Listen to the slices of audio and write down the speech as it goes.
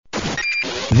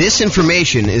This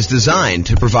information is designed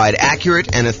to provide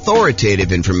accurate and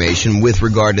authoritative information with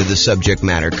regard to the subject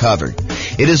matter covered.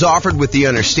 It is offered with the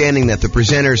understanding that the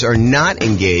presenters are not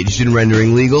engaged in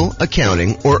rendering legal,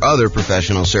 accounting, or other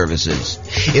professional services.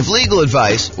 If legal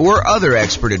advice or other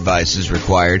expert advice is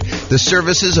required, the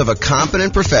services of a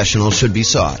competent professional should be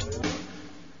sought.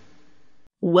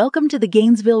 Welcome to the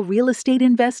Gainesville Real Estate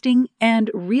Investing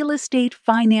and Real Estate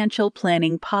Financial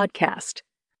Planning Podcast.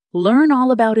 Learn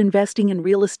all about investing in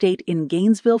real estate in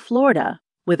Gainesville, Florida,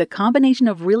 with a combination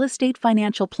of real estate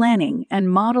financial planning and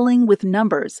modeling with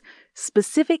numbers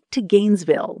specific to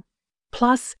Gainesville,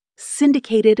 plus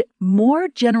syndicated, more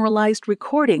generalized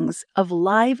recordings of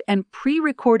live and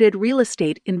pre-recorded real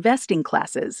estate investing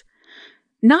classes,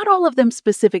 not all of them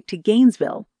specific to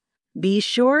Gainesville. Be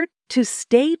sure to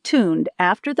stay tuned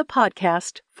after the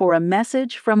podcast for a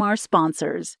message from our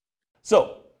sponsors.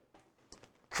 So,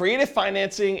 creative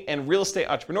financing and real estate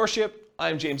entrepreneurship.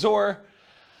 I'm James Orr.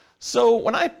 So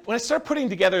when I started putting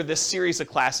together this series of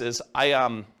classes,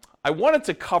 I wanted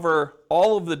to cover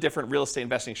all of the different real estate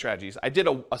investing strategies. I did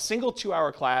a single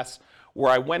 2-hour class where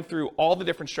I went through all the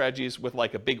different strategies with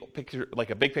like a big picture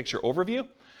overview.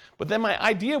 But then my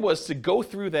idea was to go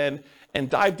through then and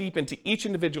dive deep into each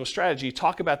individual strategy,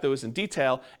 talk about those in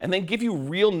detail, and then give you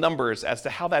real numbers as to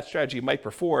how that strategy might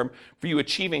perform for you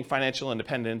achieving financial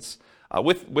independence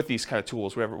with these kind of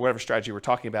tools, whatever strategy we're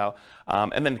talking about,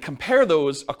 and then compare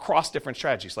those across different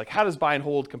strategies. Like how does buy and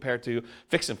hold compare to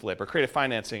fix and flip or creative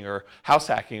financing or house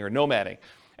hacking or nomading?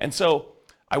 And so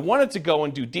I wanted to go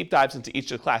and do deep dives into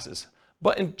each of the classes.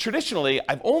 But traditionally,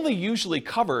 I've only usually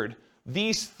covered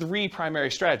these 3 primary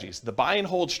strategies: the buy and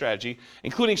hold strategy,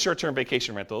 including short-term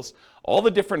vacation rentals, all the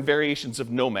different variations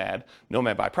of nomad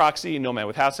by proxy, nomad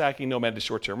with house hacking, nomad to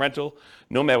short-term rental,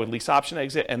 nomad with lease option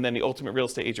exit, and then the ultimate real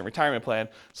estate agent retirement plan.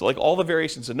 So like all the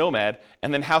variations of nomad,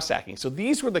 and then house hacking. So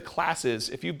these were the classes.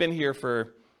 If you've been here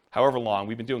for however long,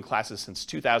 we've been doing classes since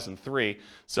 2003.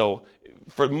 So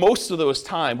for most of those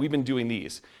time, we've been doing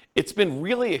these. It's been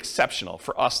really exceptional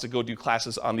for us to go do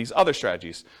classes on these other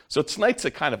strategies. So tonight's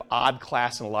a kind of odd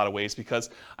class in a lot of ways because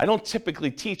I don't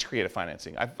typically teach creative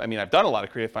financing. I've done a lot of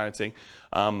creative financing,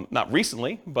 not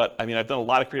recently, but I've done a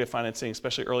lot of creative financing,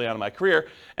 especially early on in my career.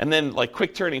 And then like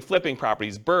quick turning, flipping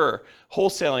properties, BRRRR,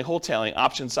 wholesaling,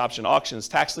 options, option auctions,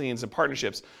 tax liens, and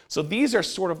partnerships. So these are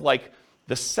sort of like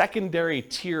the secondary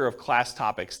tier of class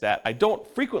topics that I don't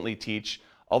frequently teach,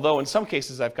 although in some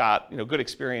cases I've got good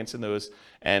experience in those,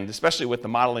 and especially with the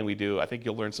modeling we do, I think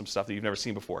you'll learn some stuff that you've never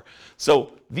seen before.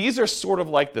 So these are sort of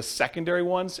like the secondary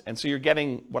ones, and so you're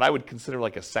getting what I would consider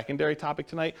like a secondary topic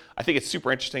tonight. I think it's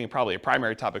super interesting and probably a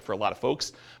primary topic for a lot of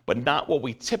folks, but not what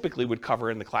we typically would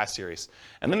cover in the class series.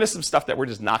 And then there's some stuff that we're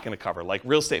just not going to cover, like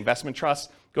real estate investment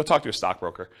trusts. Go talk to a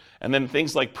stockbroker. And then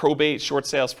things like probate, short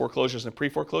sales, foreclosures, and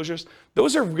pre-foreclosures,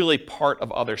 those are really part of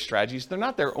other strategies. They're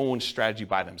not their own strategy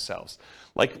by themselves.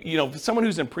 Like, someone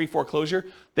who's in pre-foreclosure,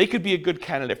 they could be a good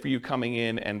candidate for you coming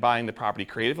in and buying the property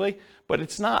creatively, but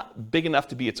it's not big enough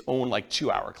to be its own like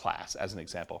 2-hour class, as an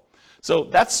example. So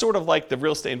that's sort of like the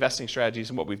real estate investing strategies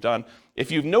and what we've done. If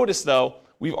you've noticed though,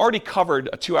 we've already covered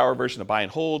a 2-hour version of buy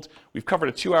and hold. We've covered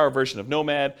a 2-hour version of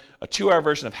nomad, a 2-hour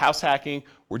version of house hacking.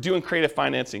 We're doing creative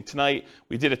financing tonight.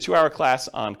 We did a 2-hour class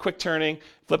on quick turning,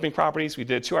 flipping properties. We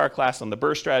did a 2-hour class on the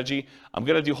BRRRR strategy. I'm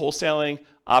going to do wholesaling,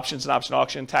 options and option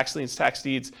auction, tax liens, tax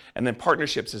deeds, and then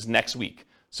partnerships is next week.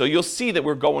 So you'll see that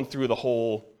we're going through the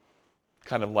whole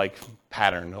kind of like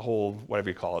pattern, the whole, whatever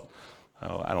you call it.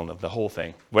 Oh, I don't know, the whole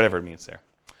thing, whatever it means there.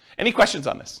 Any questions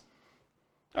on this?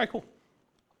 All right, cool.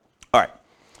 All right.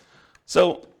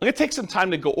 So I'm going to take some time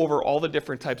to go over all the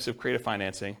different types of creative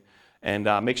financing and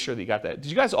make sure that you got that. Did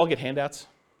you guys all get handouts?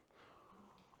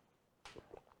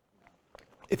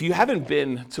 If you haven't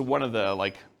been to one of the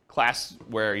like class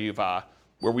where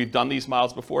we've done these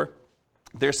models before,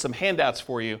 there's some handouts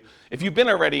for you. If you've been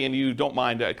already and you don't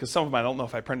mind, because some of them I don't know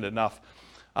if I printed enough,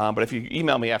 but if you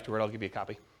email me afterward, I'll give you a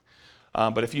copy.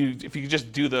 But if you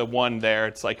just do the one there,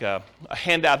 it's like a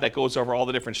handout that goes over all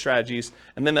the different strategies,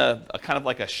 and then a kind of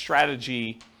like a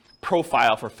strategy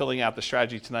profile for filling out the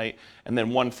strategy tonight, and then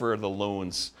one for the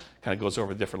loans, kind of goes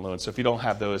over the different loans. So if you don't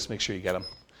have those, make sure you get them.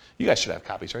 You guys should have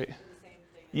copies, right?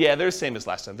 Yeah, they're the same as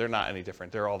last time. They're not any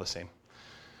different. They're all the same.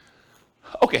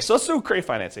 Okay, so let's do creative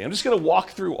financing. I'm just going to walk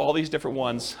through all these different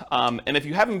ones. And if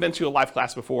you haven't been to a live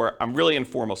class before, I'm really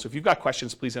informal. So if you've got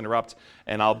questions, please interrupt,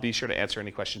 and I'll be sure to answer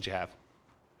any questions you have.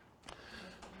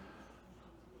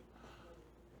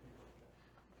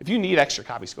 If you need extra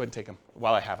copies, go ahead and take them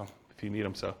while I have them, if you need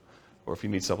them, or if you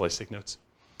need someplace to take notes.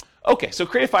 Okay, so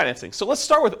creative financing. So let's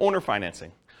start with owner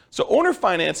financing. So owner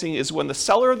financing is when the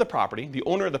seller of the property, the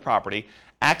owner of the property,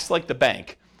 acts like the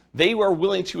bank. They are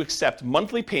willing to accept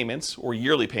monthly payments or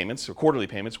yearly payments or quarterly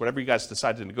payments, whatever you guys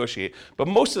decide to negotiate. But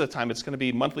most of the time, it's going to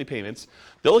be monthly payments.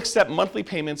 They'll accept monthly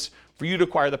payments for you to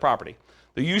acquire the property.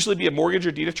 There'll usually be a mortgage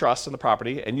or deed of trust on the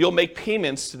property, and you'll make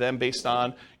payments to them based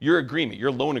on your agreement,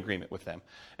 your loan agreement with them.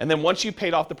 And then once you've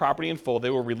paid off the property in full, they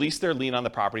will release their lien on the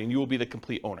property, and you will be the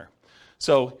complete owner.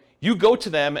 So you go to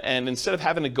them, and instead of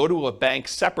having to go to a bank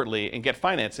separately and get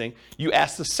financing, you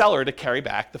ask the seller to carry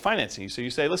back the financing. So you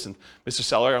say, listen, Mr.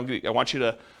 Seller, I want you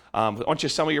to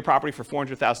sell me your property for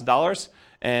 $400,000,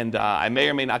 and I may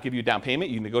or may not give you a down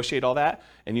payment. You negotiate all that,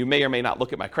 and you may or may not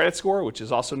look at my credit score, which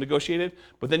is also negotiated,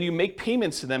 but then you make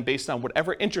payments to them based on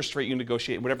whatever interest rate you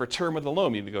negotiate, whatever term of the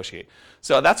loan you negotiate.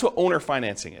 So that's what owner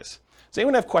financing is. Does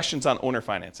anyone have questions on owner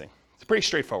financing? It's a pretty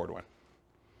straightforward one.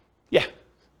 Yeah?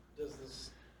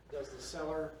 Does the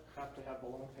seller have to have the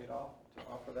loan paid off to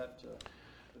offer that to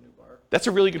the new buyer? That's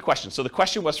a really good question. So the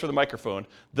question was for the microphone,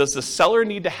 does the seller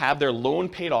need to have their loan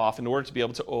paid off in order to be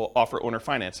able to offer owner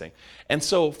financing? And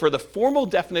so for the formal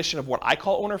definition of what I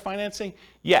call owner financing,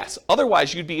 yes.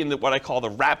 Otherwise, you'd be in what I call the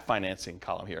wrap financing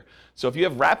column here. So if you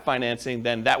have wrap financing,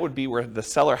 then that would be where the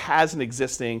seller has an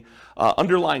existing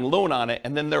underlying loan on it,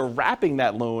 and then they're wrapping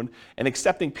that loan and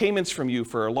accepting payments from you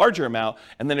for a larger amount,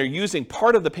 and then they're using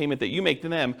part of the payment that you make to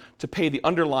them to pay the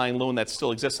underlying loan that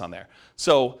still exists on there.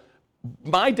 So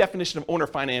my definition of owner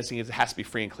financing is it has to be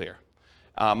free and clear.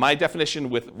 My definition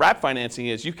with wrap financing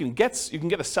is you can get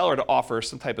a seller to offer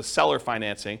some type of seller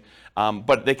financing,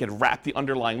 but they can wrap the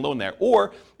underlying loan there.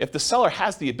 Or if the seller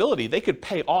has the ability, they could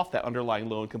pay off that underlying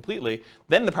loan completely.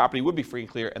 Then the property would be free and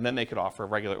clear, and then they could offer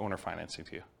regular owner financing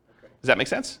to you. Okay. Does that make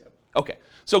sense? Yep. Okay.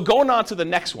 So going on to the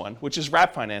next one, which is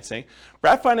wrap financing.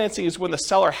 Wrap financing is when the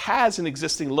seller has an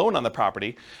existing loan on the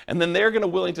property, and then they're going to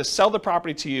willing to sell the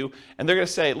property to you, and they're going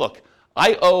to say, look,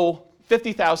 I owe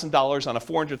 $50,000 on a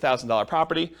 $400,000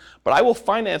 property, but I will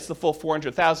finance the full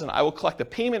 $400,000. I will collect a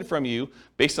payment from you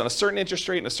based on a certain interest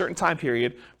rate and a certain time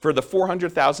period for the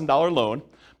 $400,000 loan.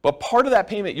 But part of that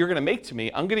payment you're going to make to me,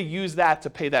 I'm going to use that to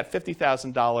pay that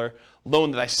 $50,000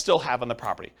 loan that I still have on the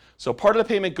property. So part of the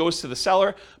payment goes to the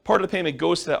seller, part of the payment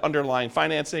goes to the underlying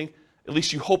financing. At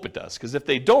least you hope it does, because if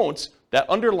they don't, that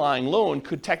underlying loan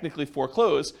could technically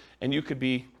foreclose and you could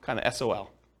be kind of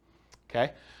SOL.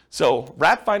 Okay? So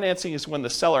wrap financing is when the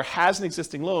seller has an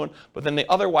existing loan, but then they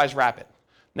otherwise wrap it.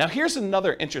 Now here's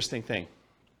another interesting thing.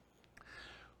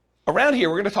 Around here,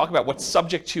 we're going to talk about what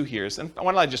subject to here is, and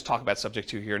why don't I just talk about subject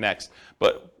to here next.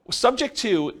 But subject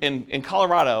to in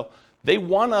Colorado, they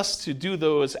want us to do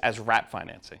those as wrap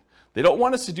financing. They don't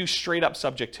want us to do straight up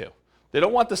subject to. They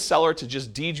don't want the seller to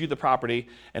just deed you the property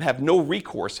and have no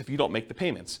recourse if you don't make the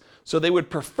payments. So they would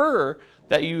prefer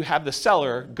that you have the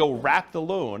seller go wrap the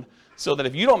loan so that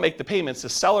if you don't make the payments, the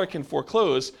seller can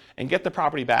foreclose and get the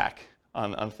property back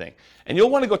on the thing. And you'll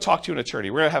want to go talk to an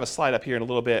attorney. We're going to have a slide up here in a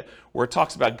little bit where it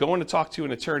talks about going to talk to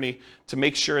an attorney to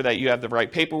make sure that you have the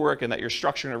right paperwork and that you're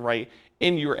structuring it right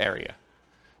in your area.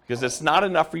 Because it's not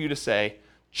enough for you to say,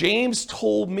 James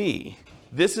told me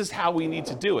this is how we need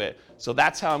to do it, so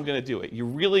that's how I'm going to do it. You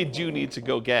really do need to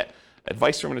go get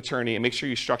advice from an attorney and make sure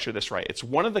you structure this right. It's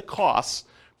one of the costs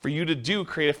for you to do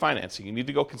creative financing. You need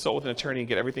to go consult with an attorney and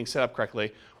get everything set up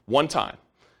correctly one time.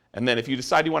 And then if you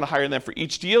decide you want to hire them for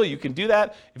each deal, you can do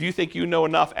that. If you think you know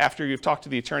enough after you've talked to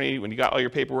the attorney, when you got all your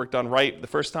paperwork done right the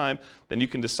first time, then you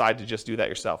can decide to just do that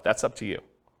yourself. That's up to you.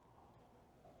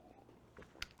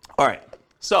 All right,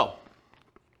 so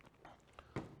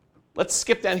let's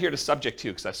skip down here to subject to,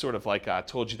 because I sort of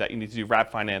told you that you need to do wrap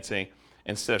financing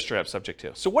instead of straight up subject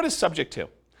to. So what is subject to?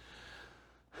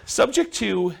 Subject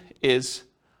to is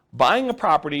buying a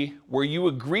property where you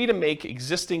agree to make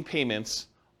existing payments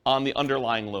on the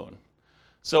underlying loan.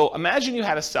 So imagine you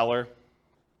had a seller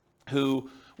who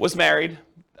was married,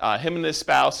 him and his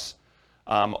spouse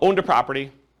owned a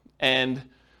property, and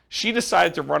she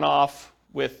decided to run off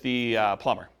with the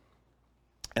plumber.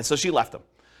 And so she left him.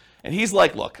 And he's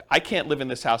like, look, I can't live in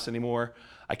this house anymore.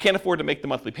 I can't afford to make the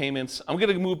monthly payments. I'm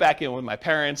going to move back in with my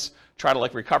parents, try to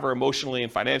recover emotionally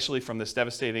and financially from this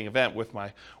devastating event with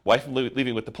my wife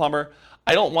leaving with the plumber.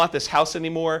 I don't want this house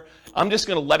anymore. I'm just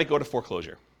going to let it go to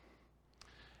foreclosure.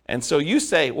 And so you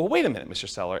say, well, wait a minute, Mr.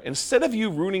 Seller. Instead of you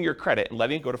ruining your credit and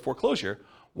letting it go to foreclosure,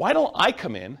 why don't I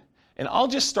come in and I'll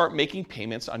just start making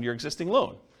payments on your existing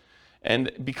loan?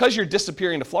 And because you're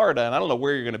disappearing to Florida, and I don't know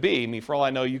where you're going to be, I mean, for all I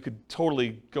know, you could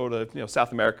totally go to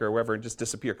South America or wherever and just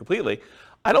disappear completely.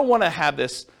 I don't want to have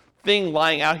this thing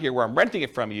lying out here where I'm renting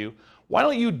it from you. Why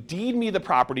don't you deed me the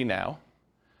property now,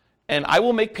 and I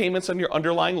will make payments on your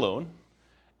underlying loan,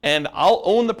 and I'll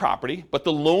own the property, but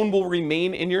the loan will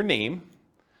remain in your name.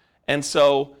 And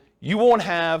so you won't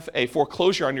have a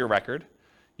foreclosure on your record.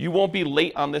 You won't be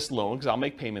late on this loan because I'll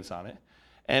make payments on it.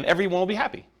 And everyone will be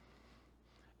happy.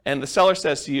 And the seller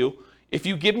says to you, if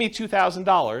you give me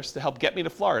 $2,000 to help get me to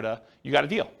Florida, you got a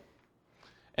deal.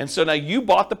 And so now you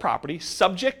bought the property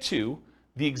subject to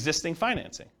the existing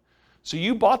financing. So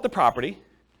you bought the property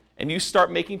and you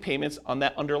start making payments on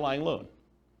that underlying loan.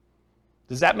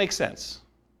 Does that make sense?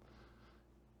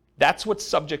 That's what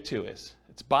subject to is.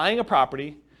 It's buying a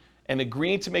property and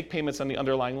agreeing to make payments on the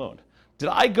underlying loan. Did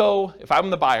I go, if I'm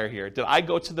the buyer here, did I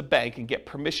go to the bank and get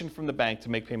permission from the bank to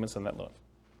make payments on that loan?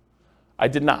 I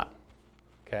did not,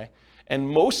 okay? And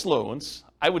most loans,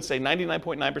 I would say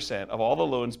 99.9% of all the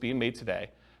loans being made today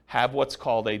have what's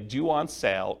called a due on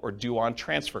sale or due on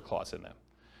transfer clause in them.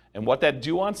 And what that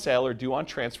due on sale or due on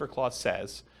transfer clause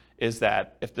says is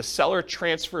that if the seller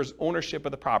transfers ownership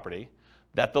of the property,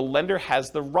 that the lender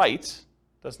has the right,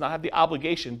 does not have the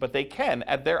obligation, but they can,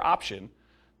 at their option,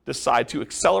 decide to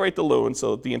accelerate the loan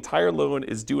so that the entire loan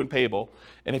is due and payable.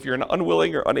 And if you're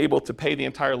unwilling or unable to pay the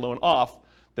entire loan off,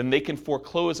 then they can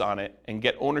foreclose on it and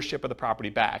get ownership of the property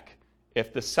back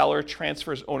if the seller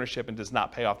transfers ownership and does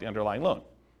not pay off the underlying loan.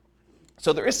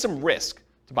 So there is some risk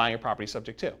to buying a property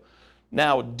subject to.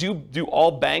 Now, do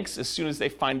all banks, as soon as they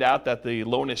find out that the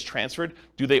loan is transferred,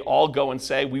 do they all go and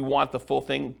say, we want the full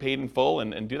thing paid in full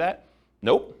and do that?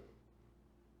 Nope.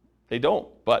 They don't.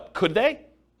 But could they?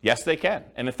 Yes, they can.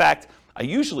 And in fact, I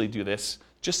usually do this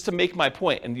just to make my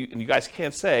point, and you guys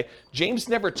can't say, James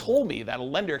never told me that a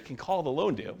lender can call the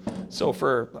loan due. So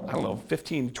for,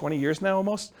 15, 20 years now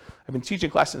almost, I've been teaching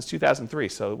class since 2003,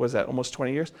 so what is that, almost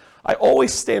 20 years? I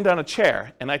always stand on a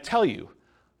chair, and I tell you,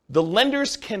 the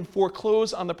lenders can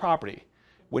foreclose on the property.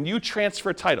 When you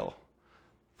transfer title,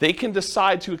 they can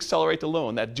decide to accelerate the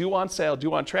loan. That due on sale,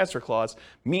 due on transfer clause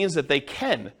means that they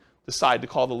can decide to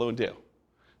call the loan due.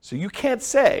 So you can't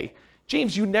say,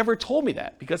 James, you never told me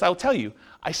that, because I'll tell you,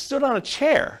 I stood on a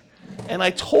chair and I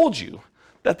told you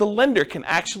that the lender can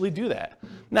actually do that.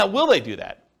 Now, will they do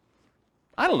that?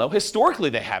 I don't know. Historically,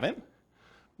 they haven't.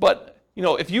 But,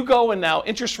 if you go and now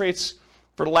interest rates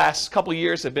for the last couple of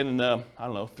years have been in the,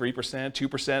 3%,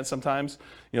 2% sometimes,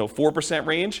 4%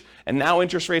 range. And now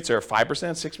interest rates are 5%,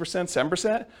 6%,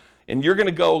 7%. And you're going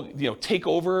to go, take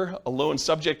over a loan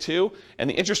subject to, and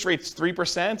the interest rate's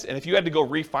 3%. And if you had to go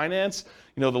refinance,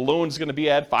 the loan's going to be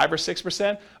at 5 or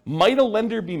 6%. Might a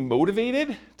lender be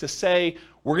motivated to say,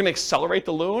 we're going to accelerate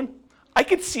the loan? I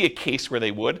could see a case where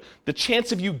they would. The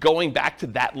chance of you going back to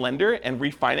that lender and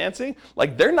refinancing,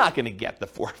 they're not going to get the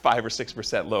 4, 5, or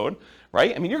 6% loan,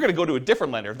 right? I mean, you're going to go to a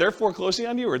different lender. If they're foreclosing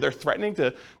on you or they're threatening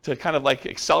to kind of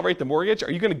accelerate the mortgage,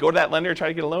 are you going to go to that lender and try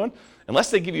to get a loan?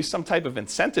 Unless they give you some type of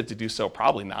incentive to do so,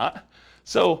 probably not.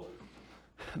 So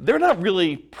they're not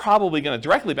really probably going to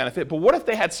directly benefit, but what if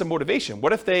they had some motivation?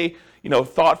 What if they,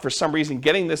 thought for some reason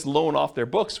getting this loan off their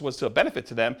books was to a benefit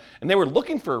to them, and they were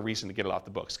looking for a reason to get it off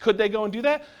the books? Could they go and do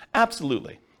that?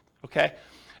 Absolutely, okay?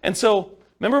 And so,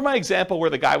 remember my example where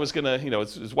the guy was going to,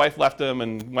 his wife left him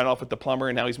and went off with the plumber,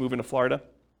 and now he's moving to Florida?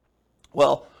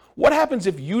 Well, what happens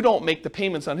if you don't make the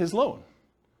payments on his loan?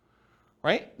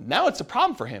 Right? Now it's a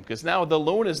problem for him, because now the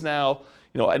loan is now,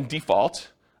 in default,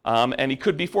 and he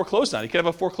could be foreclosed on. He could have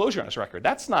a foreclosure on his record.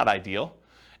 That's not ideal.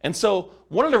 And so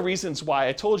one of the reasons why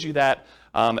I told you that,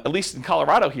 at least in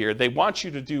Colorado here, they want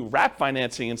you to do wrap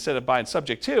financing instead of buying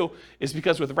subject to, is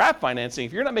because with wrap financing,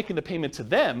 if you're not making the payment to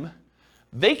them,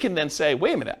 they can then say,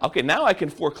 wait a minute, okay, now I can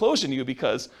foreclose on you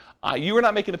because you are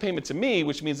not making the payment to me,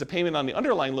 which means the payment on the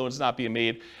underlying loan is not being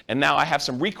made, and now I have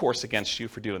some recourse against you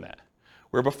for doing that.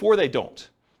 Where before they don't,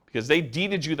 because they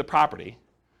deeded you the property.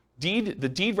 The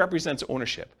deed represents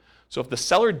ownership. So if the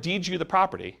seller deeds you the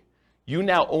property, you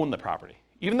now own the property,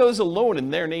 even though there's a loan in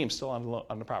their name still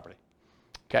on the property.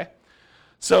 Okay?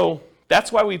 So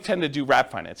that's why we tend to do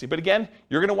wrap financing. But again,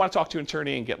 you're going to want to talk to an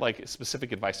attorney and get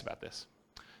specific advice about this.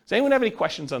 Does anyone have any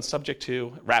questions on subject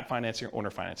to wrap financing or owner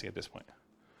financing at this point?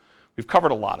 We've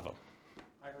covered a lot of them.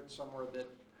 I heard somewhere that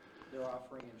they're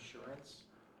offering insurance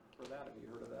for that. Have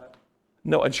you heard of that?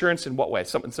 No, insurance in what way?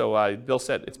 So Bill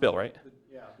said, it's Bill, right?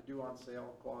 The due on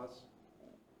sale clause.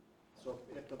 So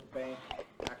if the bank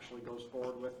actually goes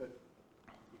forward with it,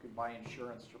 you can buy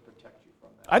insurance to protect you from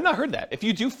that. I've not heard that. If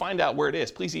you do find out where it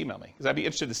is, please email me, because I'd be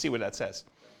interested to see what that says.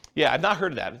 Yeah, I've not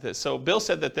heard of that. So Bill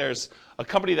said that there's a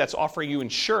company that's offering you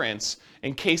insurance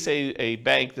in case a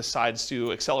bank decides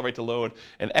to accelerate the loan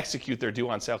and execute their due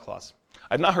on sale clause.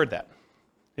 I've not heard that.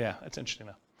 Yeah, that's interesting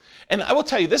enough. And I will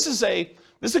tell you, this is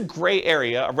a gray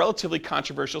area, a relatively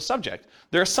controversial subject.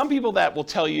 There are some people that will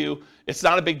tell you it's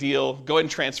not a big deal, go ahead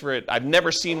and transfer it. I've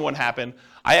never seen one happen.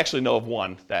 I actually know of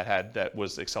one that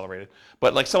was accelerated.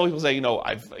 But like some people say,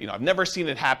 I've never seen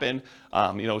it happen.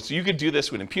 So you could do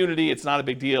this with impunity. It's not a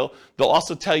big deal. They'll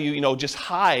also tell you, just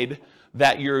hide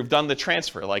that you've done the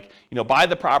transfer. Like, buy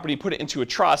the property, put it into a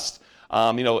trust.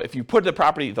 If you put the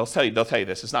property, they'll tell you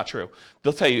this, it's not true.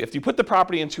 They'll tell you if you put the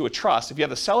property into a trust, if you have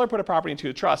the seller put a property into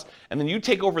a trust, and then you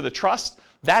take over the trust,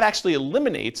 that actually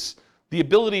eliminates the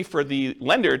ability for the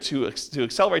lender to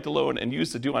accelerate the loan and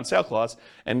use the due on sale clause,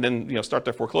 and then start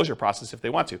their foreclosure process if they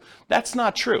want to. That's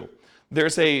not true.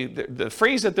 The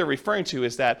phrase that they're referring to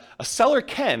is that a seller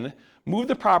can move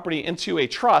the property into a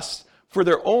trust for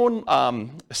their own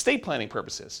estate planning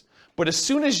purposes. But as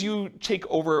soon as you take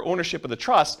over ownership of the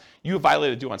trust, you have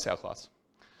violated due on sale clause.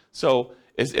 So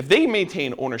if they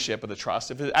maintain ownership of the trust,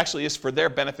 if it actually is for their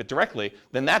benefit directly,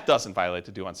 then that doesn't violate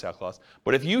the due on sale clause.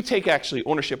 But if you take actually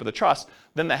ownership of the trust,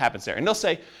 then that happens there. And they'll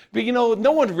say, but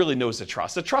no one really knows the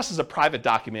trust. The trust is a private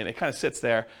document. It kind of sits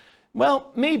there.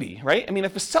 Well, maybe, right? I mean,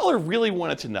 if a seller really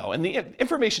wanted to know, and the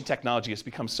information technology has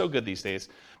become so good these days,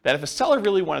 that if a seller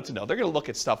really wanted to know, they're going to look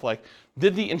at stuff like,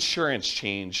 did the insurance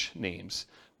change names?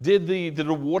 Did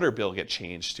the water bill get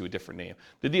changed to a different name?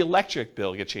 Did the electric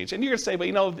bill get changed? And you're going to say,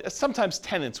 but sometimes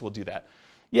tenants will do that.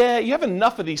 Yeah, you have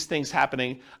enough of these things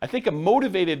happening. I think a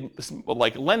motivated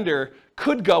lender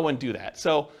could go and do that.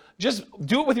 So just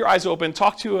do it with your eyes open,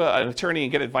 talk to an attorney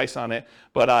and get advice on it.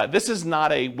 But this is not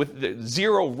with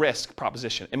zero risk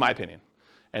proposition, in my opinion.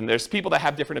 And there's people that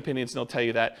have different opinions, and they'll tell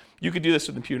you that you could do this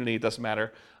with impunity, it doesn't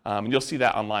matter. And you'll see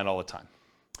that online all the time.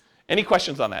 Any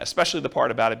questions on that, especially the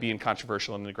part about it being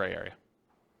controversial in the gray area?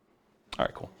 All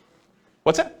right, cool.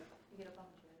 What's that? You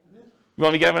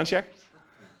want me to get up on a chair?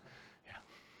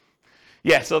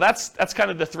 Yeah, so that's kind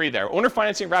of the three there. Owner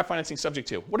financing, wrap financing, subject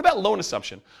to. What about loan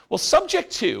assumption? Well, subject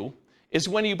to is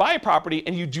when you buy a property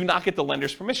and you do not get the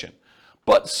lender's permission.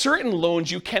 But certain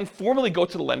loans, you can formally go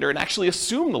to the lender and actually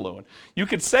assume the loan. You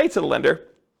could say to the lender,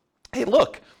 hey,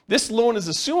 look, this loan is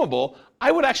assumable.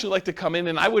 I would actually like to come in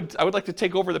and I would like to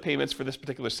take over the payments for this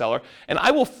particular seller, and I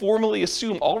will formally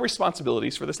assume all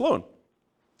responsibilities for this loan.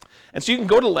 And so you can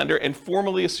go to the lender and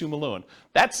formally assume a loan.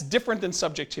 That's different than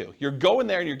subject to. You're going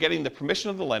there and you're getting the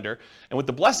permission of the lender, and with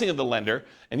the blessing of the lender,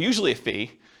 and usually a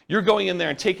fee, you're going in there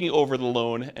and taking over the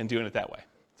loan and doing it that way.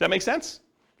 Does that make sense?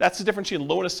 That's the difference between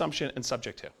loan assumption and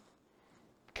subject to.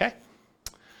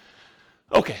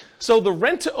 Okay, so the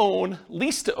rent-to-own,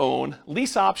 lease-to-own,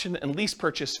 lease option, and lease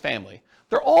purchase family,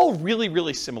 they're all really,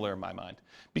 really similar in my mind,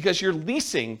 because you're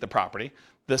leasing the property.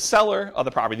 The seller of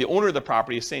the property, the owner of the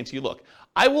property, is saying to you, look,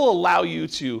 I will allow you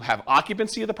to have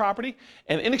occupancy of the property,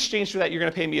 and in exchange for that, you're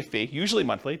going to pay me a fee, usually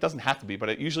monthly. It doesn't have to be, but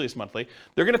it usually is monthly.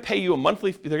 They're going to pay you a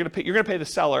monthly. You're going to pay the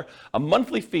seller a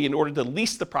monthly fee in order to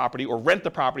lease the property or rent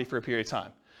the property for a period of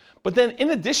time. But then, in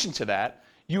addition to that,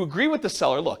 you agree with the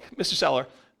seller. Look, Mr. Seller,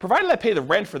 provided I pay the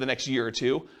rent for the next year or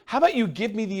two, how about you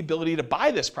give me the ability to buy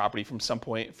this property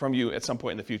from you at some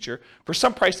point in the future for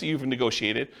some price that you've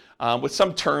negotiated, with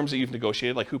some terms that you've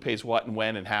negotiated, like who pays what and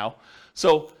when and how.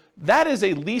 So that is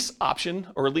a lease option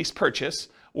or a lease purchase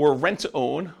or a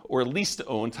rent-to-own or a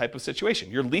lease-to-own type of situation.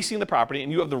 You're leasing the property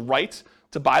and you have the right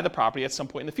to buy the property at some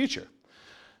point in the future.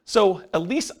 So a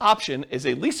lease option is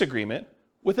a lease agreement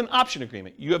with an option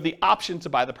agreement. You have the option to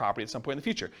buy the property at some point in the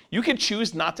future. You can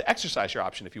choose not to exercise your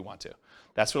option if you want to.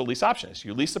 That's what a lease option is.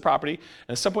 You lease the property,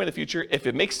 and at some point in the future, if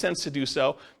it makes sense to do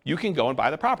so, you can go and buy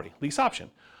the property. Lease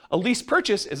option. A lease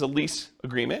purchase is a lease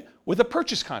agreement with a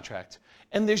purchase contract.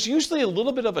 And there's usually a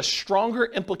little bit of a stronger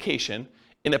implication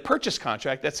in a purchase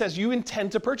contract that says you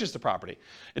intend to purchase the property.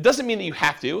 It doesn't mean that you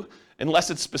have to, unless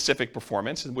it's specific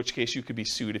performance, in which case you could be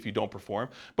sued if you don't perform.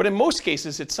 But in most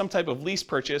cases, it's some type of lease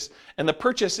purchase, and the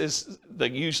purchase is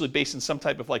usually based in some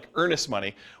type of earnest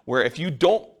money, where if you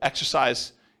don't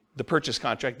exercise the purchase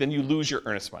contract, then you lose your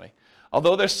earnest money.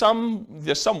 Although there's some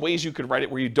ways you could write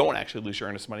it where you don't actually lose your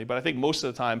earnest money, but I think most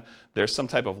of the time there's some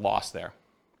type of loss there.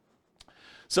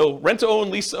 So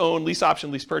rent-to-own, lease option,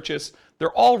 lease purchase,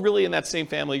 they're all really in that same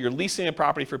family. You're leasing a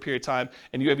property for a period of time,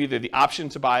 and you have either the option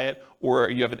to buy it or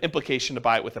you have an implication to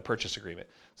buy it with a purchase agreement.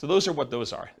 So those are what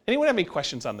those are. Anyone have any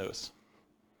questions on those?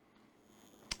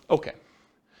 Okay.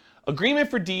 Agreement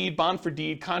for deed, bond for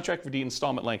deed, contract for deed,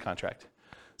 installment land contract.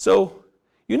 So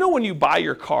when you buy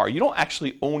your car, you don't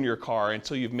actually own your car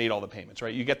until you've made all the payments,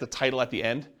 right? You get the title at the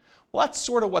end. Well, that's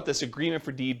sort of what this agreement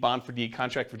for deed, bond for deed,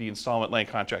 contract for deed, installment land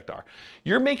contract are.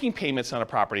 You're making payments on a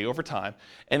property over time,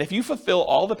 and if you fulfill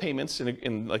all the payments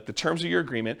in the terms of your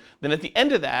agreement, then at the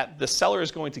end of that, the seller is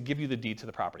going to give you the deed to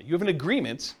the property. You have an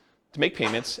agreement to make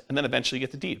payments, and then eventually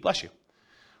get the deed. Bless you.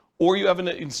 Or you have an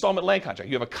installment land contract.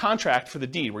 You have a contract for the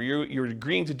deed where you're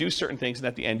agreeing to do certain things, and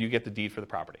at the end you get the deed for the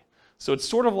property. So it's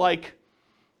sort of like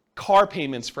car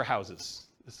payments for houses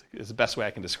is the best way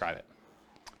I can describe it.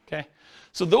 Okay?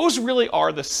 So those really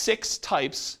are the 6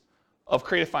 types of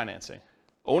creative financing.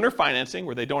 Owner financing,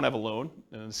 where they don't have a loan,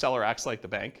 and the seller acts like the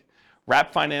bank.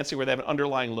 Wrap financing, where they have an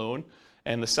underlying loan,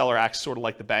 and the seller acts sort of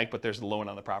like the bank, but there's a loan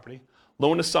on the property.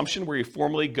 Loan assumption, where you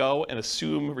formally go and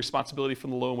assume responsibility from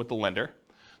the loan with the lender.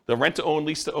 The rent-to-own,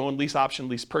 lease option,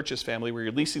 lease purchase family, where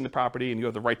you're leasing the property and you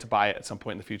have the right to buy it at some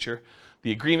point in the future.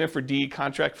 The agreement for deed,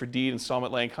 contract for deed,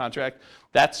 installment land contract,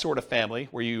 that sort of family,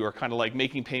 where you are kind of like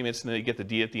making payments and then you get the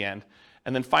deed at the end.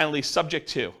 And then finally, subject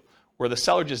to, where the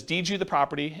seller just deeds you the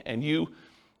property and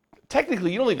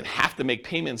technically, you don't even have to make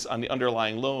payments on the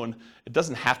underlying loan. It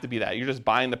doesn't have to be that. You're just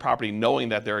buying the property knowing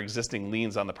that there are existing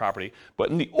liens on the property. But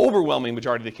in the overwhelming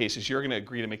majority of the cases, you're going to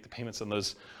agree to make the payments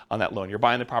on that loan. You're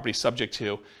buying the property subject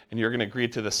to, and you're going to agree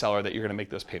to the seller that you're going to make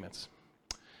those payments.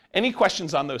 Any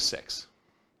questions on those 6?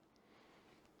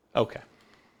 Okay.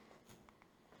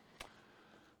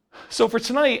 So for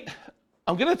tonight,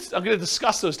 I'm going to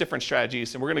discuss those different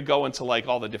strategies, and we're going to go into like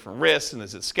all the different risks and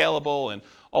is it scalable and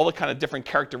all the kind of different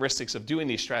characteristics of doing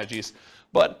these strategies.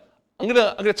 But I'm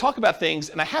going to talk about things,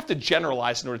 and I have to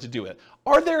generalize in order to do it.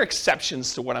 Are there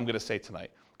exceptions to what I'm going to say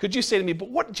tonight? Could you say to me,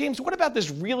 but James, what about this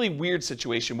really weird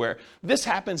situation where this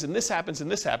happens and this happens and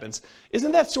this happens?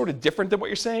 Isn't that sort of different than what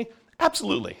you're saying?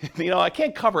 Absolutely. I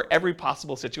can't cover every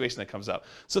possible situation that comes up.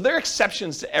 So there are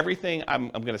exceptions to everything I'm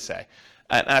going to say.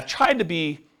 And I've tried to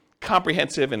be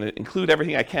comprehensive and include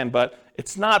everything I can, but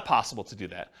it's not possible to do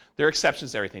that. There are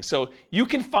exceptions to everything. So you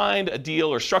can find a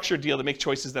deal or structure a deal to make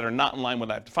choices that are not in line with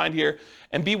what I have defined here.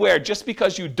 And beware, just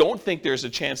because you don't think there's a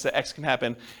chance that X can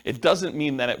happen, it doesn't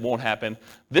mean that it won't happen.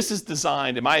 This is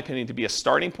designed, in my opinion, to be a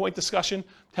starting point discussion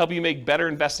to help you make better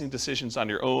investing decisions on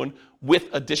your own with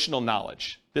additional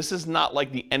knowledge. This is not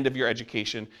like the end of your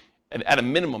education. And at a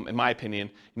minimum, in my opinion,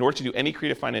 in order to do any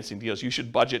creative financing deals, you should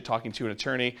budget talking to an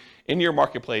attorney in your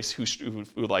marketplace who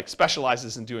like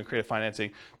specializes in doing creative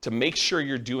financing to make sure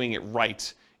you're doing it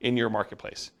right in your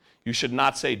marketplace. You should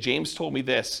not say, James told me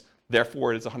this,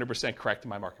 therefore it is 100% correct in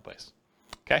my marketplace.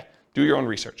 Okay? Do your own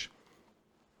research.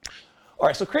 All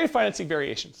right, so creative financing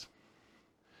variations.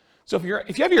 So if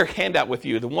you have your handout with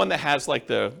you, the one that has like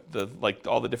like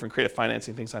all the different creative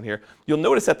financing things on here, you'll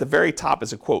notice at the very top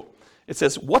is a quote. It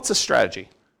says, what's a strategy?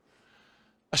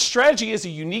 A strategy is a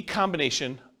unique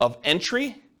combination of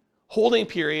entry, holding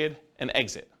period, and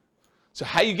exit. So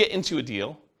how you get into a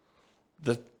deal,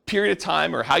 the period of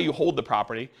time or how you hold the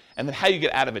property, and then how you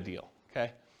get out of a deal.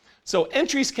 Okay? So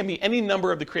entries can be any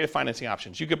number of the creative financing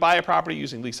options. You could buy a property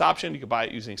using lease option, you could buy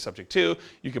it using subject to,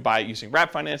 you could buy it using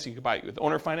wrap financing, you could buy it with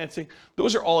owner financing.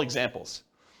 Those are all examples.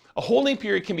 A holding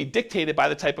period can be dictated by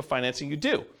the type of financing you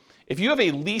do. If you have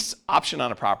a lease option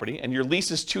on a property and your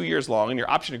lease is 2 years long and your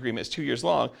option agreement is 2 years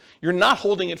long, you're not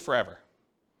holding it forever.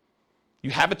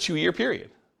 You have a 2-year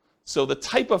period. So the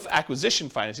type of acquisition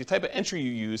financing, the type of entry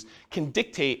you use can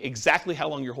dictate exactly how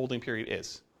long your holding period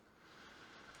is.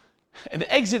 And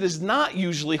the exit is not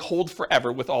usually hold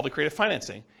forever with all the creative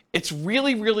financing. It's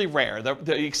really, really rare.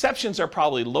 The exceptions are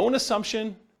probably loan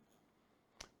assumption,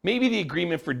 maybe the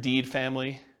agreement for deed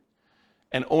family,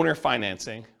 and owner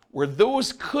financing, where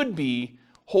those could be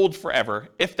hold forever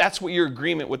if that's what your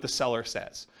agreement with the seller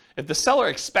says. If the seller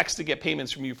expects to get payments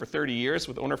from you for 30 years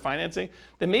with owner financing,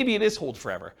 then maybe it is hold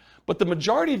forever. But the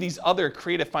majority of these other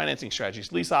creative financing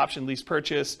strategies, lease option, lease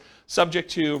purchase, subject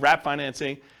to, wrap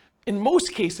financing, in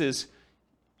most cases,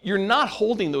 you're not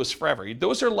holding those forever.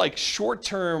 Those are like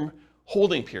short-term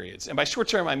holding periods. And by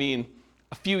short-term, I mean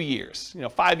a few years,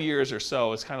 5 years or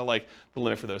so is kind of like the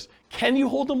limit for those. Can you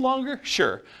hold them longer?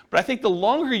 Sure. But I think the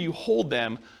longer you hold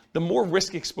them, the more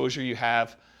risk exposure you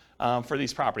have for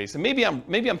these properties. And maybe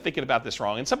I'm thinking about this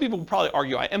wrong. And some people would probably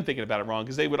argue I am thinking about it wrong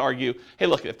because they would argue, hey,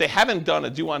 look, if they haven't done a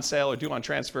due on sale or due on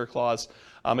transfer clause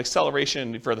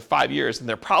acceleration for the 5 years, then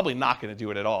they're probably not going to do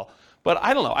it at all. But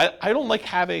I don't know. I don't like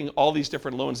having all these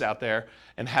different loans out there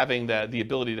and having the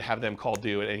ability to have them call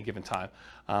due at any given time.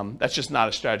 That's just not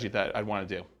a strategy that I'd want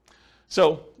to do.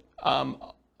 So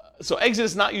exit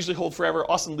is not usually hold forever.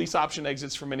 Often lease option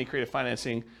exits from any creative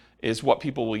financing is what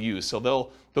people will use. So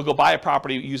they'll go buy a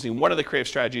property using one of the creative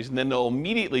strategies, and then they'll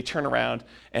immediately turn around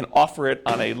and offer it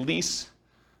on a lease,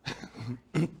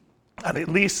 on a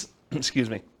lease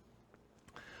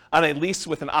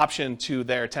with an option to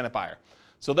their tenant buyer.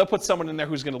 So they'll put someone in there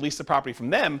who's going to lease the property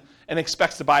from them and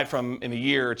expects to buy it from in a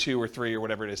year or 2 or 3 or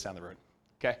whatever it is down the road.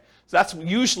 Okay, so that's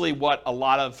usually what a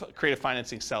lot of creative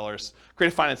financing sellers,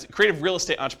 creative real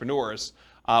estate entrepreneurs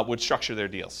would structure their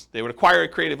deals. They would acquire it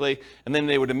creatively, and then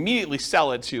they would immediately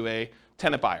sell it to a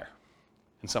tenant buyer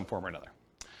in some form or another.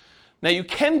 Now, you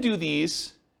can do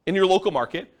these in your local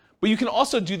market, but you can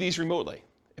also do these remotely.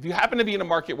 If you happen to be in a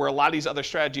market where a lot of these other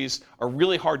strategies are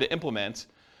really hard to implement,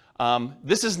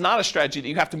 this is not a strategy that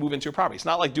you have to move into a property. It's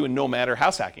not like doing nomad or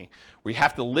house hacking, where you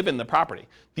have to live in the property.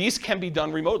 These can be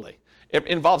done remotely. It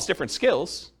involves different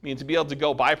skills. I mean, to be able to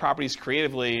go buy properties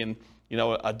creatively in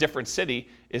a different city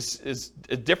is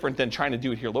different than trying to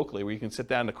do it here locally, where you can sit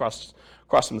down across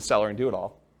from the seller and do it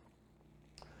all.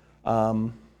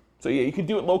 So yeah, you can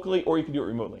do it locally or you can do it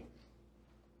remotely.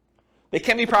 They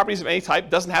can be properties of any type. It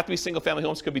doesn't have to be single family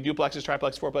homes. It could be duplexes,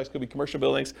 triplex, fourplex, it could be commercial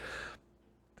buildings.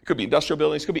 It could be industrial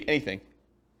buildings, it could be anything.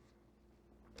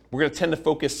 We're going to tend to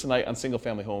focus tonight on single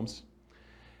family homes.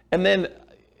 And then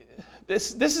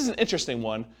this is an interesting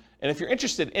one. And if you're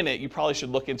interested in it, you probably should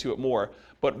look into it more.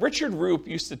 But Richard Roop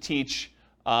used to teach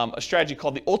a strategy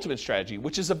called the ultimate strategy,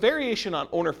 which is a variation on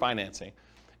owner financing.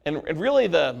 And really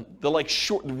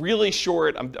really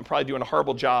short, I'm probably doing a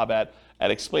horrible job at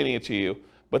explaining it to you.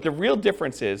 But the real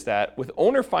difference is that with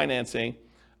owner financing,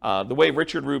 the way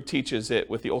Richard Roop teaches it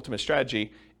with the ultimate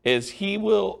strategy is he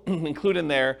will include in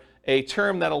there a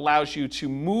term that allows you to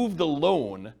move the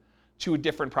loan to a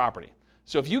different property.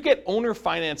 So if you get owner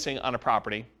financing on a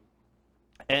property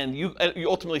and you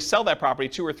ultimately sell that property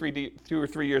 2 or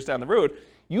 3 years down the road,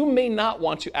 you may not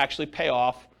want to actually pay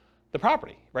off the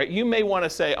property, right? You may want to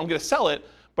say, I'm going to sell it,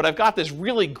 but I've got this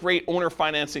really great owner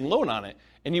financing loan on it.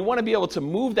 And you want to be able to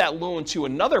move that loan to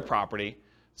another property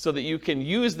so that you can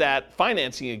use that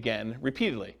financing again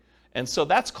repeatedly. And so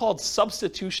that's called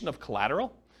substitution of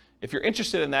collateral. If you're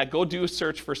interested in that, go do a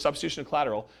search for substitution of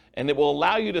collateral, and it will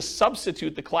allow you to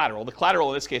substitute the collateral. The collateral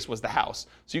in this case was the house.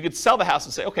 So you could sell the house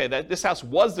and say, okay, this house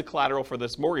was the collateral for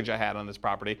this mortgage I had on this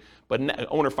property, but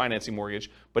owner financing mortgage.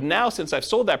 But now, since I've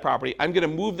sold that property, I'm going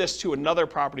to move this to another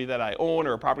property that I own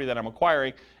or a property that I'm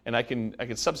acquiring, and I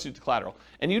can substitute the collateral.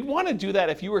 And you'd want to do that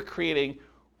if you were creating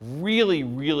really,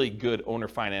 really good owner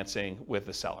financing with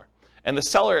the seller. And the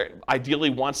seller ideally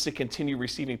wants to continue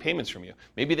receiving payments from you.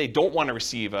 Maybe they don't want to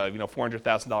receive a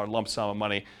 $400,000 lump sum of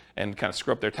money and kind of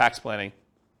screw up their tax planning.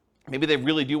 Maybe they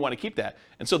really do want to keep that.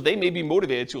 And so they may be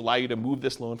motivated to allow you to move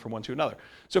this loan from one to another.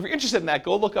 So if you're interested in that,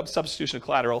 go look up substitution of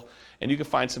collateral, and you can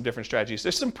find some different strategies.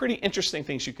 There's some pretty interesting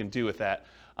things you can do with that.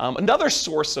 Another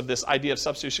source of this idea of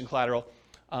substitution collateral,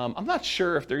 I'm not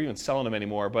sure if they're even selling them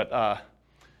anymore, but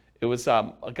it was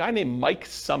a guy named Mike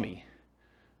Summey.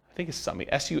 I think it's Summey,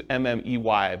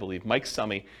 S-U-M-M-E-Y, I believe, Mike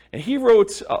Summey. And he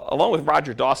wrote, along with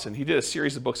Roger Dawson, he did a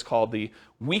series of books called The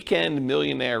Weekend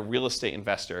Millionaire Real Estate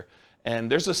Investor.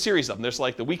 And there's a series of them. There's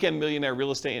like the Weekend Millionaire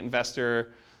Real Estate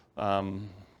Investor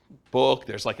book.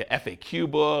 There's like an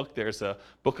FAQ book. There's a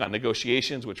book on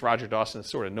negotiations, which Roger Dawson is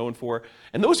sort of known for.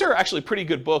 And those are actually pretty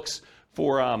good books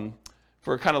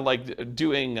for kind of like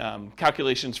doing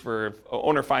calculations for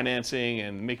owner financing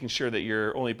and making sure that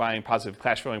you're only buying positive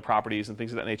cash flowing properties and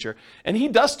things of that nature. And he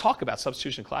does talk about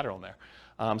substitution collateral in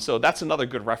there. So that's another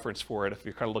good reference for it if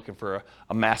you're kind of looking for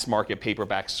a mass market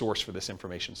paperback source for this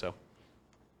information. So,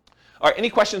 all right,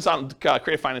 any questions on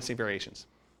creative financing variations?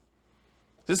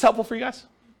 Is this helpful for you guys?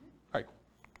 All right.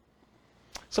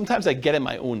 Sometimes I get in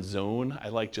my own zone. I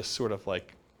like just sort of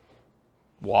like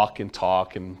walk and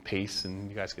talk and pace, and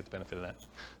you guys get the benefit of that.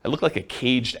 I look like a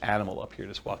caged animal up here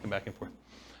just walking back and forth.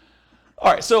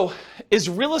 All right, so is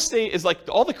real estate, is like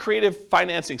all the creative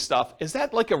financing stuff, is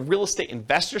that like a real estate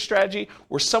investor strategy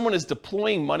where someone is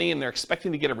deploying money and they're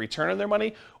expecting to get a return on their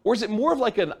money? Or is it more of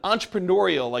like an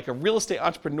entrepreneurial, like a real estate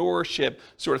entrepreneurship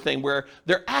sort of thing where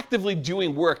they're actively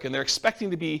doing work and they're expecting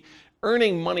to be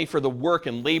earning money for the work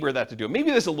and labor that to do?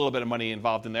 Maybe there's a little bit of money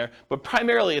involved in there, but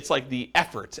primarily it's like the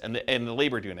effort and the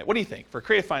labor doing it. What do you think? For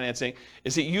creative financing,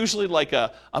 is it usually like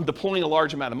I'm deploying a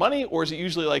large amount of money, or is it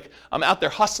usually like I'm out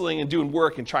there hustling and doing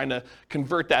work and trying to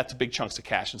convert that to big chunks of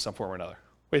cash in some form or another?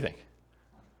 What do you think?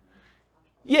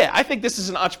 Yeah, I think this is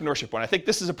an entrepreneurship one. I think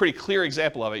this is a pretty clear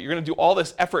example of it. You're going to do all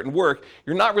this effort and work.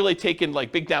 You're not really taking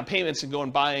like big down payments and going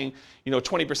buying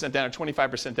 20% down or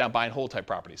 25% down buying whole type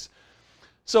properties.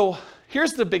 So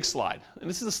here's the big slide. And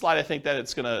this is a slide I think that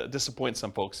it's going to disappoint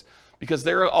some folks because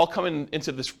they're all coming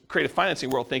into this creative financing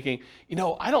world thinking,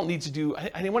 I don't need to do, I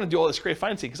didn't want to do all this creative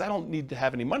financing because I don't need to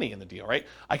have any money in the deal, right?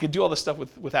 I could do all this stuff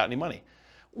without any money.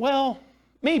 Well,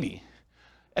 maybe.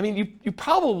 I mean, you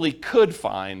probably could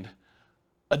find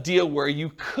a deal where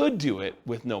you could do it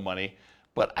with no money,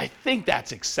 but I think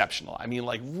that's exceptional. I mean,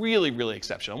 like really, really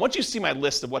exceptional. Once you see my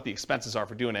list of what the expenses are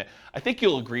for doing it, I think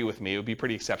you'll agree with me. It would be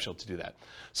pretty exceptional to do that.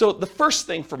 So the first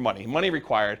thing for money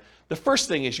required, the first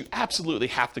thing is you absolutely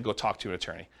have to go talk to an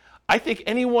attorney. I think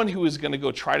anyone who is going to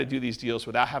go try to do these deals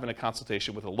without having a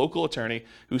consultation with a local attorney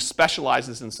who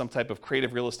specializes in some type of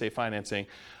creative real estate financing,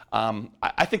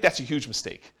 I think that's a huge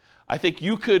mistake. I think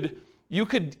you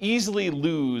could easily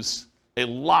lose a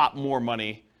lot more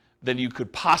money than you could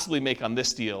possibly make on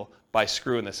this deal by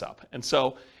screwing this up. And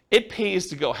so it pays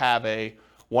to go have a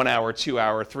 1 hour, 2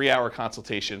 hour, 3 hour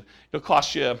consultation. It'll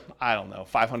cost you, I don't know,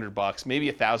 $500, maybe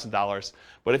 $1,000.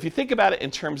 But if you think about it in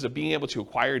terms of being able to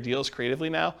acquire deals creatively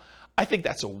now, I think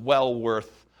that's a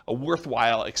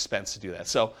worthwhile expense to do that.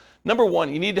 So number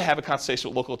one, you need to have a consultation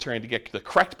with a local attorney to get the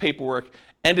correct paperwork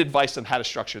and advice on how to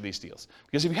structure these deals.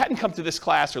 Because if you hadn't come to this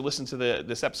class or listened to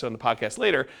this episode on the podcast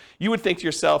later, you would think to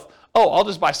yourself, oh, I'll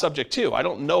just buy subject to. I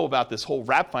don't know about this whole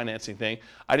wrap financing thing.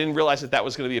 I didn't realize that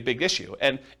was going to be a big issue.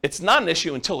 And it's not an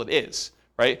issue until it is,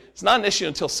 right? It's not an issue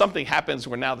until something happens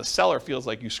where now the seller feels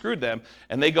like you screwed them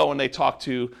and they go and they talk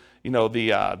to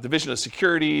the Division of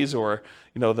Securities or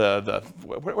what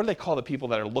do they call the people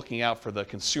that are looking out for the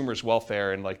consumer's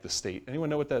welfare in like the state? Anyone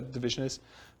know what that division is?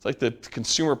 It's like the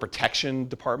Consumer Protection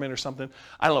Department or something.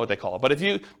 I don't know what they call it. But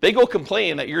if they go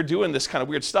complain that you're doing this kind of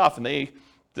weird stuff and a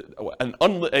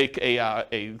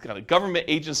kind of government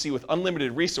agency with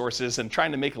unlimited resources and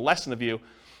trying to make a lesson of you,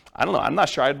 I don't know. I'm not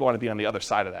sure I'd want to be on the other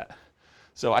side of that.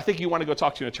 So I think you want to go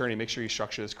talk to an attorney, make sure you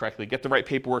structure this correctly, get the right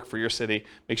paperwork for your city,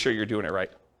 make sure you're doing it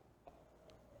right.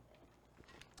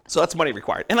 So that's money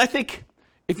required. And I think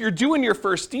if you're doing your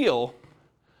first deal,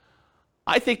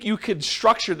 I think you could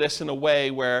structure this in a way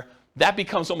where that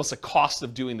becomes almost a cost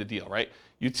of doing the deal, right?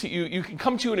 You can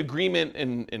come to an agreement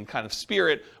in kind of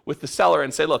spirit with the seller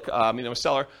and say, look,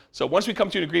 seller, so once we come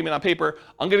to an agreement on paper,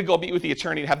 I'm going to go meet with the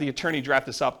attorney and have the attorney draft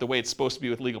this up the way it's supposed to be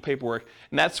with legal paperwork.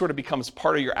 And that sort of becomes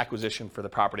part of your acquisition for the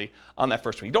property on that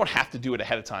first one. You don't have to do it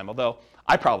ahead of time, although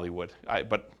I probably would.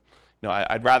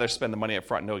 I'd rather spend the money up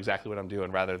front and know exactly what I'm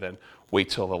doing rather than wait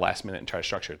till the last minute and try to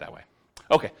structure it that way.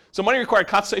 Okay, so money required,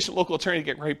 consultation with local attorney to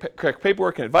get correct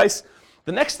paperwork and advice.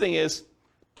 The next thing is,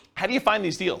 how do you find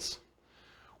these deals?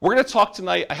 We're going to talk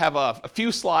tonight, I have a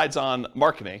few slides on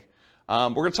marketing.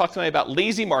 We're going to talk tonight about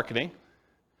lazy marketing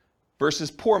versus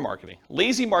poor marketing.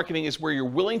 Lazy marketing is where you're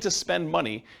willing to spend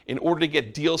money in order to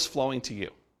get deals flowing to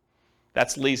you.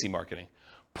 That's lazy marketing.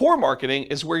 Poor marketing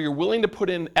is where you're willing to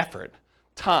put in effort,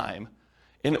 time,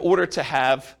 in order to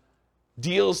have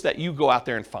deals that you go out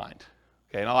there and find.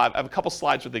 Okay, and I have a couple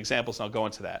slides with examples and I'll go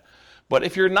into that. But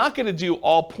if you're not going to do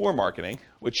all poor marketing,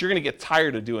 which you're going to get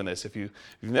tired of doing this if you've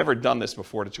never done this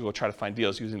before to go try to find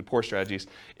deals using the poor strategies,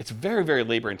 it's very, very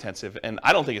labor intensive and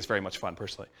I don't think it's very much fun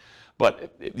personally.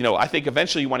 But I think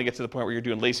eventually you want to get to the point where you're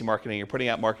doing lazy marketing, you're putting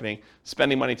out marketing,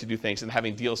 spending money to do things and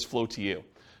having deals flow to you.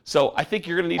 So I think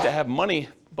you're going to need to have money,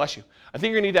 bless you, I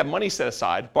think you're going to need to have money set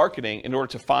aside, marketing, in order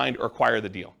to find or acquire the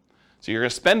deal. So you're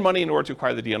going to spend money in order to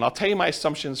acquire the deal. And I'll tell you my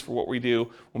assumptions for what we do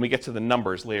when we get to the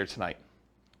numbers later tonight.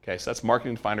 Okay, so that's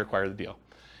marketing to find or acquire the deal.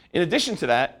 In addition to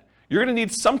that, you're going to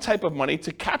need some type of money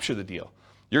to capture the deal.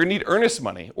 You're going to need earnest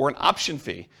money or an option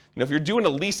fee. If you're doing a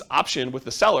lease option with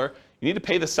the seller, you need to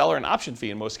pay the seller an option fee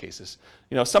in most cases.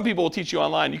 Some people will teach you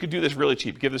online, you could do this really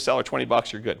cheap. Give the seller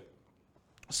 $20, you're good.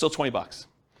 Still $20.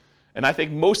 And I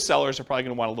think most sellers are probably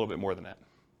going to want a little bit more than that.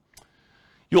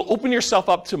 You'll open yourself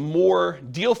up to more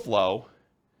deal flow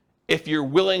if you're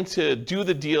willing to do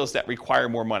the deals that require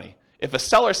more money. If a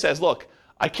seller says, look,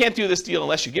 I can't do this deal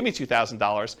unless you give me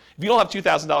 $2,000. If you don't have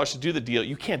 $2,000 to do the deal,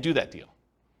 you can't do that deal,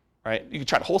 right? You can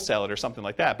try to wholesale it or something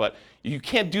like that, but you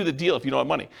can't do the deal if you don't have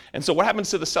money. And so what happens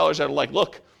to the sellers that are like,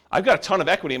 look, I've got a ton of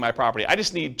equity in my property. I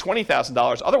just need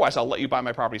 $20,000. Otherwise, I'll let you buy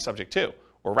my property subject to,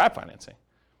 or wrap financing.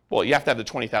 Well, you have to have the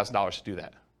 $20,000 to do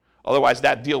that. Otherwise,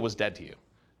 that deal was dead to you.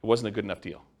 It wasn't a good enough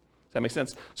deal. Does that make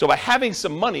sense? So by having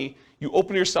some money, you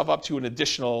open yourself up to an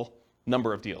additional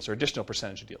number of deals or additional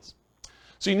percentage of deals.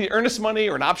 So you need earnest money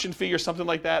or an option fee or something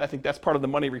like that. I think that's part of the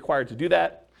money required to do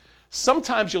that.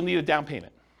 Sometimes you'll need a down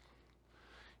payment.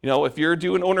 If you're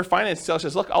doing owner finance, the seller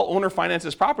says, look, I'll owner finance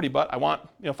this property, but I want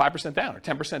 5% down or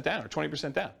 10% down or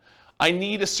 20% down. I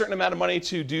need a certain amount of money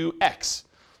to do X.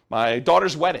 My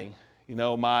daughter's wedding.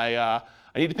 I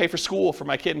need to pay for school for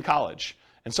my kid in college.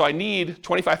 And so I need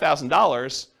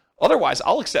 $25,000. Otherwise,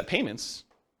 I'll accept payments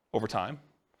over time,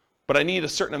 but I need a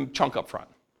certain chunk up front.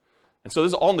 And so this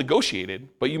is all negotiated,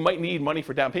 but you might need money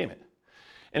for down payment.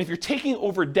 And if you're taking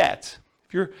over debt,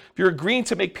 if you're agreeing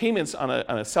to make payments on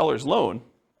a seller's loan,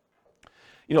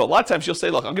 a lot of times you'll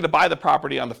say, look, I'm going to buy the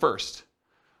property on the first.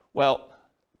 Well,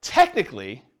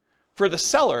 technically, for the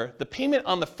seller, the payment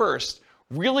on the first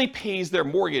really pays their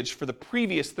mortgage for the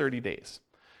previous 30 days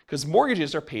because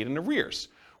mortgages are paid in arrears.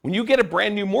 When you get a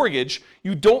brand new mortgage,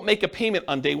 you don't make a payment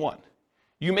on day one.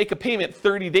 You make a payment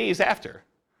 30 days after,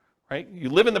 right? You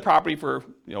live in the property for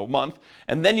a month,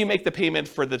 and then you make the payment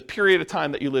for the period of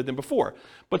time that you lived in before.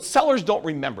 But sellers don't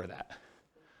remember that,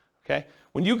 okay?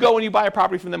 When you go and you buy a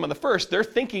property from them on the first, they're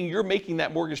thinking you're making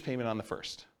that mortgage payment on the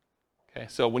first, okay?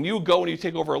 So when you go and you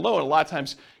take over a loan, a lot of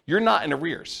times you're not in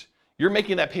arrears. You're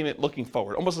making that payment looking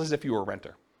forward, almost as if you were a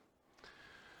renter.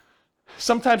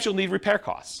 Sometimes you'll need repair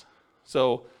costs.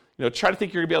 So, try to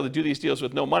think you're gonna be able to do these deals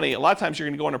with no money. A lot of times you're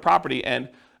gonna go on a property and,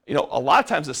 a lot of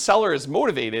times the seller is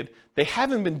motivated. They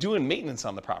haven't been doing maintenance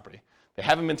on the property. They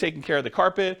haven't been taking care of the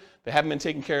carpet. They haven't been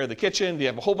taking care of the kitchen. They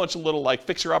have a whole bunch of little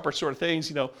fixer-upper sort of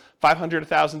things, $500,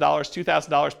 $1,000,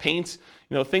 $2,000, paints,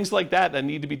 things like that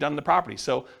need to be done in the property.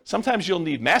 So sometimes you'll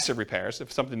need massive repairs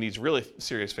if something needs really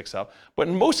serious fix-up. But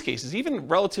in most cases, even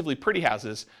relatively pretty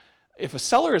houses, if a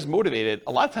seller is motivated,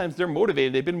 a lot of times they're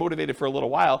motivated. They've been motivated for a little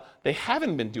while. They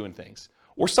haven't been doing things.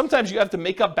 Or sometimes you have to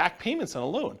make up back payments on a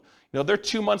loan. They're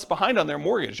 2 months behind on their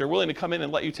mortgage. They're willing to come in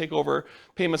and let you take over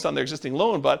payments on their existing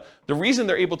loan, but the reason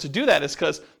they're able to do that is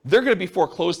because they're going to be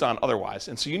foreclosed on otherwise,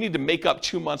 and so you need to make up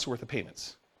 2 months worth of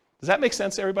payments. Does that make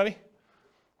sense to everybody?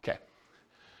 Okay.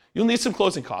 You'll need some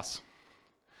closing costs.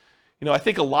 I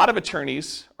think a lot of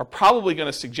attorneys are probably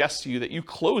going to suggest to you that you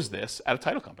close this at a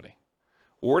title company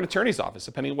or an attorney's office,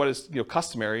 depending on what is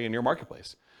customary in your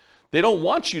marketplace. They don't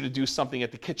want you to do something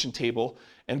at the kitchen table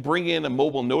and bring in a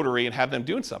mobile notary and have them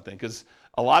doing something, because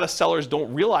a lot of sellers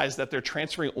don't realize that they're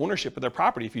transferring ownership of their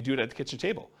property if you do it at the kitchen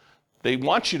table. They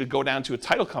want you to go down to a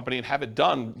title company and have it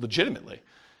done legitimately.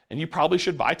 And you probably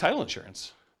should buy title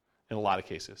insurance in a lot of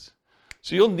cases.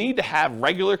 So you'll need to have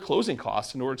regular closing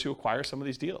costs in order to acquire some of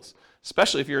these deals,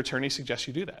 especially if your attorney suggests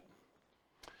you do that.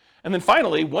 And then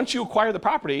finally, once you acquire the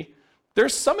property,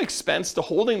 there's some expense to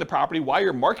holding the property while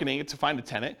you're marketing it to find a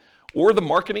tenant, or the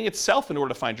marketing itself in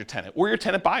order to find your tenant, or your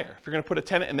tenant buyer. If you're going to put a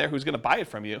tenant in there who's going to buy it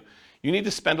from you, you need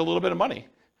to spend a little bit of money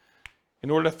in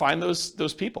order to find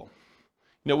those people.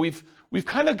 We've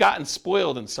kind of gotten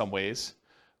spoiled in some ways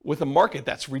with a market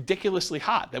that's ridiculously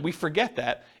hot, that we forget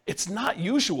that it's not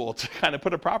usual to kind of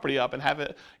put a property up and have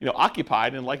it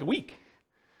occupied in like a week.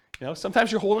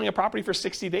 Sometimes you're holding a property for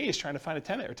 60 days trying to find a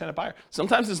tenant or tenant buyer.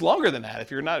 Sometimes it's longer than that if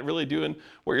you're not really doing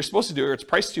what you're supposed to do, or it's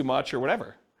priced too much or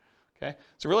whatever. Okay?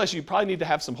 So realize you probably need to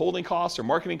have some holding costs or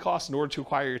marketing costs in order to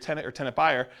acquire your tenant or tenant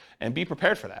buyer, and be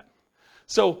prepared for that.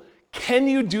 So can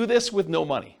you do this with no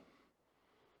money?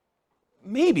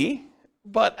 Maybe,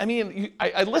 but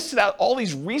I listed out all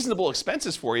these reasonable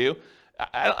expenses for you.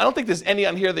 I don't think there's any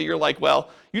on here that you're like, well,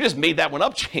 you just made that one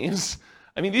up, James.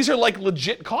 These are like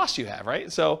legit costs you have,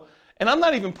 right? So, and I'm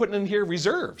not even putting in here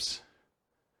reserves,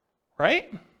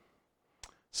 right?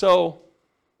 So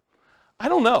I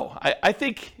don't know. I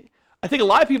think a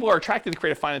lot of people are attracted to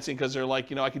creative financing because they're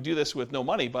like, I could do this with no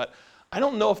money, but I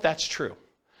don't know if that's true.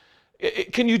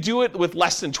 Can you do it with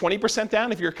less than 20%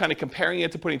 down if you're kind of comparing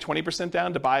it to putting 20%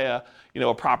 down to buy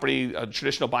a property, a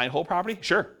traditional buy and hold property?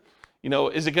 Sure.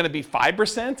 Is it going to be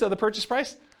 5% of the purchase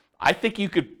price? I think you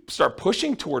could start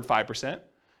pushing toward 5%,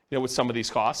 with some of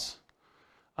these costs.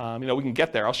 We can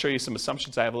get there. I'll show you some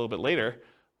assumptions I have a little bit later,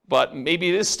 but maybe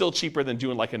it is still cheaper than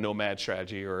doing like a nomad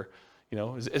strategy, or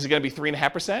is it going to be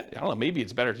 3.5%? I don't know. Maybe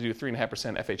it's better to do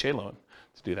 3.5% FHA loan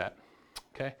to do that.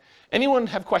 Okay. Anyone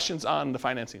have questions on the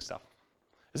financing stuff?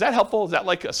 Is that helpful? Is that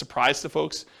like a surprise to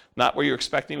folks? Not what you're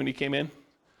expecting when you came in?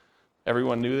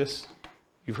 Everyone knew this?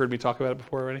 You've heard me talk about it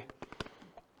before already?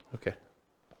 Okay.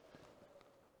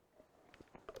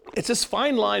 It's this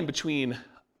fine line between,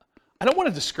 I don't want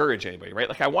to discourage anybody, right?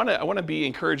 Like I want to be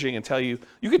encouraging and tell you,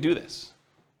 you could do this.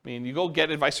 You go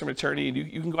get advice from an attorney, and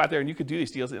you can go out there and you could do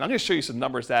these deals. And I'm going to show you some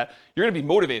numbers that you're going to be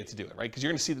motivated to do it, right? Because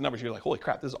you're going to see the numbers, you're like, holy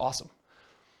crap, this is awesome.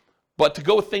 But to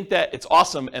go think that it's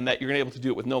awesome and that you're going to be able to do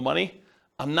it with no money,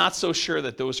 I'm not so sure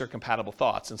that those are compatible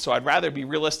thoughts. And so I'd rather be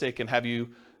realistic and have you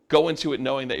go into it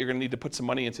knowing that you're going to need to put some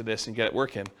money into this and get it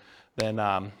working than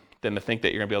to think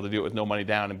that you're going to be able to do it with no money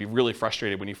down and be really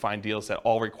frustrated when you find deals that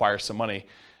all require some money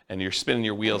and you're spinning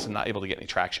your wheels and not able to get any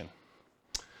traction.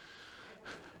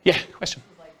 Yeah, question?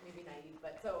 Maybe naive,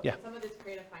 but so yeah. Some of this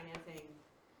creative financing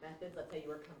methods, let's say you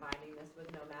were combining this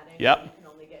with nomading, yep. You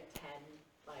can only get 10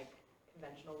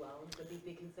 conventional loans. Would these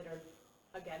be considered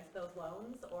against those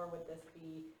loans, or would this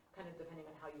be kind of depending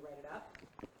on how you write it up?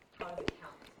 How does it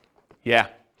count? Yeah.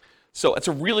 So it's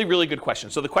a really, really good question.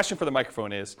 So the question for the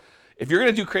microphone is, if you're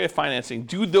going to do creative financing,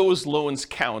 do those loans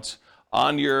count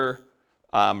on your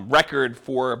record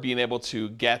for being able to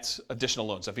get additional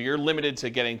loans? If you're limited to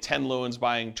getting 10 loans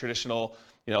buying traditional,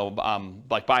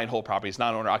 like buy and hold properties,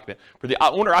 non-owner occupant. For the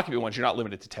owner occupant ones, you're not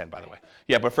limited to 10, by the way.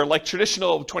 Yeah, but for like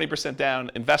traditional 20%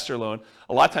 down investor loan,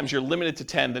 a lot of times you're limited to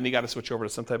 10, then you got to switch over to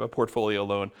some type of portfolio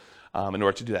loan in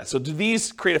order to do that. So do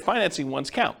these creative financing ones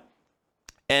count?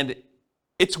 And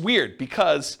it's weird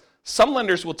because some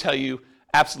lenders will tell you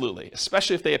absolutely,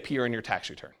 especially if they appear in your tax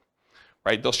return,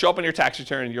 right? They'll show up in your tax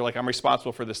return and you're like, I'm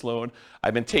responsible for this loan.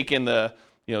 I've been taking the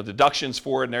deductions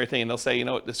for it and everything, and they'll say,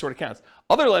 this sort of counts.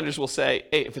 Other lenders will say,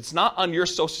 hey, if it's not on your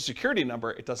social security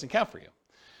number, it doesn't count for you.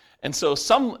 And so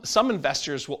some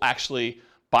investors will actually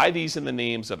buy these in the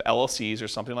names of LLCs or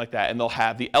something like that, and they'll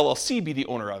have the LLC be the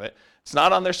owner of it. It's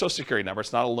not on their social security number.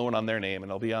 It's not a loan on their name, and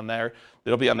it'll be on the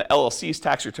LLC's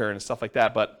tax return and stuff like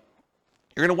that. But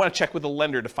you're going to want to check with the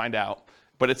lender to find out.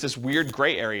 But it's this weird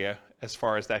gray area as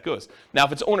far as that goes. Now,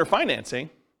 if it's owner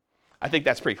financing, I think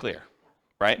that's pretty clear,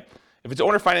 right? If it's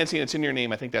owner financing and it's in your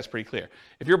name, I think that's pretty clear.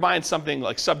 If you're buying something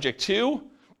like subject to,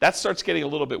 that starts getting a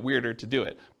little bit weirder to do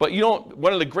it. But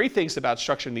one of the great things about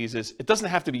structuring these is it doesn't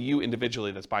have to be you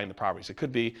individually that's buying the properties. It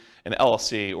could be an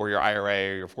LLC or your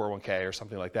IRA or your 401k or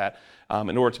something like that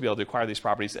in order to be able to acquire these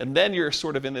properties. And then you're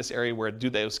sort of in this area where do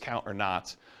those count or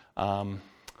not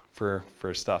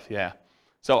for stuff, yeah.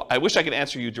 So I wish I could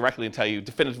answer you directly and tell you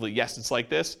definitively, yes, it's like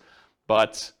this,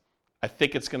 but I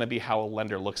think it's gonna be how a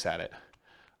lender looks at it.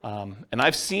 And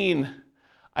I've seen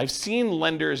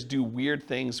lenders do weird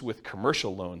things with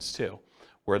commercial loans too,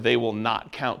 where they will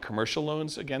not count commercial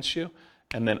loans against you,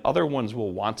 and then other ones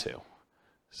will want to.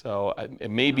 So it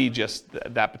may be just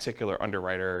that particular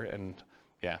underwriter, and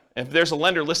yeah. If there's a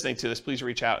lender listening to this, please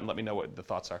reach out and let me know what the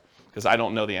thoughts are, because I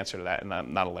don't know the answer to that, and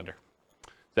I'm not a lender.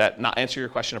 Does that not answer your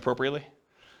question appropriately?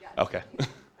 Yeah. Okay.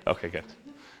 Okay, good.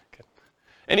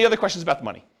 Any other questions about the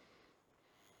money?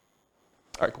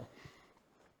 All right, cool.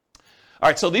 All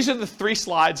right, so these are the 3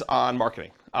 slides on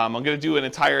marketing. I'm going to do an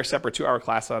entire separate 2-hour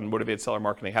class on motivated seller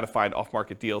marketing, how to find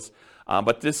off-market deals.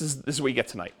 But this is what you get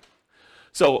tonight.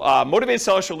 So motivated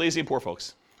sellers for lazy and poor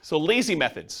folks. So lazy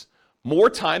methods: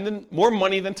 more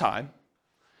money than time.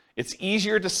 It's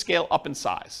easier to scale up in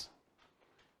size.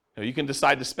 You can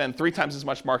decide to spend 3 times as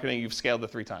much marketing. You've scaled to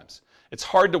 3 times. It's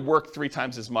hard to work 3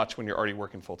 times as much when you're already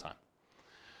working full time.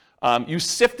 You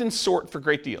sift and sort for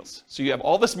great deals. So you have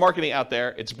all this marketing out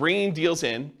there. It's bringing deals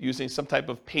in using some type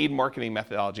of paid marketing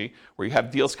methodology where you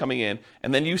have deals coming in,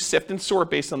 and then you sift and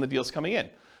sort based on the deals coming in.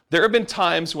 There have been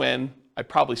times when I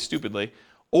probably stupidly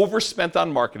overspent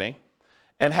on marketing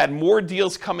and had more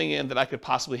deals coming in than I could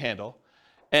possibly handle.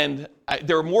 And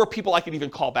there were more people I could even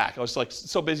call back. I was like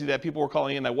so busy that people were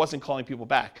calling in, I wasn't calling people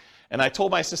back. And I told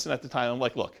my assistant at the time, I'm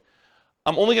like, look,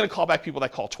 I'm only going to call back people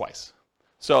that call twice.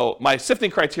 So my sifting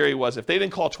criteria was if they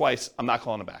didn't call twice, I'm not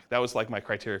calling them back. That was like my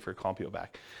criteria for calling people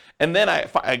back. And then I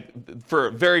for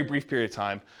a very brief period of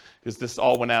time, because this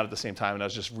all went out at the same time and I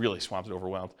was just really swamped and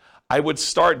overwhelmed, I would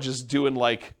start just doing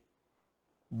like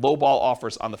lowball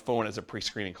offers on the phone as a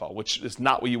pre-screening call, which is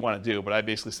not what you want to do. But I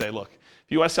basically say, look,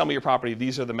 if you want to sell me your property,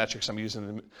 these are the metrics I'm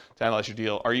using to analyze your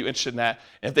deal. Are you interested in that?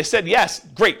 And if they said yes,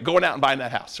 great, going out and buying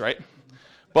that house, right?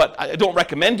 But I don't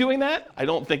recommend doing that. I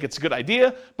don't think it's a good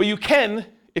idea. But you can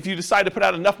if you decide to put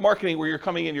out enough marketing where you're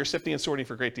coming in, you're sifting and sorting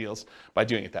for great deals by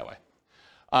doing it that way.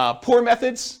 Poor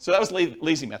methods, so that was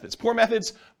lazy methods. Poor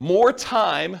methods, more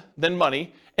time than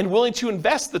money, and willing to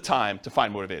invest the time to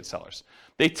find motivated sellers.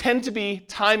 They tend to be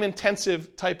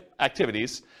time-intensive type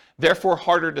activities, therefore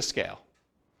harder to scale.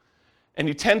 And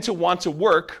you tend to want to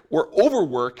work or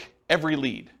overwork every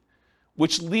lead,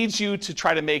 which leads you to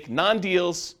try to make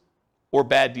non-deals or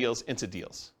bad deals into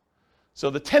deals. So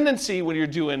the tendency when you're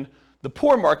doing the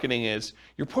poor marketing is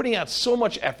you're putting out so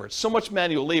much effort, so much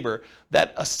manual labor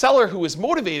that a seller who is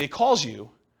motivated calls you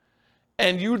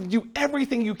and you do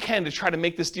everything you can to try to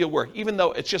make this deal work, even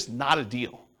though it's just not a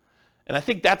deal. And I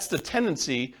think that's the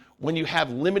tendency when you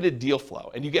have limited deal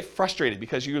flow and you get frustrated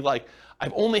because you're like,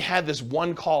 I've only had this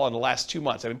one call in the last 2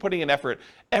 months. I've been putting in effort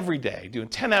every day, doing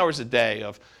 10 hours a day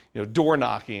of door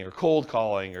knocking or cold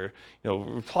calling or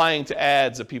replying to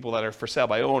ads of people that are for sale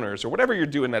by owners or whatever you're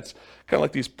doing that's kind of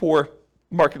like these poor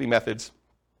marketing methods.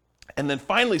 And then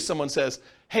finally someone says,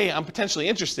 hey, I'm potentially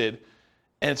interested,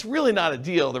 and it's really not a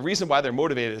deal. The reason why they're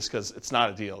motivated is because it's not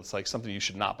a deal. It's like something you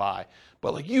should not buy.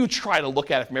 But like you try to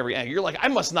look at it from every angle. You're like, I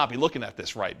must not be looking at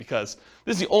this right because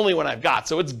this is the only one I've got,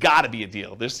 so it's got to be a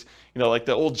deal. There's, like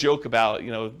the old joke about,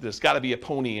 there's got to be a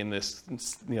pony in this,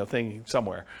 thing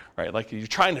somewhere, right? Like you're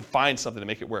trying to find something to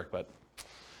make it work, but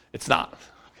it's not,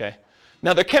 okay?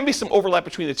 Now there can be some overlap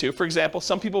between the two. For example,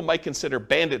 some people might consider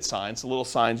bandit signs, the little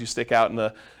signs you stick out in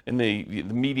the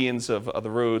medians of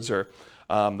the roads, or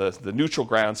the neutral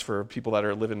grounds for people that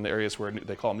are living in areas where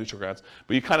they call them neutral grounds.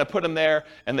 But you kind of put them there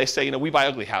and they say, we buy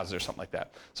ugly houses or something like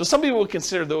that. So some people would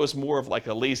consider those more of like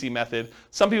a lazy method.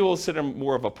 Some people will consider them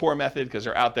more of a poor method because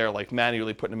they're out there like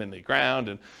manually putting them in the ground.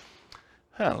 And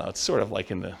I don't know, it's sort of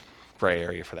like in the gray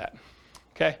area for that.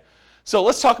 Okay, so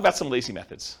let's talk about some lazy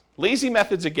methods. Lazy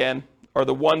methods, again, are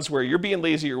the ones where you're being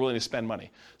lazy, you're willing to spend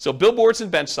money. So billboards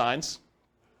and bench signs,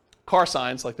 car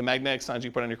signs, like the magnetic signs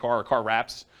you put on your car or car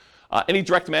wraps, any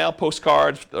direct mail,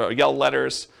 postcards, yellow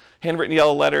letters, handwritten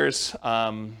yellow letters,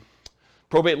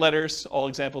 probate letters, all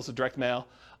examples of direct mail.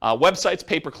 Websites,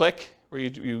 pay-per-click, where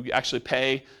you actually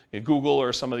pay Google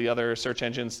or some of the other search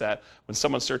engines that when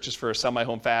someone searches for sell my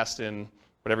home fast in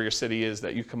whatever your city is,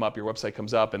 that you come up, your website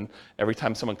comes up, and every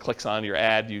time someone clicks on your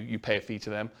ad, you pay a fee to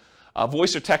them.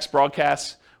 Voice or text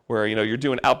broadcasts, where you're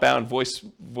doing outbound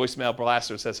voicemail blast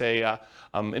that says, hey,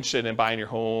 I'm interested in buying your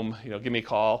home, give me a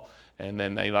call. And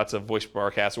then lots of voice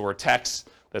broadcasts or texts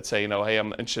that say, hey,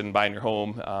 I'm interested in buying your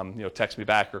home, text me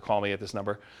back or call me at this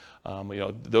number.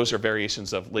 Those are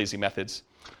variations of lazy methods.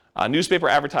 Newspaper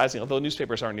advertising, although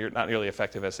newspapers are not nearly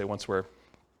effective as they once were.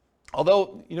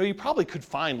 Although, you probably could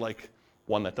find like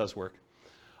one that does work.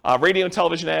 Radio and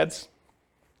television ads,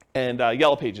 and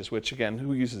Yellow Pages, which again,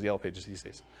 who uses Yellow Pages these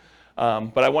days?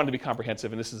 But I wanted to be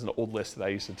comprehensive, and this is an old list that I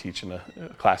used to teach in a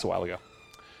class a while ago.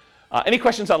 Any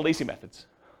questions on lazy methods?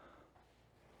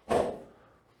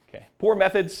 Okay, poor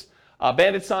methods,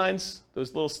 bandit signs,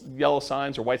 those little yellow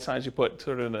signs or white signs you put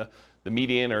sort of in the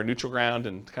median or neutral ground,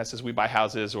 and kind of says we buy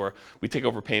houses or we take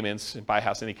over payments and buy a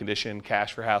house any condition,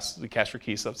 cash for house, cash for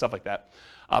keys, stuff like that.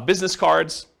 Business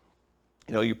cards,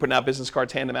 you're putting out business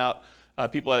cards, hand them out.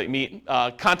 People that you meet,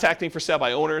 contacting for sale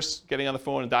by owners, getting on the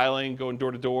phone and dialing, going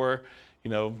door to door,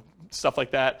 stuff like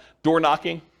that. Door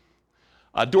knocking,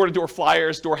 door-to-door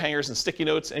flyers, door hangers, and sticky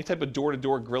notes, any type of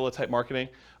door-to-door guerrilla type marketing.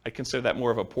 I consider that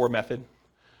more of a poor method.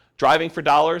 Driving for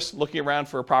dollars, looking around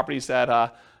for properties that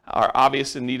are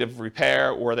obvious in need of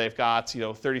repair, or they've got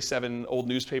 37 old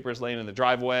newspapers laying in the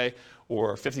driveway,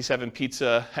 or 57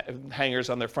 pizza hangers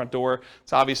on their front door.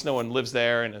 It's obvious no one lives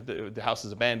there and the house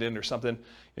is abandoned or something.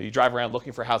 You drive around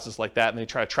looking for houses like that, and then you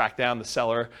try to track down the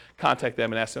seller, contact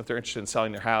them, and ask them if they're interested in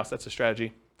selling their house. That's a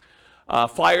strategy.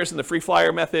 Flyers and the free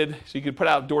flyer method. So you could put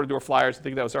out door-to-door flyers. I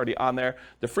think that was already on there.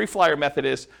 The free flyer method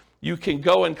is you can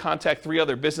go and contact 3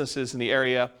 other businesses in the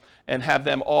area and have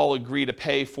them all agree to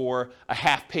pay for a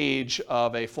half page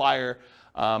of a flyer.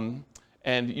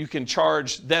 And you can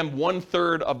charge them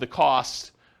 1/3 of the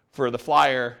cost for the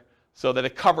flyer so that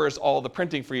it covers all the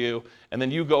printing for you. And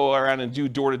then you go around and do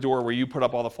door-to-door where you put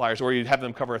up all the flyers, or you have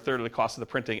them cover 1/3 of the cost of the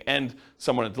printing and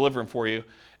someone to deliver them for you.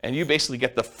 And you basically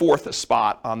get the 4th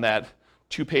spot on that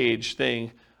 2-page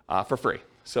thing for free.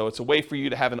 So it's a way for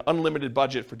you to have an unlimited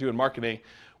budget for doing marketing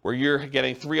where you're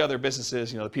getting 3 other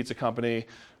businesses, the pizza company,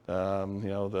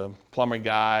 the plumbing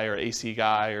guy or AC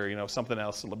guy or, something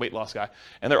else, the weight loss guy.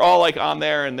 And they're all like on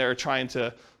there and they're trying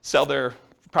to sell their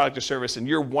product or service, and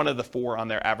you're one of the 4 on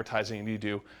their advertising, and you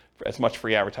do as much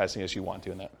free advertising as you want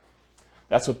doing that.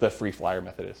 That's what the free flyer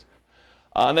method is.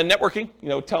 And then networking,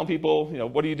 telling people,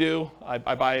 what do you do? I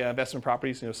buy investment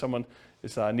properties. Someone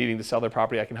is needing to sell their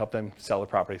property, I can help them sell their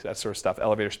properties, that sort of stuff,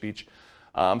 elevator speech.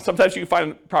 Sometimes you can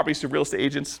find properties through real estate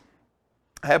agents.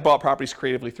 I have bought properties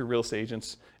creatively through real estate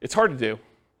agents. It's hard to do.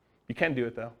 You can do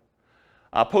it though.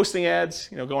 Posting ads,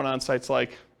 going on sites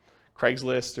like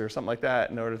Craigslist or something like that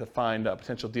in order to find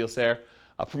potential deals there.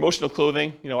 Promotional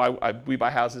clothing, we buy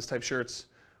houses type shirts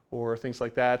or things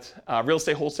like that. Real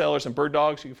estate wholesalers and bird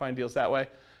dogs, you can find deals that way.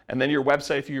 And then your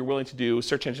website, if you're willing to do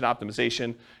search engine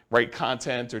optimization, write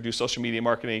content, or do social media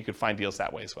marketing, you can find deals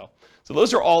that way as well. So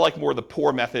those are all like more the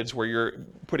poor methods where you're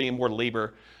putting in more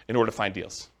labor in order to find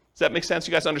deals. Does that make sense?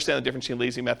 You guys understand the difference between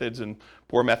lazy methods and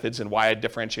poor methods and why I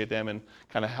differentiate them and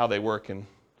kind of how they work and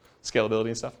scalability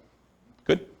and stuff?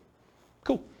 Good?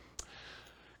 Cool.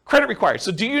 Credit required.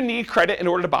 So do you need credit in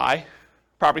order to buy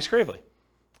properties creatively?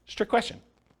 Strict question.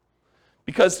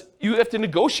 Because you have to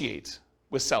negotiate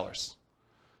with sellers.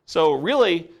 So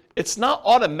really, it's not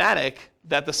automatic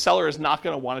that the seller is not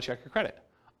going to want to check your credit.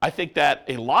 I think that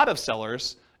a lot of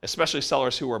sellers, especially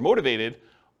sellers who are motivated,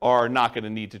 are not going to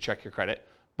need to check your credit.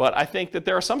 But I think that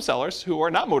there are some sellers who are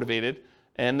not motivated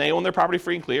and they own their property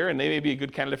free and clear, and they may be a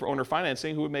good candidate for owner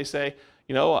financing, who may say,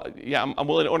 yeah, I'm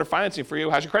willing to owner financing for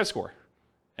you. How's your credit score?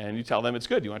 And you tell them it's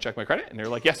good. You want to check my credit? And they're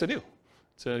like, yes, I do.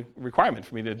 It's a requirement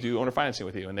for me to do owner financing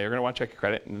with you, and they're going to want to check your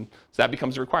credit, and so that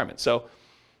becomes a requirement. So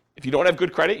if you don't have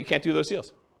good credit, you can't do those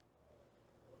deals.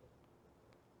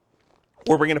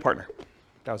 Or bring in a partner.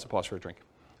 That was a pause for a drink.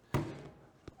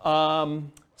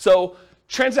 So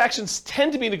transactions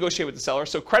tend to be negotiated with the seller,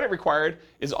 so credit required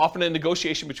is often a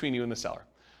negotiation between you and the seller.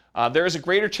 There is a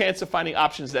greater chance of finding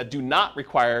options that do not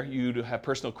require you to have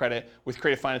personal credit with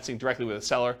creative financing directly with a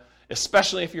seller,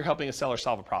 especially if you're helping a seller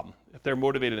solve a problem, if they're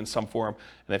motivated in some form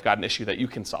and they've got an issue that you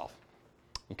can solve.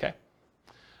 Okay?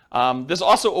 This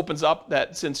also opens up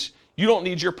that since you don't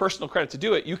need your personal credit to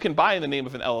do it, you can buy in the name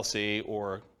of an LLC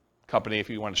or company if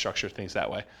you want to structure things that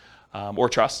way, or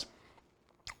trust,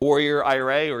 or your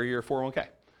IRA or your 401k,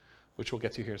 which we'll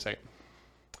get to here in a second.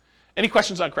 Any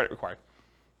questions on credit required?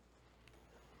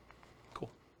 Cool.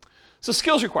 So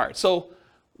skills required. So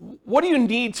what do you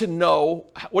need to know?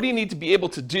 What do you need to be able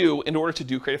to do in order to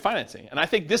do creative financing? And I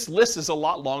think this list is a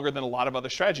lot longer than a lot of other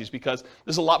strategies because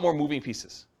there's a lot more moving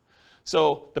pieces.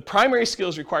 So the primary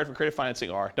skills required for creative financing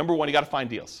are, number one, you got to find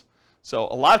deals. So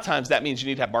a lot of times that means you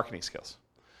need to have marketing skills.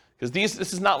 Because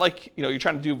this is not like, you're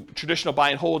trying to do traditional buy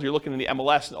and hold, you're looking in the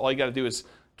MLS, and all you got to do is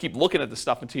keep looking at the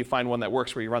stuff until you find one that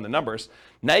works where you run the numbers.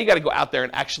 Now you got to go out there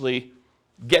and actually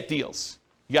get deals.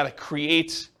 You got to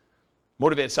create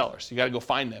motivated sellers. You got to go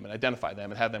find them and identify them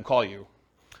and have them call you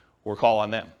or call on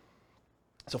them.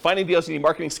 So finding deals, you need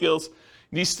marketing skills.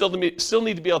 You still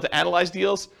need to be able to analyze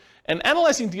deals. And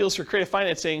analyzing deals for creative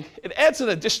financing, it adds an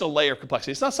additional layer of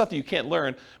complexity. It's not something you can't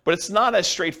learn, but it's not as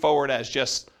straightforward as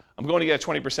just, I'm going to get a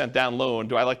 20% down loan.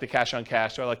 Do I like the cash on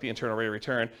cash? Do I like the internal rate of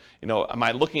return? Am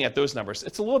I looking at those numbers?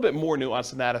 It's a little bit more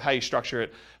nuanced than that of how you structure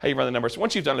it, how you run the numbers.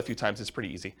 Once you've done it a few times, it's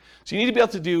pretty easy. So you need to be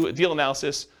able to do a deal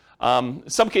analysis. In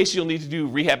some cases, you'll need to do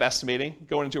rehab estimating,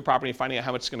 going into a property and finding out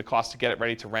how much it's going to cost to get it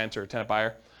ready to rent or tenant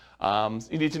buyer.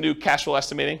 You need to do cash flow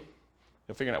estimating,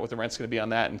 figuring out what the rent's going to be on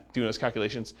that and doing those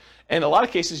calculations. And in a lot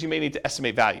of cases, you may need to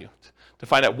estimate value to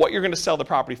find out what you're going to sell the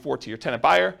property for to your tenant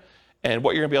buyer and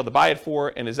what you're going to be able to buy it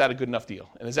for, and is that a good enough deal?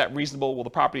 And is that reasonable? Will the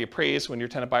property appraise when your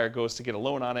tenant buyer goes to get a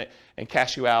loan on it and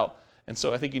cash you out? And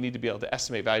so I think you need to be able to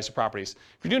estimate values of properties.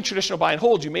 If you're doing traditional buy and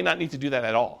hold, you may not need to do that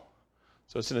at all.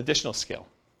 So it's an additional skill.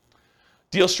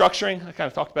 Deal structuring, I kind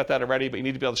of talked about that already, but you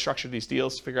need to be able to structure these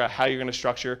deals, figure out how you're going to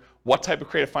structure, what type of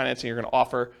creative financing you're going to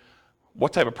offer,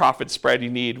 what type of profit spread you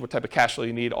need, what type of cash flow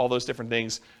you need, all those different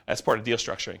things as part of deal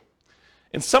structuring.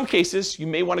 In some cases, you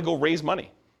may want to go raise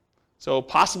money. So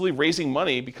possibly raising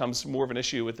money becomes more of an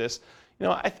issue with this.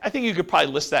 I think you could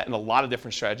probably list that in a lot of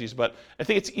different strategies, but I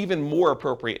think it's even more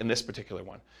appropriate in this particular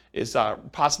one, is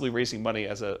possibly raising money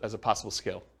as a possible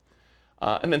skill.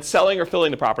 And then selling or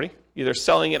filling the property, either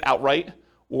selling it outright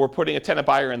or putting a tenant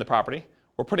buyer in the property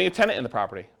or putting a tenant in the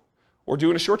property or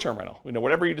doing a short-term rental.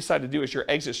 Whatever you decide to do as your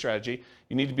exit strategy,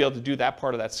 you need to be able to do that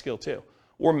part of that skill too,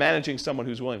 or managing someone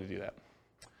who's willing to do that.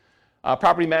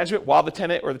 Property management, while the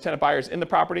tenant or the tenant buyer is in the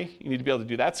property, you need to be able to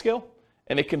do that skill.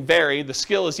 And it can vary. The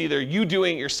skill is either you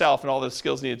doing it yourself and all the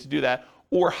skills needed to do that,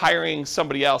 or hiring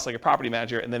somebody else like a property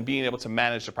manager and then being able to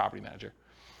manage the property manager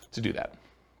to do that.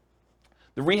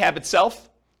 The rehab itself,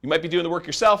 you might be doing the work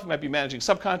yourself, you might be managing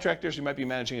subcontractors, you might be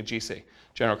managing a GC,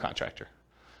 general contractor.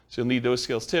 So you'll need those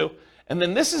skills too. And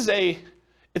then this is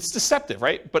it's deceptive,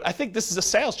 right? But I think this is a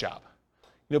sales job.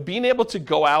 Being able to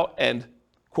go out and,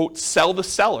 quote, sell the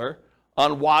seller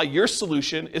on why your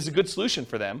solution is a good solution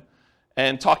for them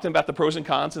and talk to them about the pros and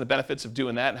cons and the benefits of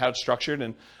doing that and how it's structured,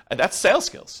 and that's sales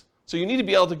skills. So you need to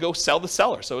be able to go sell the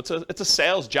seller. So it's a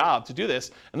sales job to do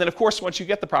this. And then, of course, once you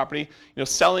get the property,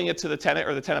 selling it to the tenant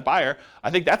or the tenant buyer,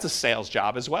 I think that's a sales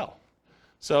job as well.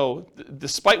 So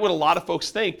despite what a lot of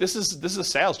folks think, this is a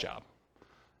sales job.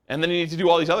 And then you need to do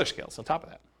all these other skills on top of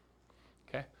that.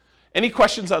 Okay? Any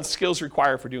questions on skills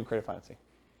required for doing creative financing?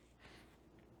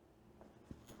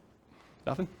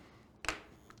 Nothing?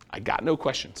 I got no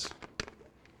questions.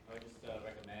 I would just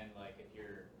recommend, if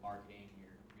you're marketing,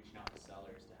 you're reaching out to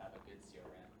sellers to have a good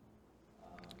CRM.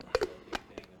 That's a big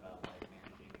thing about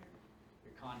managing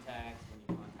your contacts, when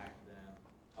you contact them,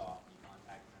 how often you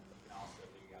contact them. You can also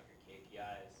figure out your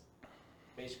KPIs.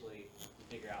 Basically, you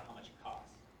figure out how much it costs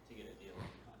to get a deal in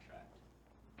the contract.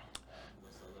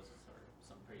 So those are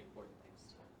some pretty important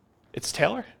things. It's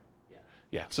Taylor?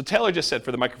 Yeah. So Taylor just said,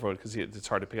 for the microphone, because it's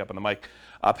hard to pick up on the mic,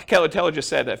 Taylor just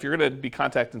said that if you're going to be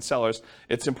contacting sellers,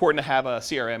 it's important to have a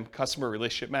CRM, customer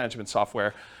relationship management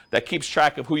software, that keeps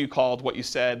track of who you called, what you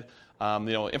said,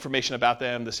 information about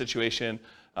them, the situation,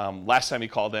 last time you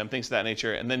called them, things of that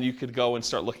nature. And then you could go and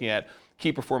start looking at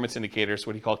key performance indicators,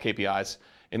 what he called KPIs,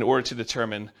 in order to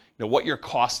determine what your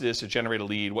cost is to generate a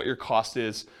lead, what your cost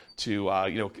is to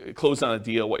close on a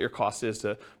deal, what your cost is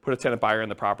to put a tenant buyer in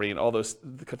the property, and all those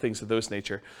things of those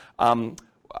nature.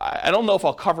 I don't know if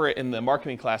I'll cover it in the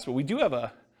marketing class, but I do have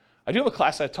a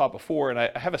class I taught before, and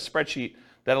I have a spreadsheet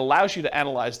that allows you to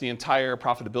analyze the entire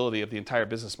profitability of the entire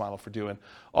business model for doing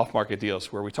off-market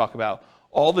deals, where we talk about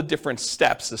all the different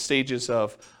steps, the stages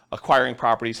of acquiring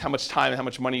properties, how much time and how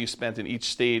much money you spent in each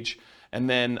stage, and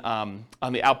then on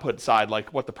the output side,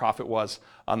 like what the profit was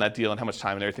on that deal and how much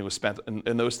time and everything was spent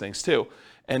in those things too.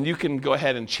 And you can go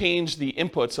ahead and change the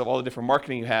inputs of all the different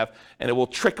marketing you have, and it will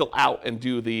trickle out and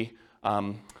do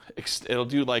it'll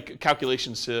do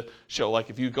calculations to show,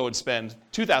 if you go and spend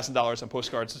 $2,000 on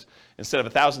postcards instead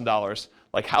of $1,000,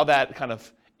 how that kind of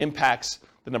impacts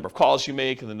the number of calls you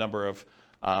make and the number of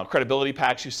credibility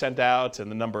packs you send out and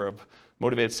the number of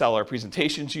motivated seller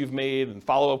presentations you've made and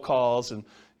follow-up calls and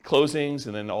closings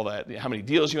and then all that, how many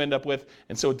deals you end up with.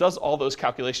 And so it does all those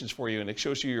calculations for you and it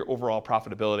shows you your overall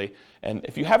profitability. And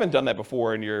if you haven't done that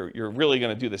before and you're really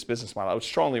going to do this business model, I would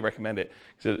strongly recommend it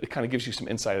because it kind of gives you some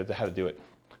insight into how to do it.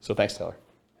 So thanks, Taylor.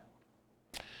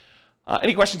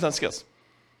 Any questions on skills?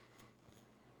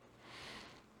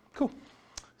 Cool.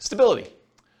 Stability.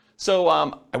 So I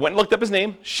went and looked up his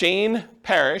name, Shane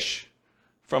Parrish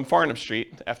from Farnham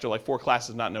Street. After like 4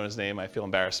 classes not knowing his name, I feel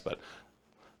embarrassed, but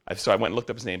so I went and looked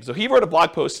up his name. So he wrote a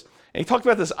blog post, and he talked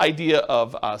about this idea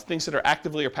of things that are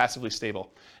actively or passively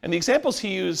stable. And the examples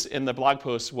he used in the blog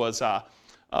post was a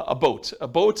boat. A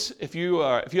boat, if you're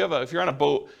on a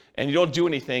boat and you don't do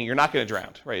anything, you're not going to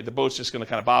drown, right? The boat's just going to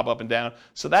kind of bob up and down.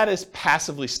 So that is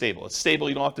passively stable. It's stable.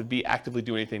 You don't have to be actively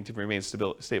doing anything to remain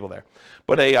stable there.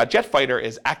 But a jet fighter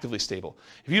is actively stable.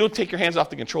 If you don't take your hands off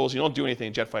the controls, you don't do anything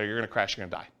in a jet fighter, you're going to crash, you're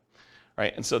going to die.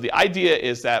 Right? And so the idea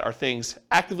is that are things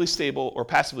actively stable or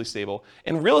passively stable?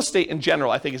 And real estate in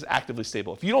general, I think, is actively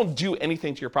stable. If you don't do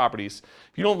anything to your properties,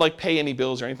 if you don't like pay any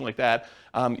bills or anything like that,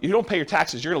 you don't pay your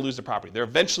taxes, you're going to lose the property. They're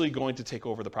eventually going to take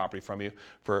over the property from you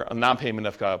for a non-payment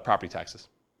of property taxes.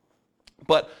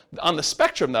 But on the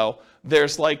spectrum, though,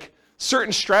 there's like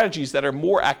certain strategies that are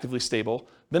more actively stable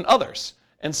than others.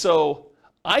 And so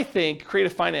I think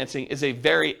creative financing is a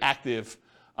very active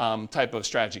type of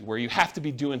strategy where you have to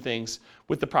be doing things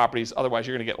with the properties, otherwise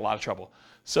you're going to get a lot of trouble.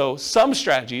 So some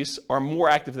strategies are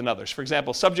more active than others. For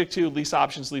example, subject to, lease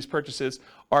options, lease purchases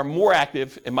are more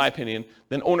active, in my opinion,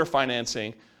 than owner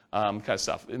financing kind of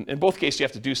stuff. In both cases, you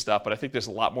have to do stuff, but I think there's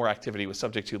a lot more activity with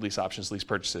subject to, lease options, lease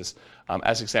purchases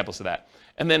as examples of that.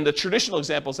 And then the traditional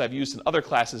examples I've used in other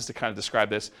classes to kind of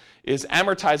describe this is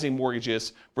amortizing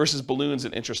mortgages versus balloons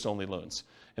and interest-only loans.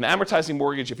 An amortizing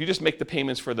mortgage, if you just make the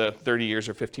payments for the 30 years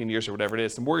or 15 years or whatever it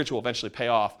is, the mortgage will eventually pay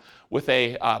off. With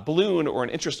a balloon or an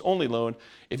interest-only loan,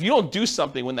 if you don't do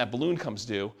something when that balloon comes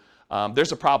due,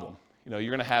 there's a problem. You're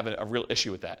going to have a real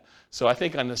issue with that. So I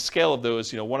think on the scale of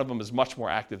those, one of them is much more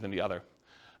active than the other.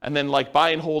 And then like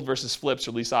buy and hold versus flips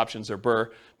or lease options or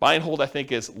BRRRR, buy and hold I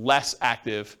think is less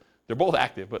active. They're both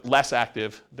active, but less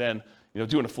active than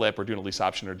doing a flip or doing a lease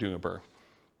option or doing a BRRRR.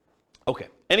 Okay,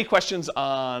 any questions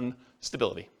on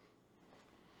stability?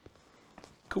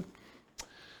 Cool.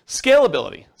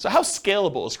 Scalability. So how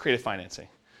scalable is creative financing?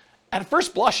 At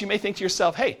first blush, you may think to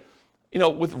yourself, hey,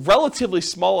 with relatively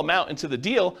small amount into the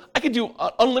deal, I could do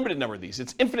an unlimited number of these.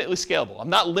 It's infinitely scalable. I'm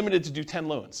not limited to do 10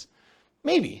 loans.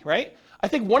 Maybe, right? I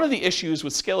think one of the issues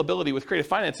with scalability with creative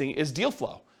financing is deal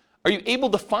flow. Are you able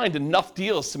to find enough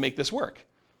deals to make this work?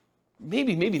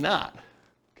 Maybe, maybe not,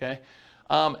 okay?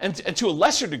 And to a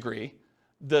lesser degree,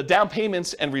 the down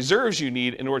payments and reserves you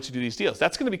need in order to do these deals.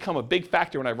 That's going to become a big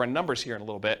factor when I run numbers here in a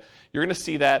little bit. You're going to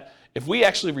see that if we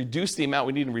actually reduce the amount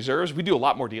we need in reserves, we do a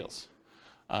lot more deals.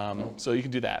 So you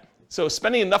can do that. So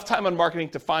spending enough time on marketing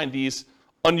to find these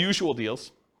unusual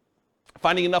deals,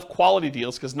 finding enough quality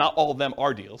deals, because not all of them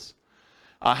are deals,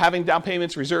 having down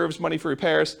payments, reserves, money for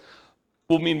repairs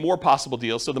will mean more possible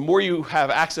deals. So the more you have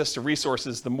access to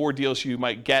resources, the more deals you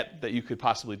might get that you could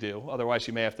possibly do. Otherwise,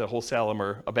 you may have to wholesale them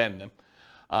or abandon them.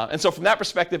 And so from that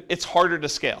perspective, it's harder to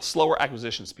scale, slower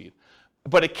acquisition speed.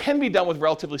 But it can be done with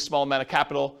relatively small amount of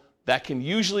capital that can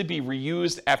usually be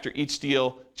reused after each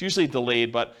deal. It's usually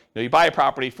delayed, but you buy a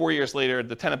property, 4 years later,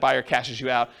 the tenant buyer cashes you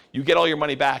out, you get all your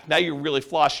money back, now you're really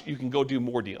flush, you can go do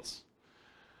more deals.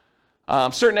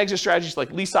 Certain exit strategies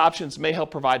like lease options may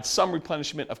help provide some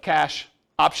replenishment of cash,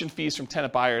 option fees from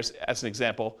tenant buyers as an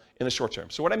example in the short term.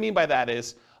 So what I mean by that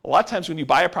is, a lot of times when you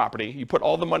buy a property, you put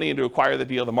all the money in to acquire the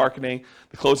deal, the marketing,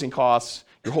 the closing costs,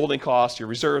 your holding costs, your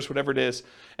reserves, whatever it is,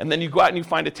 and then you go out and you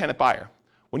find a tenant buyer.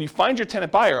 When you find your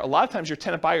tenant buyer, a lot of times your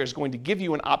tenant buyer is going to give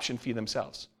you an option fee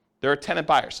themselves. They're a tenant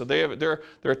buyer, so they're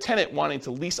a tenant wanting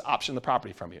to lease option the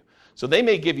property from you. So they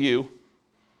may give you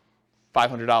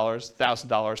 $500, $1,000,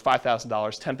 $5,000,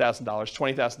 $10,000,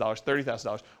 $20,000,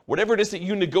 $30,000, whatever it is that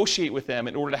you negotiate with them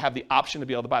in order to have the option to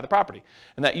be able to buy the property.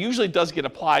 And that usually does get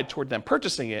applied toward them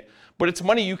purchasing it, but it's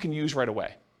money you can use right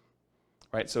away.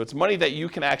 Right? So it's money that you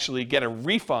can actually get a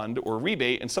refund or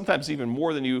rebate, and sometimes even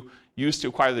more than you used to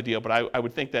acquire the deal, but I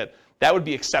would think that that would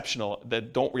be exceptional,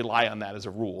 that don't rely on that as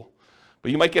a rule.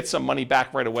 But you might get some money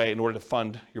back right away in order to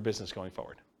fund your business going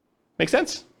forward. Make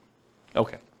sense?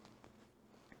 Okay.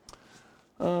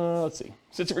 Let's see.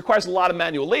 Since it requires a lot of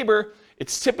manual labor,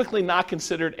 it's typically not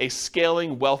considered a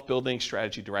scaling wealth building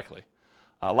strategy directly.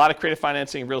 A lot of creative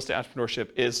financing and real estate entrepreneurship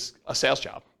is a sales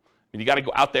job. I mean, you got to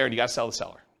go out there and you got to sell the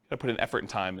seller. You got to put in effort and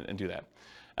time and do that.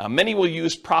 Many will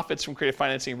use profits from creative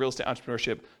financing and real estate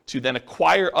entrepreneurship to then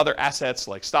acquire other assets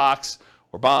like stocks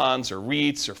or bonds or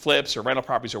REITs or flips or rental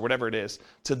properties or whatever it is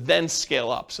to then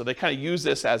scale up. So they kind of use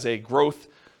this as a growth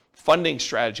funding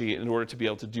strategy in order to be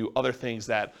able to do other things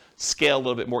that scale a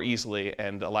little bit more easily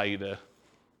and allow you to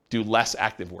do less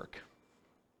active work.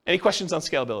 Any questions on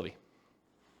scalability?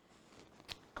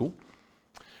 Cool.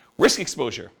 Risk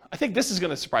exposure. I think this is going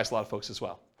to surprise a lot of folks as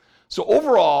well. So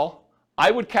overall,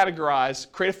 I would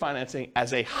categorize creative financing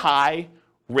as a high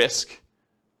risk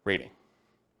rating.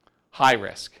 High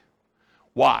risk.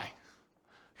 Why?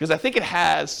 Because I think it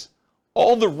has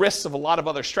all the risks of a lot of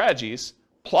other strategies,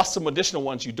 plus some additional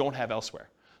ones you don't have elsewhere.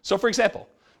 So for example,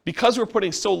 because we're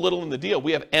putting so little in the deal,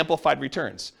 we have amplified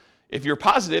returns. If you're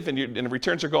positive and the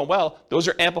returns are going well, those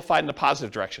are amplified in a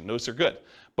positive direction. Those are good.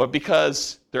 But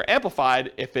because they're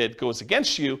amplified, if it goes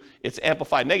against you, it's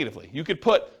amplified negatively. You could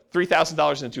put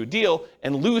 $3,000 into a deal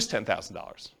and lose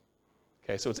 $10,000.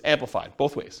 Okay, so it's amplified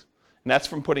both ways. And that's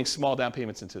from putting small down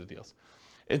payments into the deals.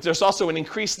 There's also an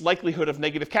increased likelihood of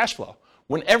negative cash flow.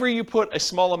 Whenever you put a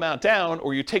small amount down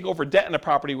or you take over debt in a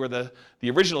property where the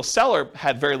original seller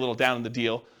had very little down in the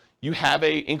deal, you have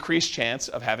an increased chance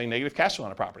of having negative cash flow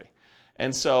on a property.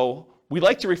 And so we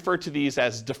like to refer to these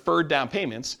as deferred down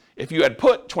payments. If you had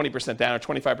put 20% down or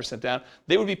 25% down,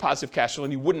 they would be positive cash flow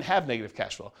and you wouldn't have negative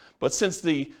cash flow. But since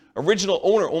the original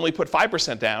owner only put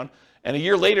 5% down and a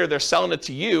year later they're selling it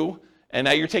to you and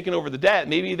now you're taking over the debt,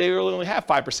 maybe they really only have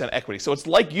 5% equity. So it's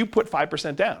like you put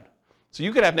 5% down. So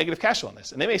you could have negative cash flow on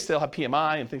this. And they may still have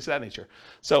PMI and things of that nature.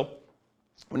 So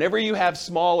whenever you have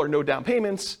small or no down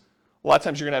payments, a lot of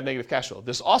times you're going to have negative cash flow.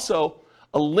 There's also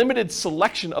a limited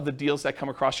selection of the deals that come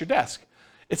across your desk.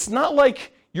 It's not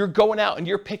like you're going out and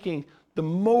you're picking the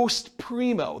most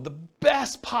primo, the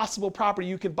best possible property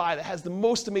you can buy that has the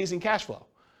most amazing cash flow.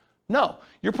 No,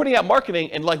 you're putting out marketing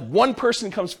and like one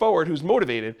person comes forward who's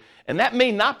motivated, and that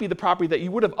may not be the property that you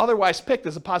would have otherwise picked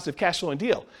as a positive cash flowing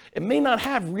deal. It may not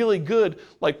have really good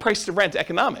like price to rent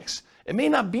economics. It may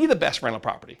not be the best rental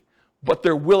property, but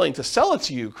they're willing to sell it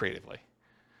to you creatively.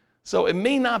 So it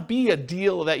may not be a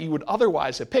deal that you would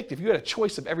otherwise have picked if you had a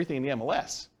choice of everything in the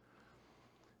MLS.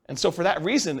 And so for that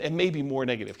reason, it may be more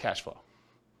negative cash flow.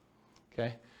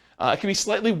 Okay? It can be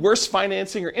slightly worse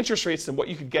financing or interest rates than what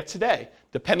you could get today,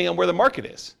 depending on where the market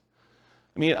is.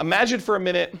 I mean, imagine for a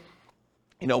minute,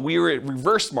 we were at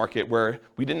reverse market where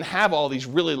we didn't have all these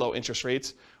really low interest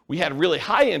rates. We had really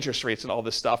high interest rates and all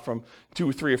this stuff from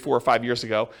 2, 3, or 4, or 5 years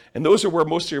ago. And those are where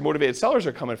most of your motivated sellers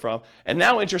are coming from. And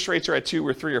now interest rates are at 2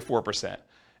 or 3 or 4%.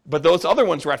 But those other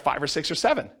ones were at 5 or 6 or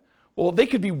 7. Well, they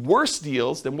could be worse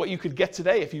deals than what you could get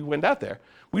today if you went out there.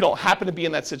 We don't happen to be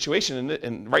in that situation.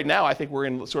 And right now, I think we're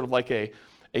in sort of like a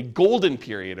golden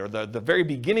period, or the very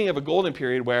beginning of a golden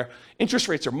period where interest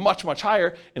rates are much, much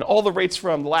higher. And all the rates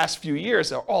from the last few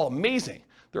years are all amazing.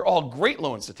 They're all great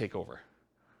loans to take over,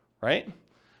 right?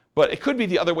 But it could be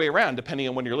the other way around, depending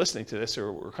on when you're listening to this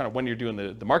or kind of when you're doing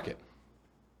the market.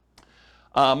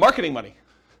 Marketing money.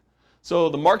 So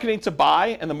the marketing to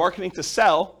buy and the marketing to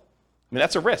sell, I mean,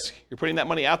 that's a risk. You're putting that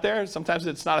money out there. Sometimes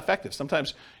it's not effective.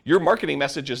 Sometimes your marketing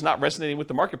message is not resonating with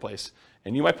the marketplace,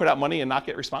 and you might put out money and not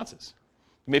get responses.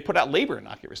 You may put out labor and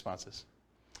not get responses.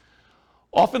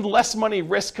 Often less money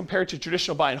risk compared to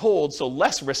traditional buy and hold, so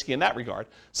less risky in that regard.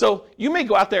 So you may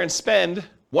go out there and spend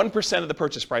 1% of the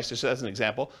purchase price, just as an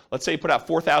example. Let's say you put out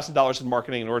 $4,000 in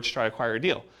marketing in order to try to acquire a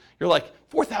deal. You're like,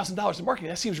 $4,000 in marketing,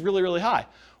 that seems really, really high.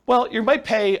 Well, you might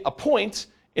pay a point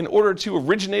in order to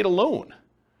originate a loan,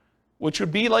 which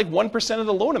would be like 1% of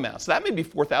the loan amount. So that may be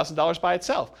 $4,000 by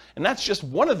itself. And that's just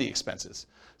one of the expenses.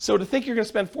 So to think you're going to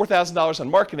spend $4,000 on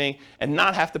marketing and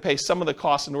not have to pay some of the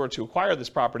costs in order to acquire this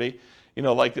property,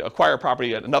 like acquire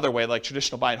property another way, like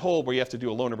traditional buy and hold, where you have to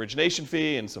do a loan origination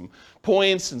fee and some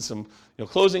points and some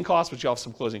closing costs, which you have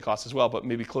some closing costs as well, but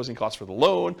maybe closing costs for the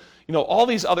loan. All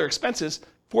these other expenses,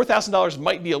 $4,000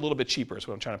 might be a little bit cheaper is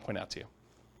what I'm trying to point out to you.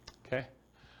 Okay?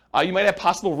 You might have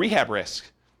possible rehab risk.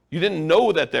 You didn't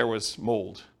know that there was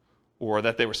mold or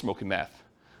that they were smoking meth.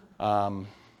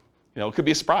 It could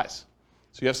be a surprise.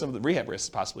 So you have some of the rehab risks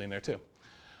possibly in there too.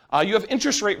 You have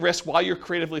interest rate risk while you're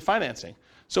creatively financing.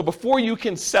 So before you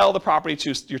can sell the property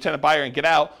to your tenant buyer and get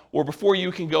out, or before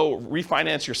you can go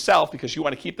refinance yourself because you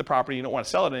want to keep the property, you don't want to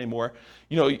sell it anymore,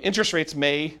 interest rates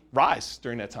may rise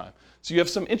during that time. So you have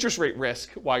some interest rate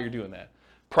risk while you're doing that.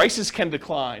 Prices can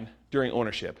decline during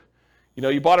ownership.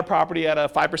 You bought a property at a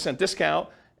 5% discount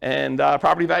and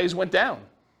property values went down,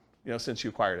 since you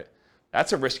acquired it.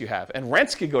 That's a risk you have. And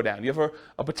rents could go down. You have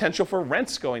a potential for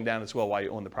rents going down as well while you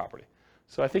own the property.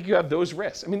 So I think you have those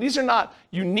risks. I mean, these are not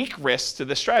unique risks to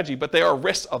this strategy, but they are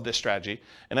risks of this strategy.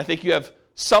 And I think you have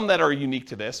some that are unique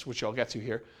to this, which I'll get to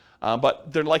here.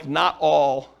 But they're like not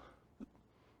all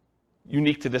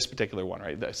unique to this particular one,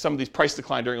 right? Some of these price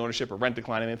decline during ownership or rent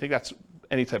decline, I mean, I think that's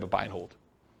any type of buy and hold.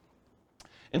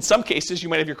 In some cases, you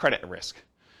might have your credit at risk.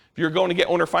 If you're going to get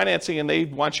owner financing and they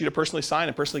want you to personally sign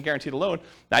and personally guarantee the loan,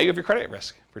 now you have your credit at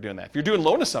risk for doing that. If you're doing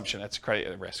loan assumption, that's credit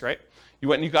at risk, right? You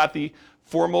went and you got the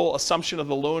formal assumption of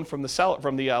the loan from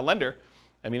the lender.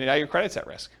 I mean, now your credit's at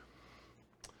risk.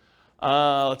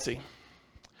 Let's see.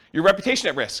 Your reputation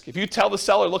at risk. If you tell the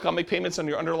seller, look, I'll make payments on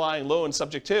your underlying loan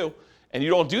subject to, and you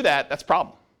don't do that, that's a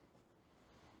problem.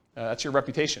 That's your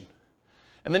reputation.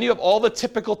 And then you have all the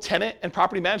typical tenant and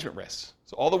property management risks.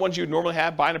 So all the ones you would normally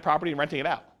have buying a property and renting it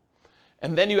out.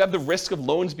 And then you have the risk of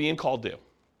loans being called due,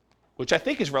 which I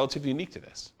think is relatively unique to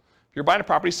this. If you're buying a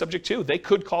property subject to, they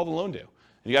could call the loan due. And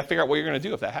you got to figure out what you're going to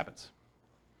do if that happens.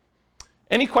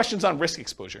 Any questions on risk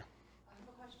exposure? I have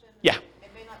a question. Yeah.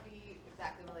 It may not be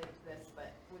exactly related to this,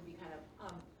 but would be kind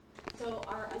of, so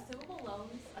are assumable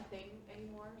loans a thing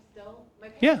anymore still? My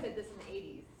parents did this in the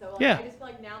 80s. So like, I just feel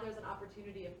like now there's an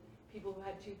opportunity of people who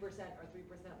had 2% or 3%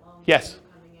 loans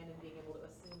coming in and being able to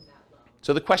assume that loan.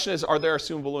 So the question is, are there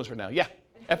assumable loans right now? Yeah.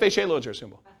 FHA loans are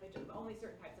assumable. FHA, but only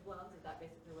certain types of loans? Is that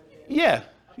basically what it is? Yeah.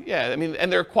 Yeah. I mean,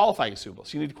 and they're qualifying assumable,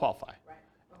 so you need to qualify. Right.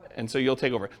 Okay. And so you'll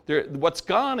take over. What's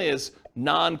gone is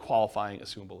non-qualifying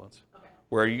assumable loans,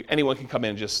 where anyone can come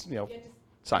in and just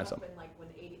sign something. Like in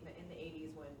the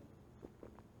 80s when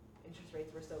interest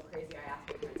rates were so crazy, I asked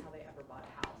my parents how they ever bought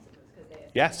a house. It was because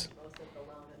they assumed most of the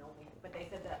loan and only, but they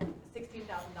said that $16,000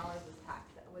 was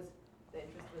taxed. The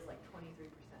interest was like 23%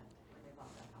 when they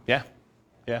bought that house. Yeah.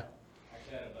 Yeah. I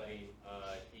actually had a buddy,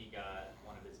 he got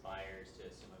one of his buyers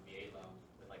to assume a VA loan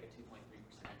with like a 2.3%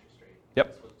 interest rate.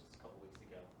 Yep. This was just a couple weeks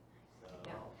ago. So,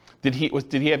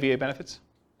 Did he have VA benefits?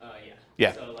 yeah.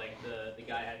 Yeah. So like the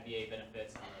guy had VA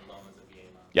benefits and the loan was a VA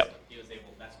loan. Yep. So he was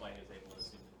able, that's why he was able to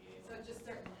assume the VA So loan. it's just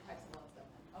certain types of loans then.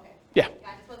 Okay. Yeah.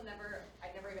 I just was never, I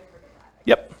never even heard of that.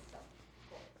 Yep. So,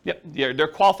 cool. Yep. They're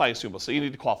qualifying assumable, so you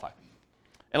need to qualify.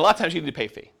 And a lot of times you need to pay a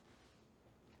fee.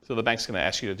 So the bank's going to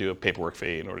ask you to do a paperwork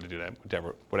fee in order to do that,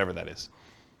 whatever that is.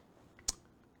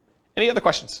 Any other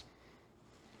questions?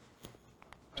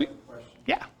 I have a question.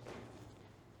 Yeah.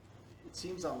 It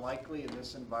seems unlikely in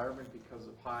this environment because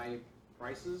of high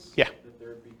prices Yeah. that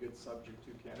there'd be good subject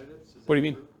to candidates. Is What do that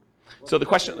you mean? true? Well, So the because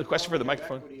question they for the have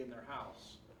microphone. Equity in their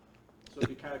house, so it'd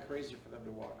be kind of crazy for them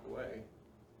to walk away.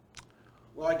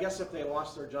 Well, I guess if they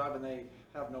lost their job and they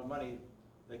have no money,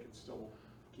 they can still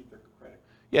keep their credit.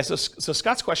 Yeah, so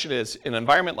Scott's question is, in an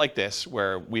environment like this,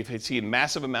 where we've seen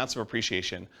massive amounts of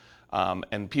appreciation,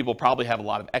 and people probably have a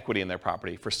lot of equity in their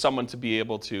property, for someone to be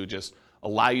able to just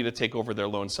allow you to take over their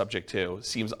loan subject to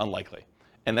seems unlikely.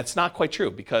 And that's not quite true,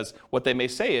 because what they may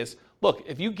say is, look,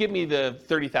 if you give me the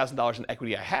 $30,000 in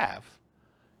equity I have,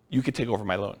 you could take over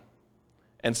my loan.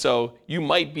 And so you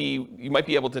might be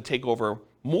able to take over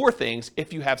more things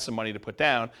if you have some money to put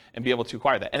down and be able to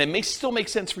acquire that. And it may still make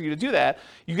sense for you to do that.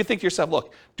 You could think to yourself,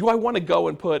 look, do I want to go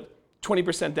and put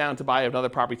 20% down to buy another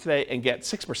property today and get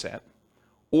 6%?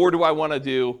 Or do I want to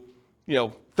do,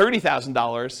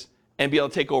 $30,000 and be able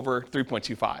to take over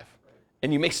 3.25?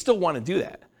 And you may still want to do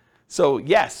that. So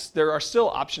yes, there are still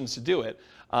options to do it.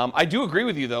 I do agree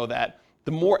with you, though, that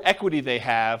the more equity they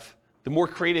have, the more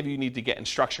creative you need to get in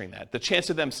structuring that. The chance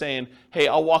of them saying, hey,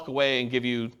 I'll walk away and give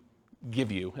you,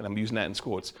 and I'm using that in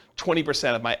quotes,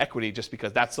 20% of my equity just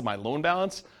because that's my loan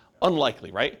balance,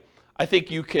 unlikely, right? I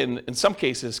think you can, in some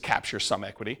cases, capture some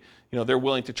equity. They're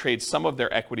willing to trade some of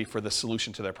their equity for the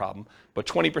solution to their problem. But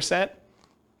 20%,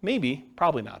 maybe,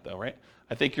 probably not, though, right?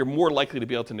 I think you're more likely to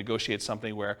be able to negotiate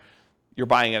something where you're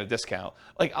buying at a discount.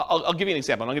 Like, I'll give you an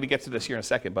example. I'm going to get to this here in a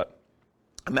second, but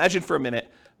imagine for a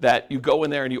minute that you go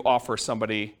in there and you offer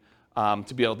somebody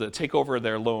to be able to take over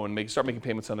their loan, start making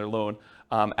payments on their loan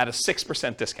at a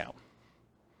 6% discount.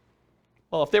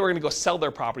 Well, if they were going to go sell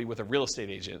their property with a real estate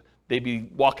agent, they'd be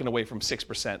walking away from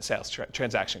 6% sales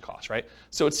transaction costs, right?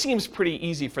 So it seems pretty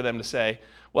easy for them to say,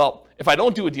 well, if I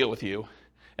don't do a deal with you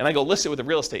and I go list it with a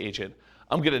real estate agent,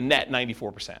 I'm going to net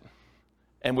 94%.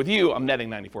 And with you, I'm netting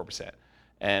 94%.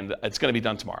 And it's going to be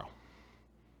done tomorrow.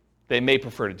 They may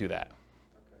prefer to do that,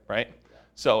 right?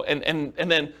 So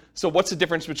so what's the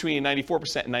difference between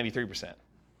 94% and 93%?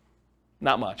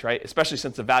 Not much, right? Especially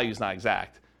since the value is not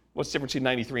exact. What's the difference between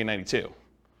 93 and 92?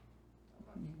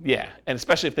 Yeah, and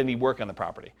especially if they need work on the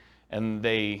property. And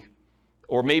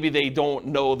or maybe they don't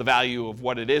know the value of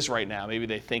what it is right now. Maybe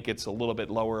they think it's a little bit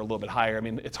lower, a little bit higher. I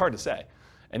mean, it's hard to say.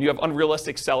 And you have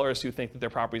unrealistic sellers who think that their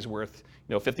property is worth,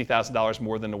 $50,000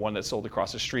 more than the one that sold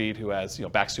across the street, who has,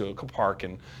 backs to a park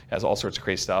and has all sorts of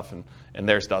crazy stuff, and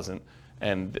theirs doesn't.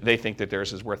 And they think that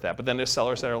theirs is worth that. But then there's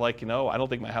sellers that are like, I don't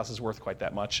think my house is worth quite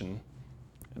that much. And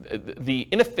the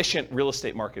inefficient real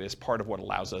estate market is part of what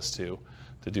allows us to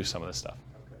do some of this stuff.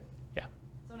 Okay. Yeah.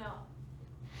 So now,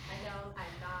 I know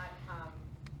I'm not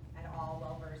at all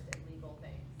well-versed in legal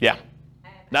things. Yeah.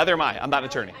 And Neither am I. I'm not an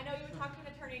attorney. I know you would talk to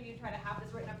an attorney and you try to have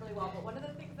this written up really well, but one of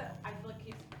the things that I feel like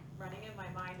keeps running in my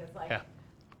mind is like, Yeah.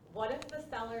 what if the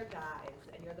seller dies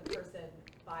and you're the person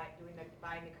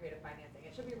buying the creative financing?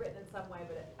 It should be written in some way,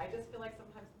 but I just feel like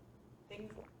sometimes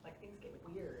things get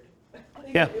weird.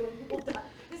 Yeah. When people die.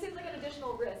 This seems like an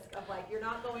additional risk of like, you're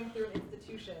not going through an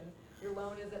institution, your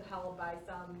loan isn't held by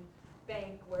some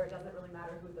bank where it doesn't really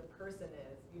matter who the person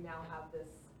is. You now have this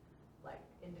like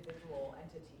individual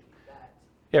entity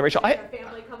that Rachel, their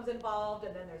family comes involved,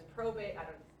 and then there's probate.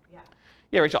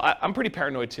 Yeah, Rachel, I'm pretty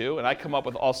paranoid too, and I come up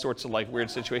with all sorts of like weird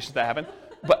situations that happen.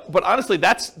 But honestly,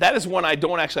 that is one I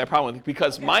don't actually have a problem with,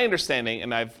 because my understanding,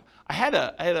 and I had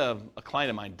a client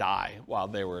of mine die while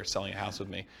they were selling a house with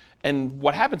me, and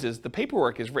what happens is the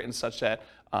paperwork is written such that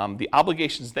the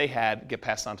obligations they had get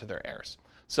passed on to their heirs.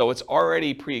 So it's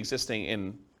already pre-existing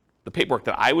in the paperwork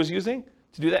that I was using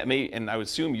to do that, and I would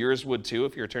assume yours would too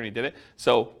if your attorney did it.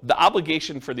 So the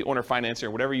obligation for the owner financier,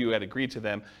 whatever you had agreed to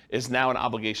them, is now an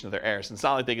obligation of their heirs. And it's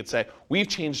not like they could say, we've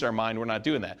changed our mind, we're not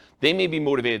doing that. They may be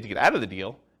motivated to get out of the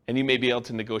deal, and you may be able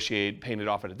to negotiate paying it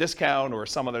off at a discount or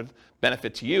some other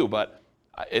benefit to you, but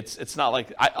it's not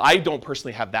like, I don't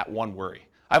personally have that one worry.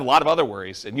 I have a lot of other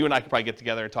worries, and you and I could probably get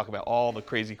together and talk about all the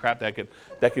crazy crap that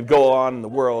could go on in the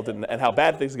world and how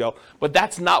bad things go, but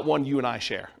that's not one you and I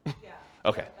share. Yeah.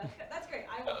 Okay. That's great.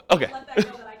 I will Okay. let that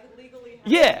go that I could legally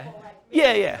have Yeah. people, like,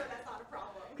 Yeah, make yeah. sure that's not a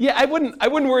problem. Yeah, I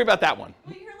wouldn't worry about that one.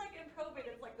 Well, you hear like in probate,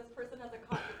 it's like this person has a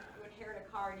car, you inherit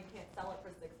a car and you can't sell it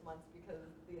for 6 months because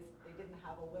they didn't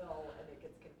have a will, and it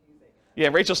gets confusing. Yeah,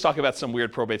 Rachel's talking about some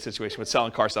weird probate situation with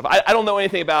selling car stuff. I don't know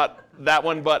anything about that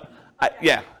one, but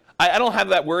I don't have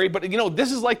that worry. But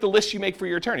this is like the list you make for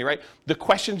your attorney, right? The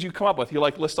questions you come up with, you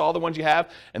like list all the ones you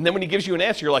have, and then when he gives you an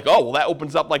answer, you're like, oh, well, that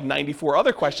opens up like 94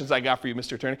 other questions I got for you,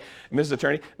 Mr. Attorney, Mrs.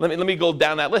 Attorney. Let me go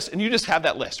down that list, and you just have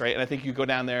that list, right? And I think you go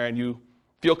down there and you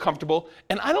feel comfortable.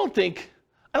 And I don't think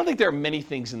there are many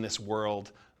things in this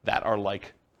world that are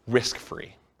like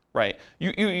risk-free, right?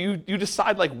 You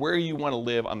decide like where you want to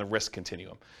live on the risk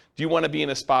continuum. Do you want to be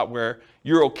in a spot where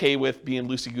you're okay with being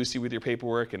loosey-goosey with your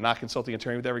paperwork and not consulting an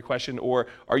attorney with every question? Or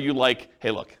are you like, hey,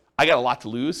 look, I got a lot to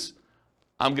lose.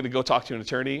 I'm going to go talk to an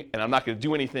attorney, and I'm not going to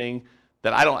do anything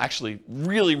that I don't actually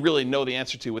really, really know the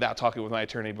answer to without talking with my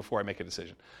attorney before I make a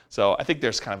decision. So I think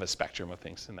there's kind of a spectrum of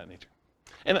things in that nature.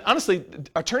 And honestly,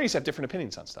 attorneys have different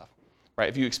opinions on stuff, right?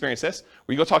 If you experience this,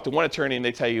 where you go talk to one attorney and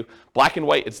they tell you, black and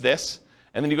white, it's this.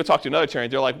 And then you go talk to another attorney,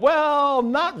 they're like, well,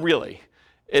 not really.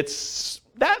 It's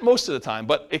that most of the time,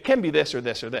 but it can be this or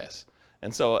this or this.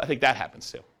 And so I think that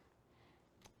happens too.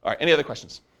 All right, any other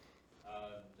questions?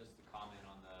 Just a comment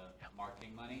on the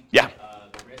marketing money. Yeah.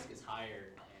 The risk is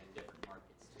higher in different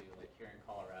markets too. Like here in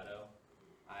Colorado,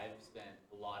 I've spent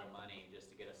a lot of money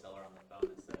just to get a seller on the phone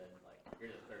and said, like, you're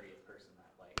the 30th person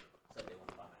that said they want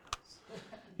to buy my house.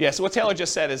 Yeah, so what Taylor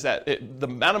just said is that the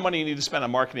amount of money you need to spend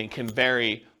on marketing can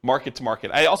vary market to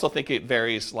market. I also think it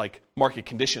varies like market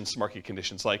conditions to market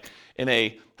conditions. Like in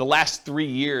the last 3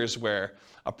 years where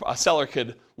a seller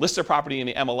could list their property in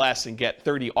the MLS and get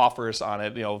 30 offers on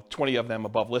it, 20 of them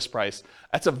above list price,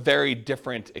 that's a very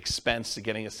different expense to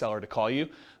getting a seller to call you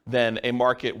than a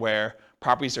market where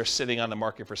properties are sitting on the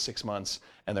market for 6 months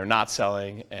and they're not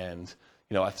selling. And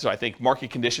so I think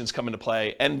market conditions come into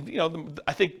play, and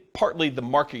I think partly the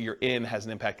market you're in has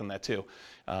an impact on that too.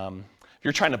 If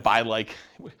you're trying to buy, like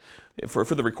for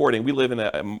the recording, we live in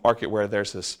a market where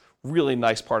there's this really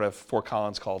nice part of Fort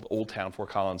Collins called Old Town Fort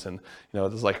Collins, and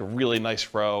there's like a really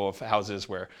nice row of houses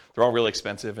where they're all really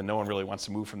expensive and no one really wants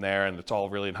to move from there, and it's all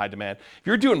really in high demand. If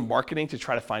you're doing marketing to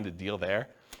try to find a deal there,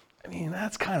 I mean,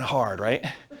 that's kind of hard, right?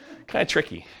 Kind of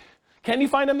tricky. Can you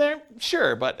find them there?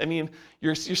 Sure, but I mean,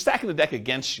 you're stacking the deck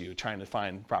against you trying to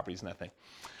find properties in that thing.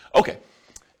 Okay,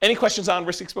 any questions on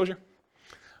risk exposure?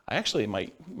 I actually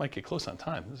might get close on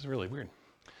time. This is really weird.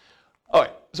 All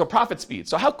right, so profit speed.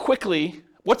 So how quickly,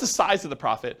 what's the size of the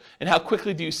profit, and how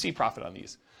quickly do you see profit on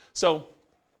these? So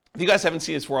if you guys haven't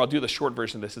seen this before, I'll do the short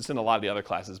version of this. It's in a lot of the other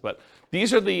classes, but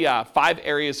these are the 5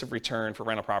 areas of return for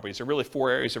rental properties. There are really 4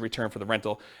 areas of return for the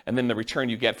rental, and then the return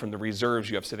you get from the reserves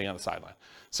you have sitting on the sideline.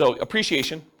 So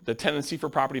appreciation, the tendency for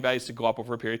property values to go up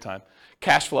over a period of time.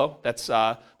 Cash flow, that's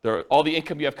all the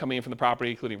income you have coming in from the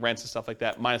property, including rents and stuff like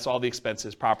that, minus all the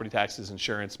expenses, property taxes,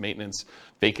 insurance, maintenance,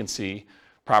 vacancy,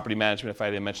 property management, if I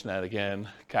didn't mention that again,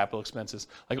 capital expenses,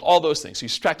 like all those things. So you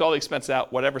subtract all the expenses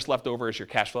out, whatever's left over is your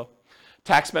cash flow.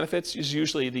 Tax benefits is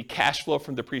usually the cash flow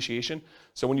from depreciation.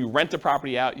 So when you rent a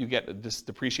property out, you get this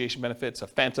depreciation benefit. It's a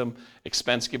phantom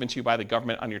expense given to you by the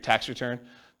government on your tax return.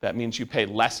 That means you pay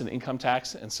less in income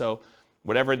tax. And so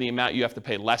whatever the amount you have to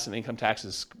pay less in income tax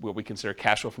is what we consider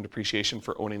cash flow from depreciation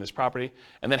for owning this property.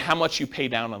 And then how much you pay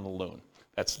down on the loan.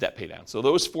 That's debt pay down. So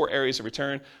those 4 areas of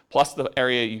return, plus the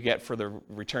area you get for the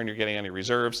return you're getting on your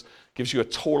reserves, gives you a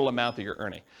total amount that you're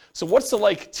earning. So what's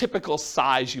the typical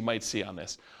size you might see on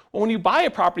this? Well, when you buy a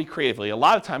property creatively, a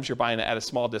lot of times you're buying it at a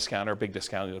small discount or a big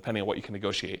discount, depending on what you can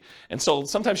negotiate. And so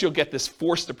sometimes you'll get this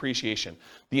forced depreciation,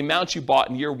 the amount you bought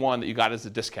in year 1 that you got as a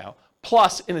discount,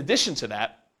 plus in addition to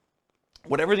that,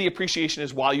 whatever the appreciation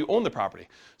is while you own the property.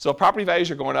 So if property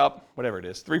values are going up, whatever it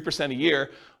is, 3% a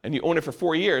year, and you own it for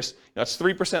 4 years, it's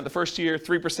 3% the first year,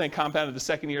 3% compounded the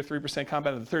second year, 3%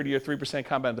 compounded the third year, 3%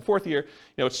 compounded the fourth year.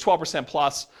 It's 12%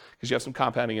 plus, because you have some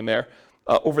compounding in there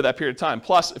over that period of time.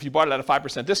 Plus, if you bought it at a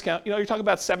 5% discount, you're talking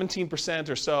about 17%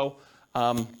 or so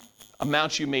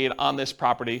amounts you made on this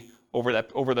property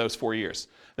over those 4 years.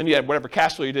 Then you had whatever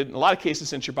cash flow you did. In a lot of cases,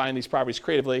 since you're buying these properties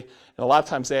creatively, and a lot of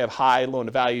times they have high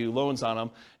loan-to-value loans on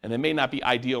them, and they may not be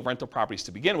ideal rental properties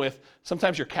to begin with,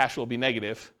 sometimes your cash flow will be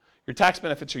negative. Your tax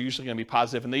benefits are usually going to be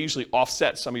positive, and they usually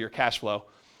offset some of your cash flow.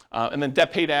 And then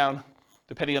debt pay down,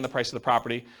 depending on the price of the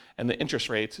property and the interest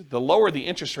rate. The lower the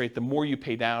interest rate, the more you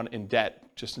pay down in debt,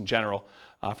 just in general,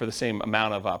 for the same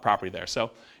amount of property there.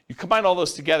 So you combine all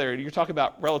those together, you're talking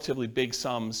about relatively big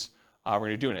sums when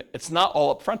you're doing it. It's not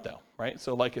all up front though, right?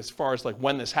 So as far as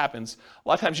when this happens, a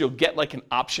lot of times you'll get an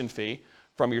option fee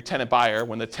from your tenant buyer.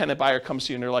 When the tenant buyer comes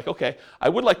to you and they're like, okay, I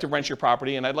would like to rent your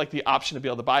property and I'd like the option to be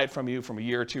able to buy it from you from a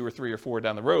year or 2 or 3 or 4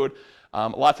 down the road. A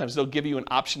lot of times they'll give you an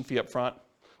option fee up front.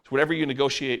 So whatever you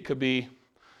negotiate could be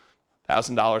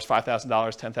 $1,000, $5,000,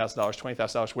 $10,000,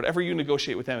 $20,000, whatever you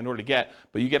negotiate with them in order to get,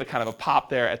 but you get a kind of a pop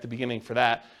there at the beginning for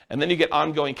that. And then you get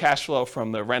ongoing cash flow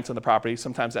from the rent on the property.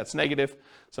 Sometimes that's negative,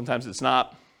 sometimes it's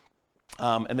not.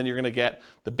 And then you're going to get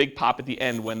the big pop at the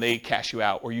end when they cash you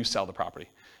out or you sell the property.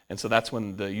 And so that's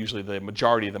when usually the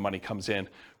majority of the money comes in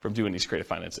from doing these creative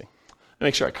financing. Let me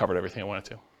make sure I covered everything I wanted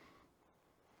to.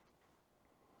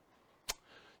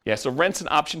 Yeah, so rents and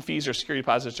option fees or security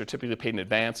deposits are typically paid in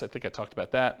advance. I think I talked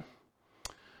about that.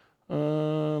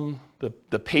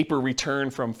 The paper return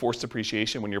from forced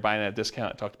depreciation when you're buying at a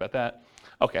discount, I talked about that.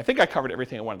 Okay, I think I covered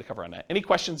everything I wanted to cover on that. Any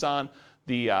questions on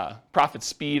the profit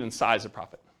speed and size of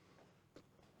profit?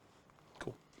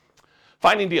 Cool.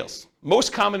 Finding deals.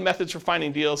 Most common methods for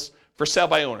finding deals for sale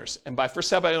by owners. And by for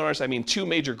sale by owners, I mean 2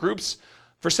 major groups.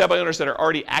 For sale by owners that are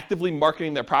already actively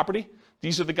marketing their property.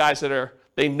 These are the guys that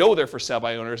they know they're for sale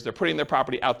by owners, they're putting their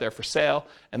property out there for sale,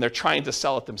 and they're trying to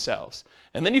sell it themselves.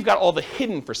 And then you've got all the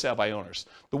hidden for sale by owners,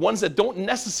 the ones that don't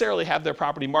necessarily have their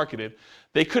property marketed.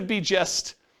 They could be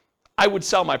just, I would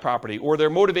sell my property, or they're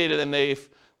motivated and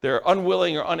they're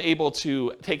unwilling or unable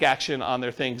to take action on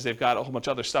their things. They've got a whole bunch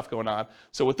of other stuff going on.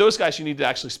 So with those guys, you need to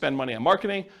actually spend money on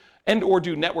marketing and or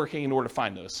do networking in order to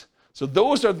find those. So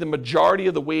those are the majority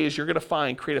of the ways you're going to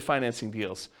find creative financing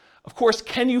deals. Of course,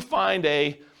 can you find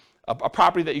a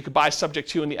property that you could buy subject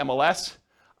to in the MLS?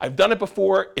 I've done it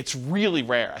before. It's really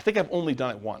rare. I think I've only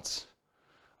done it once.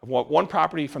 I've bought one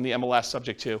property from the MLS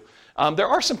subject to. There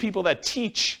are some people that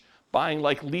teach buying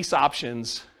lease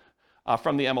options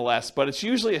from the MLS, but it's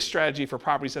usually a strategy for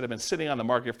properties that have been sitting on the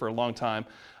market for a long time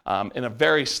in a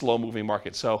very slow-moving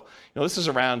market. So, this is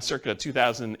around circa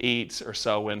 2008 or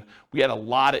so when we had a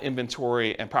lot of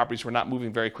inventory and properties were not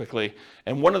moving very quickly.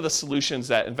 And one of the solutions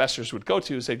that investors would go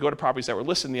to is they'd go to properties that were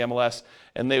listed in the MLS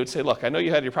and they would say, look, I know you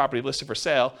had your property listed for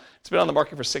sale. It's been on the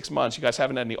market for 6 months. You guys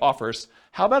haven't had any offers.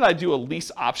 How about I do a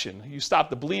lease option? You stop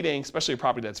the bleeding, especially a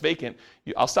property that's vacant.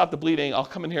 I'll stop the bleeding. I'll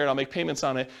come in here and I'll make payments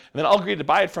on it. And then I'll agree to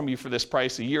buy it from you for this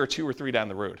price a year or 2 or 3 down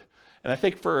the road. And I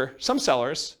think for some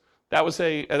sellers, that was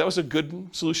a good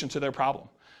solution to their problem.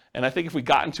 And I think if we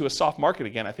got into a soft market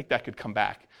again, I think that could come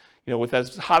back. With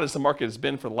as hot as the market has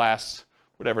been for the last,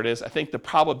 whatever it is, I think the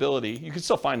probability, you can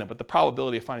still find them, but the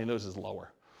probability of finding those is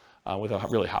lower with a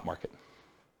really hot market.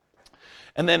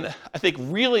 And then I think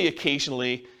really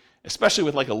occasionally, especially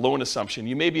with a loan assumption,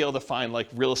 you may be able to find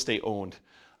real estate owned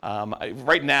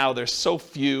Right now, there's so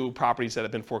few properties that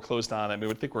have been foreclosed on. I mean,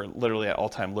 I think we're literally at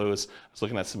all-time lows. I was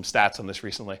looking at some stats on this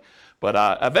recently. But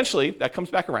eventually, that comes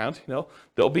back around.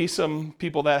 There'll be some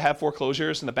people that have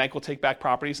foreclosures, and the bank will take back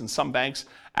properties. And some banks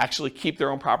actually keep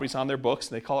their own properties on their books,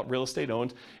 and they call it real estate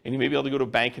owned. And you may be able to go to a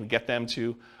bank and get them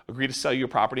to agree to sell you a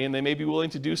property, and they may be willing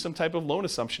to do some type of loan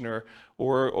assumption or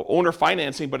owner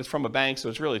financing, but it's from a bank, so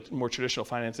it's really more traditional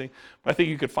financing. But I think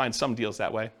you could find some deals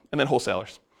that way. And then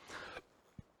wholesalers.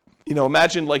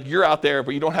 Imagine like you're out there,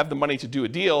 but you don't have the money to do a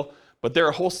deal, but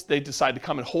they decide to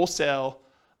come and wholesale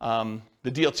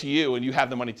the deal to you, and you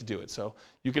have the money to do it. So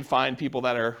you can find people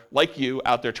that are like you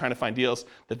out there trying to find deals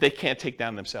that they can't take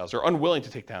down themselves or unwilling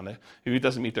to take down if it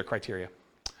doesn't meet their criteria.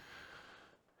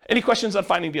 Any questions on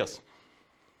finding deals?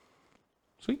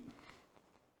 Sweet.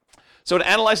 So to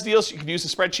analyze deals, you can use the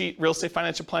spreadsheet,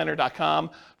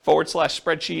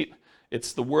 realestatefinancialplanner.com/spreadsheet.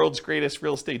 It's the world's greatest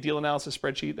real estate deal analysis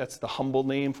spreadsheet. That's the humble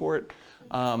name for it.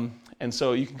 And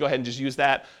so you can go ahead and just use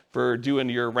that for doing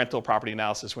your rental property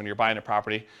analysis when you're buying a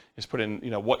property. Just put in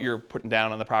what you're putting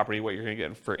down on the property, what you're going to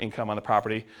get for income on the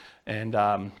property, and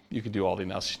you can do all the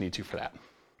analysis you need to for that.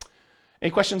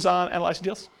 Any questions on analyzing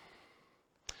deals?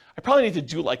 I probably need to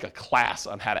do like a class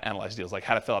on how to analyze deals, like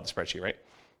how to fill out the spreadsheet, right?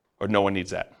 Or no one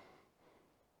needs that?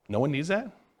 No one needs that?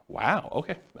 Wow,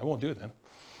 okay, I won't do it then.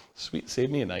 Sweet,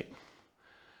 save me a night.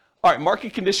 All right,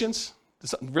 market conditions.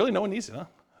 Really, no one needs it, huh?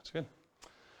 That's good.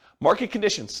 Market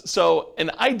conditions. So,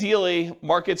 and ideally,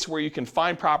 markets where you can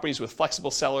find properties with flexible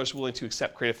sellers willing to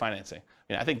accept creative financing.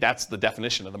 I think that's the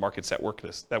definition of the markets that work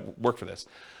for this.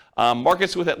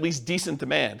 Markets with at least decent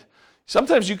demand.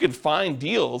 Sometimes you can find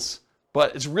deals,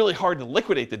 but it's really hard to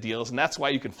liquidate the deals, and that's why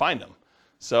you can find them.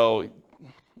 So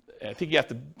I think you have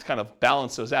to kind of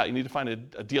balance those out. You need to find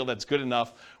a deal that's good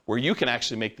enough where you can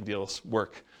actually make the deals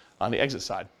work on the exit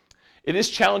side. It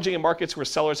is challenging in markets where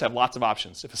sellers have lots of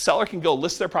options. If a seller can go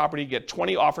list their property, get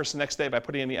 20 offers the next day by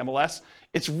putting in the MLS,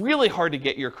 it's really hard to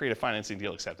get your creative financing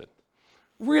deal accepted.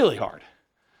 Really hard,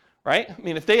 right? I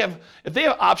mean, if they have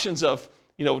options of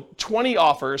 20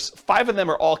 offers, 5 of them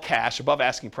are all cash, above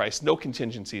asking price, no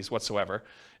contingencies whatsoever.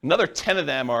 Another 10 of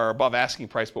them are above asking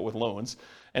price but with loans,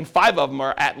 and 5 of them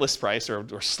are at list price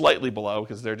or slightly below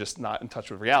because they're just not in touch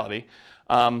with reality.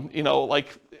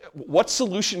 What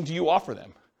solution do you offer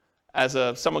them as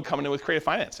someone coming in with creative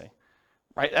financing,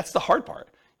 right? That's the hard part.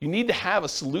 You need to have a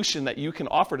solution that you can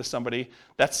offer to somebody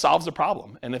that solves a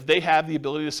problem. And if they have the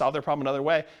ability to solve their problem another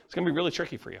way, it's going to be really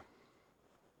tricky for you.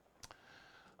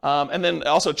 And then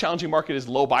also a challenging market is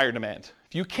low buyer demand.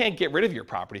 If you can't get rid of your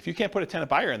property, if you can't put a tenant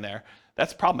buyer in there,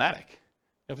 that's problematic.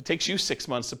 If it takes you 6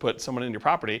 months to put someone in your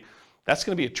property, that's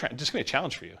going to be just going to be a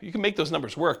challenge for you. You can make those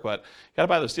numbers work, but you got to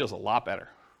buy those deals a lot better.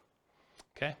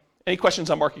 Okay? Any questions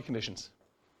on market conditions?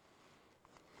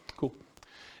 Cool.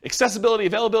 Accessibility,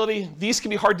 availability, these can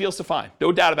be hard deals to find,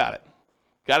 no doubt about it.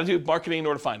 Got to do marketing in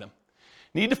order to find them.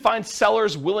 Need to find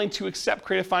sellers willing to accept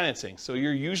creative financing, so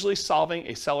you're usually solving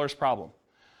a seller's problem.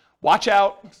 Watch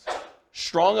out,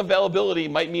 strong availability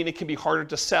might mean it can be harder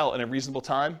to sell in a reasonable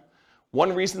time.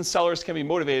 One reason sellers can be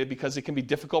motivated because it can be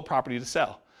difficult property to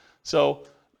sell. So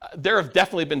there have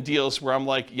definitely been deals where I'm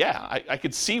like, yeah, I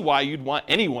could see why you'd want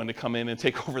anyone to come in and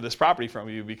take over this property from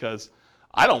you because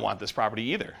I don't want this property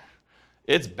either.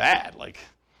 It's bad. Like,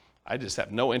 I just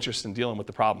have no interest in dealing with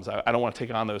the problems. I don't want to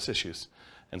take on those issues.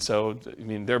 And so, I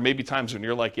mean, there may be times when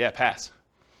you're like, yeah, pass.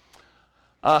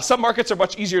 Some markets are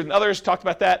much easier than others. Talked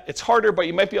about that. It's harder, but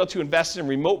you might be able to invest in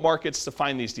remote markets to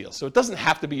find these deals. So it doesn't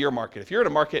have to be your market. If you're in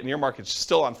a market and your market's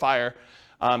still on fire,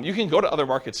 you can go to other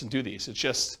markets and do these. It's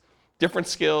just different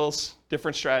skills,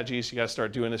 different strategies. You got to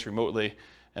start doing this remotely,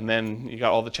 and then you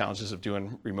got all the challenges of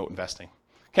doing remote investing.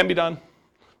 Can be done,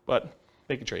 but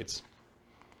making trades.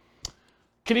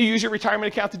 Can you use your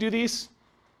retirement account to do these?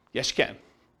 Yes, you can.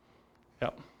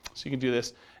 Yep. So you can do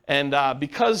this. And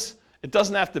because it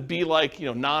doesn't have to be like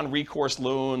non-recourse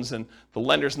loans, and the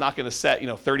lender's not going to set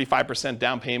 35%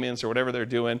 down payments or whatever they're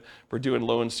doing for doing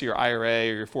loans to your IRA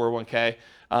or your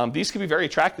 401k. These can be very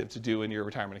attractive to do in your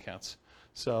retirement accounts.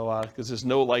 So because there's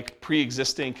no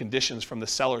pre-existing conditions from the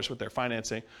sellers with their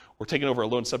financing. We're taking over a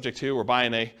loan subject to,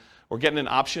 we're getting an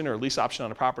option or a lease option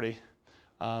on a property.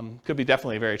 Could be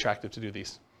definitely very attractive to do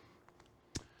these.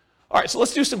 All right, so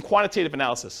let's do some quantitative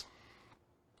analysis.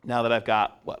 Now that I've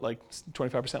got,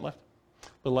 25% left? A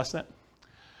little less than that.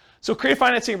 So creative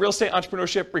financing and real estate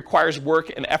entrepreneurship requires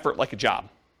work and effort like a job.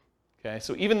 Okay,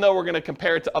 so even though we're going to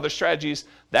compare it to other strategies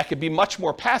that could be much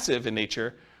more passive in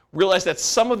nature, realize that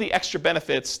some of the extra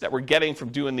benefits that we're getting from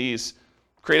doing these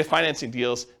creative financing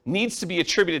deals needs to be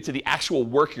attributed to the actual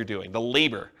work you're doing, the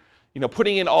labor.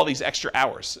 putting in all these extra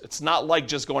hours. It's not like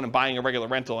just going and buying a regular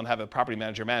rental and have a property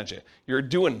manager manage it. You're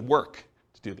doing work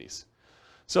to do these.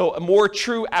 So a more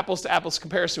true apples to apples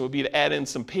comparison would be to add in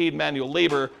some paid manual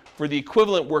labor for the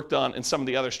equivalent work done in some of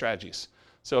the other strategies.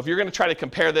 So if you're going to try to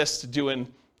compare this to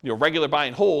doing regular buy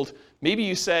and hold, maybe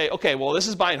you say, okay, well, this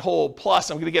is buy and hold, plus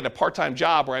I'm going to get a part-time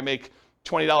job where I make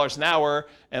 $20 an hour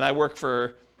and I work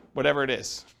for whatever it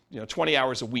is, 20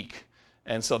 hours a week.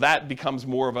 And so that becomes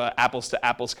more of an apples to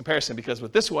apples comparison, because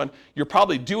with this one, you're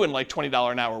probably doing like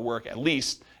 $20 an hour work at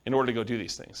least in order to go do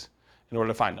these things, in order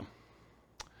to find them.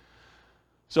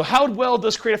 So how well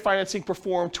does creative financing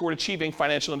perform toward achieving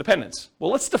financial independence?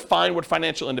 Well, let's define what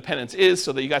financial independence is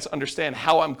so that you guys understand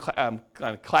how I'm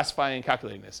classifying and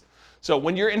calculating this. So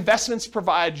when your investments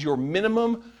provide your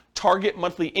minimum target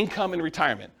monthly income in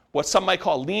retirement, what some might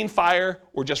call lean FIRE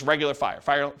or just regular FIRE.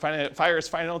 FIRE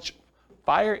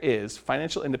is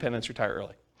financial independence, retire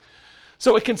early.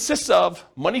 So it consists of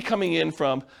money coming in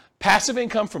from passive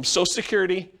income from Social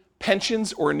Security,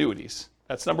 pensions, or annuities.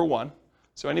 That's number one.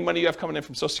 So any money you have coming in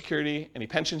from Social Security, any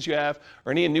pensions you have,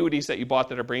 or any annuities that you bought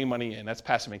that are bringing money in, that's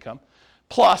passive income.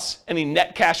 Plus any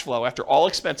net cash flow after all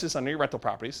expenses under your rental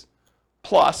properties.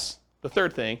 Plus, the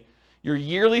third thing, your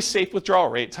yearly safe withdrawal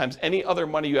rate times any other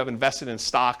money you have invested in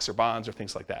stocks or bonds or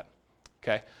things like that.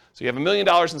 Okay? So you have $1 million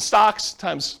in stocks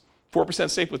times 4%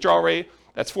 safe withdrawal rate.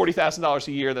 That's $40,000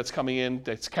 a year that's coming in,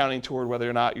 that's counting toward whether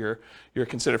or not you're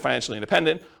considered financially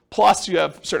independent. Plus you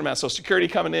have a certain amount of Social Security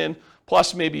coming in.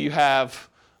 Plus maybe you have,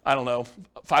 I don't know,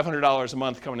 $500 a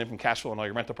month coming in from cash flow on all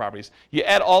your rental properties. You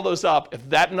add all those up. If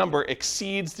that number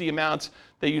exceeds the amount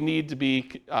that you need to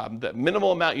be, the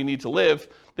minimal amount you need to live,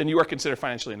 then you are considered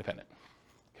financially independent.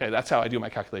 Okay, that's how I do my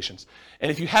calculations.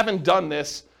 And if you haven't done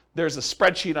this, there's a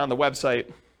spreadsheet on the website.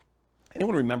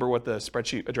 Anyone remember what the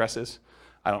spreadsheet address is?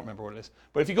 I don't remember what it is.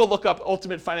 But if you go look up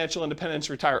Ultimate Financial Independence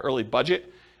Retire Early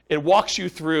Budget, it walks you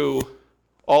through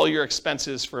all your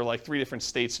expenses for like 3 different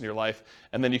states in your life,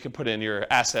 and then you can put in your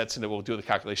assets and it will do the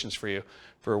calculations for you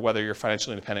for whether you're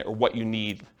financially independent or what you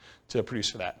need to produce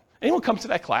for that. Anyone come to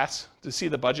that class to see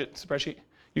the budget spreadsheet?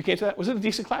 You came to that? Was it a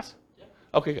decent class? Yeah.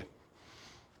 Okay, good.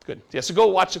 Good. Yeah, so go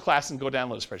watch the class and go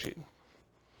download the spreadsheet.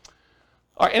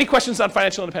 All right, any questions on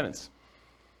financial independence?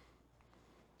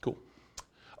 Cool.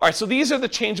 All right, so these are the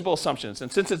changeable assumptions,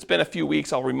 and since it's been a few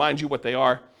weeks, I'll remind you what they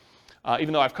are.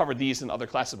 Even though I've covered these in other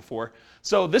classes before.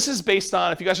 So this is based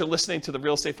on, if you guys are listening to the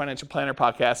Real Estate Financial Planner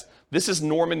podcast, this is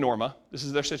Norm and Norma. This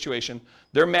is their situation.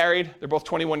 They're married. They're both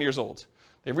 21 years old.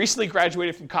 They recently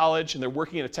graduated from college, and they're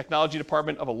working in a technology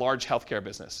department of a large healthcare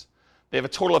business. They have a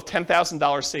total of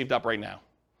 $10,000 saved up right now,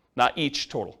 not each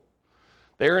total.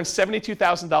 They earn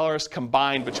 $72,000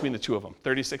 combined between the two of them,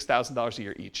 $36,000 a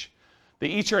year each. They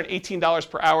each earn $18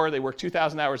 per hour. They work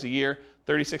 2,000 hours a year,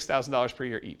 $36,000 per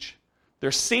year each.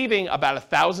 They're saving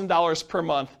about $1,000 per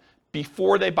month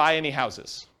before they buy any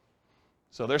houses.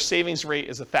 So their savings rate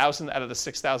is $1,000 out of the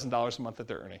 $6,000 a month that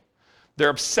they're earning. They're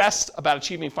obsessed about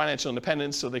achieving financial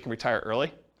independence so they can retire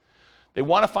early. They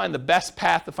want to find the best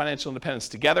path to financial independence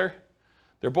together.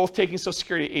 They're both taking Social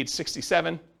Security at age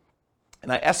 67.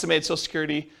 And I estimated Social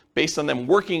Security based on them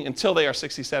working until they are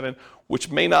 67,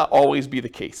 which may not always be the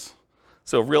case.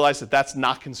 So realize that that's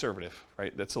not conservative,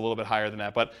 right? That's a little bit higher than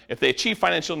that. But if they achieve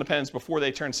financial independence before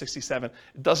they turn 67,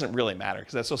 it doesn't really matter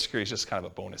because that Social Security is just kind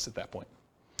of a bonus at that point.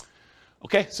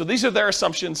 Okay, so these are their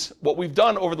assumptions. What we've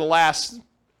done over the last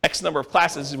X number of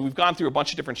classes is we've gone through a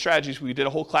bunch of different strategies. We did a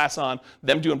whole class on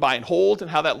them doing buy and hold and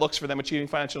how that looks for them achieving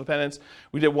financial independence.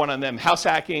 We did one on them house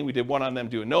hacking. We did one on them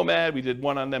doing nomad. We did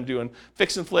one on them doing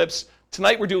fix and flips.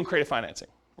 Tonight we're doing creative financing.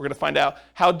 We're going to find out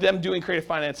how them doing creative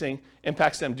financing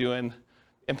impacts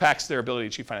their ability to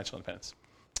achieve financial independence.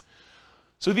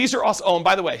 So these are also, oh, and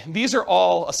by the way, these are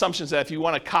all assumptions that if you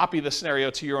want to copy the scenario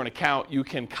to your own account, you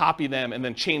can copy them and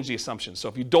then change the assumptions. So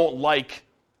if you don't like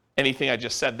anything I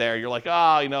just said there, you're like,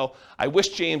 I wish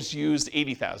James used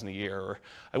 $80,000 a year, or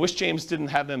I wish James didn't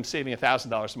have them saving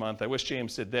 $1,000 a month. I wish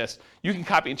James did this. You can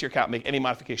copy into your account, make any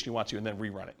modification you want to, and then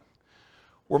rerun it.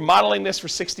 We're modeling this for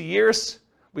 60 years.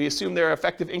 We assume their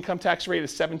effective income tax rate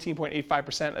is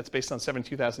 17.85%. That's based on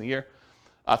 $72,000 a year.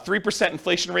 3%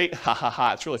 inflation rate,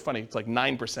 it's really funny. It's like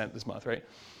 9% this month, right?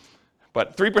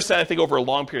 But 3%, I think, over a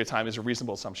long period of time is a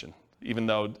reasonable assumption, even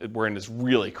though we're in this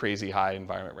really crazy high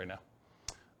environment right now.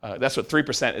 That's what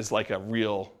 3% is, like a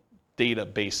real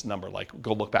data-based number. Like,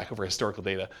 go look back over historical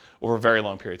data. Over a very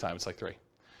long period of time, it's like 3.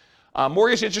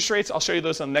 Mortgage interest rates, I'll show you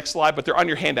those on the next slide, but they're on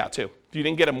your handout too. If you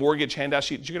didn't get a mortgage handout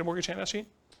sheet, did you get a mortgage handout sheet?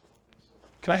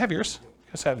 Can I have yours?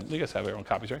 You guys have your own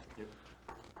copies, right? Yep.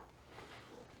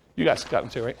 You guys got them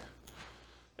too, right?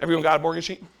 Everyone got a mortgage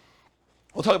sheet?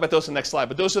 We'll talk about those in the next slide,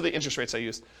 but those are the interest rates I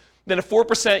used. Then a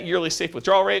 4% yearly safe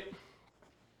withdrawal rate.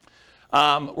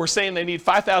 We're saying they need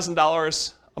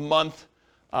 $5,000 a month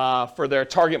for their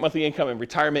target monthly income in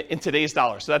retirement in today's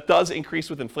dollars. So that does increase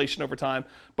with inflation over time,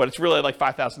 but it's really like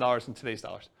 $5,000 in today's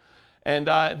dollars. And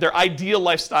their ideal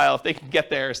lifestyle, if they can get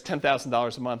there, is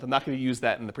 $10,000 a month. I'm not going to use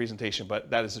that in the presentation, but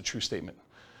that is a true statement.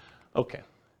 Okay.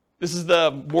 This is the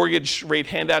mortgage rate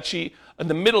handout sheet. In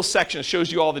the middle section, it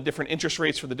shows you all the different interest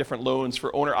rates for the different loans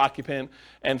for owner-occupant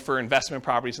and for investment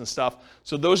properties and stuff.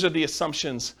 So those are the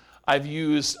assumptions I've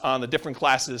used on the different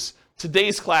classes.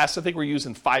 Today's class, I think we're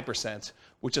using 5%,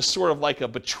 which is sort of like a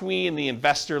between the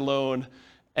investor loan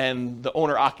and the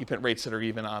owner-occupant rates that are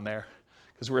even on there.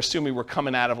 Because we're assuming we're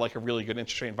coming out of like a really good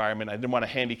interest rate environment. I didn't want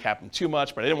to handicap them too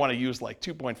much, but I didn't want to use like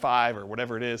 2.5 or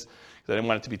whatever it is, because I didn't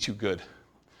want it to be too good.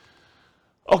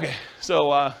 Okay,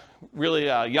 so really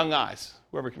young eyes,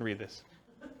 whoever can read this.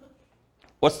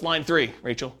 What's line 3,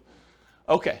 Rachel?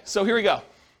 Okay, so here we go.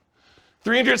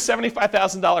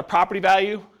 $375,000 property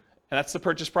value, and that's the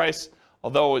purchase price,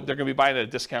 although they're going to be buying at a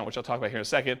discount, which I'll talk about here in a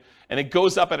second, and it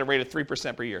goes up at a rate of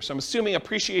 3% per year. So I'm assuming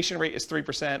appreciation rate is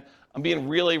 3%. I'm being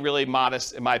really, really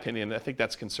modest in my opinion. I think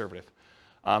that's conservative.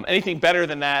 Anything better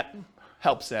than that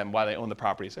helps them while they own the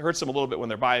properties. It hurts them a little bit when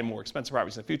they're buying more expensive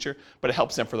properties in the future, but it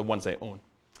helps them for the ones they own.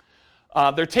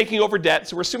 They're taking over debt,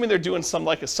 so we're assuming they're doing some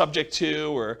like a subject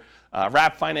to or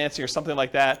wrap financing or something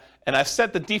like that. And I've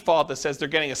set the default that says they're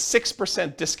getting a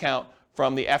 6% discount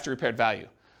from the after repaired value.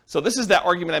 So this is that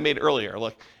argument I made earlier.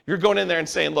 Look, you're going in there and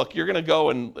saying, look, you're going to go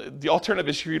and the alternative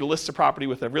is for you to list a property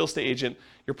with a real estate agent.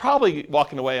 You're probably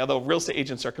walking away, although real estate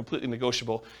agents are completely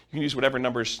negotiable. You can use whatever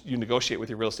numbers you negotiate with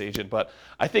your real estate agent. But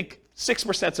I think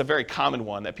 6% is a very common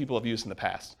one that people have used in the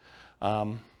past.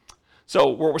 So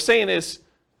what we're saying is,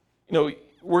 we're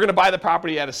going to buy the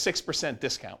property at a 6%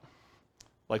 discount.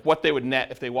 Like what they would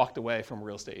net if they walked away from a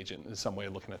real estate agent is some way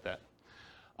of looking at that.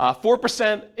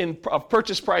 4% of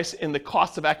purchase price in the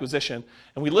cost of acquisition,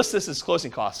 and we list this as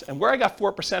closing costs. And where I got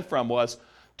 4% from was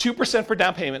 2% for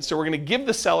down payment, so we're going to give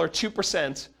the seller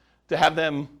 2% to have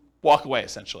them walk away,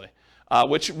 essentially,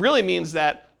 which really means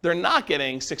that they're not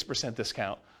getting 6%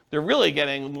 discount. They're really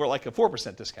getting more like a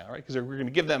 4% discount, right? Because we're going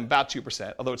to give them about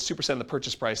 2%, although it's 2% of the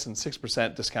purchase price and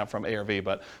 6% discount from ARV,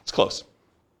 but it's close.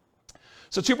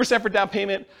 So 2% for down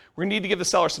payment. We're going to need to give the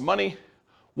seller some money.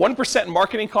 1% in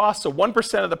marketing costs, so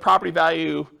 1% of the property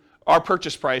value, our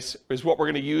purchase price, is what we're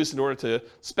going to use in order to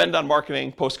spend on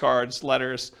marketing, postcards,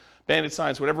 letters, bandit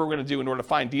signs, whatever we're going to do in order to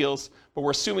find deals. But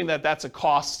we're assuming that that's a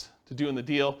cost to doing the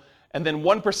deal. And then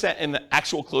 1% in the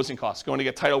actual closing costs, going to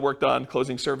get title work done,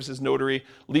 closing services, notary,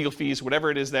 legal fees,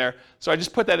 whatever it is there. So I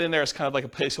just put that in there as kind of like a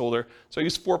placeholder. So I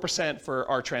use 4% for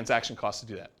our transaction costs to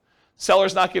do that.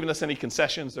 Seller's not giving us any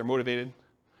concessions. They're motivated.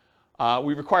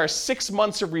 We require 6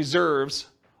 months of reserves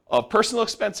of personal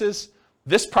expenses,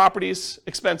 this property's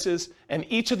expenses, and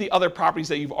each of the other properties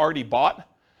that you've already bought.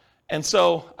 And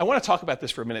so I want to talk about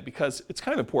this for a minute because it's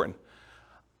kind of important.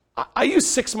 I use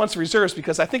 6 months reserves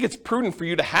because I think it's prudent for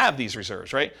you to have these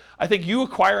reserves, right? I think you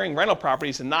acquiring rental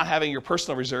properties and not having your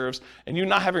personal reserves and you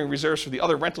not having reserves for the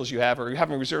other rentals you have or you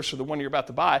having reserves for the one you're about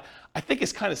to buy, I think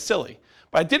is kind of silly.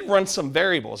 But I did run some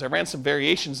variables. I ran some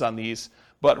variations on these.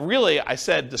 But really, I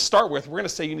said to start with, we're going to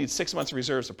say you need 6 months of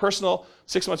reserves of personal,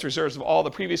 6 months of reserves of all the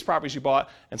previous properties you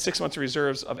bought, and 6 months of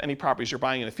reserves of any properties you're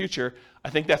buying in the future. I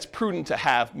think that's prudent to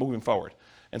have moving forward.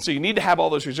 And so you need to have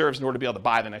all those reserves in order to be able to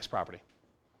buy the next property.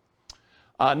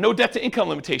 No debt to income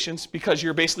limitations because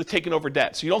you're basically taking over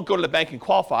debt. So you don't go to the bank and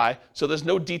qualify, so there's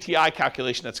no DTI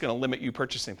calculation that's going to limit you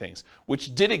purchasing things,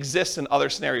 which did exist in other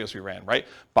scenarios we ran, right?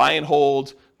 Buy and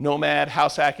hold, nomad,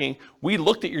 house hacking. We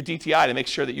looked at your DTI to make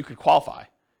sure that you could qualify.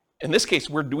 In this case,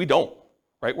 we don't,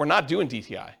 right? We're not doing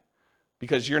DTI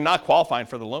because you're not qualifying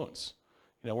for the loans.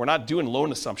 We're not doing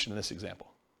loan assumption in this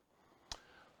example.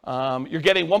 You're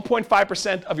getting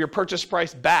 1.5% of your purchase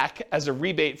price back as a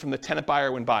rebate from the tenant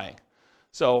buyer when buying.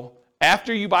 So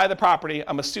after you buy the property,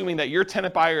 I'm assuming that your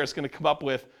tenant buyer is going to come up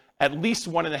with at least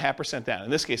 1.5% down. In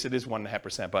this case, it is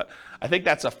 1.5%, but I think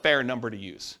that's a fair number to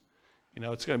use.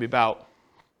 It's going to be about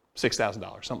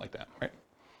 $6,000, something like that, right?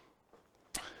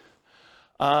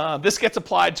 This gets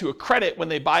applied to a credit when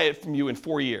they buy it from you in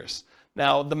 4 years.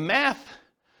 Now, the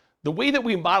way that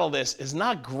we model this is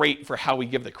not great for how we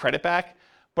give the credit back,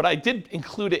 but I did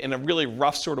include it in a really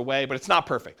rough sort of way, but it's not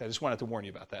perfect. I just wanted to warn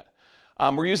you about that.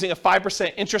 We're using a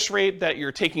 5% interest rate that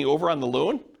you're taking over on the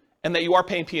loan and that you are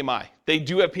paying PMI. They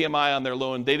do have PMI on their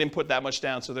loan. They didn't put that much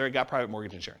down, so they got private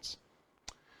mortgage insurance.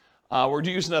 We're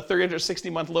using a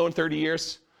 360-month loan, 30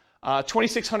 years.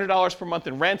 $2,600 per month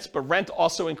in rent, but rent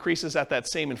also increases at that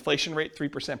same inflation rate,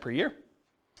 3% per year.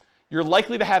 You're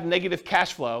likely to have negative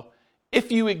cash flow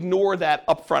if you ignore that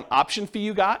upfront option fee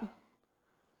you got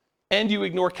and you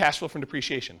ignore cash flow from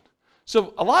depreciation.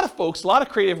 So a lot of folks, a lot of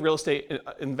creative real estate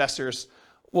investors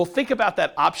will think about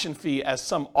that option fee as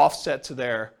some offset to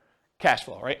their cash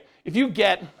flow, right? If you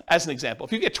get, as an example,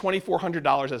 if you get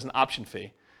 $2,400 as an option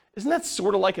fee, isn't that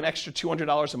sort of like an extra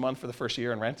 $200 a month for the first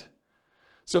year in rent?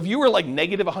 So if you were like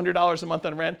negative $100 a month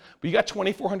on rent, but you got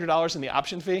 $2,400 in the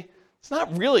option fee, it's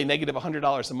not really negative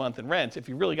 $100 a month in rent if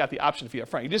you really got the option fee up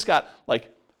front. You just got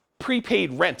like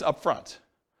prepaid rent up front.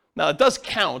 Now it does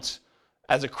count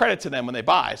as a credit to them when they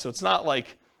buy, so it's not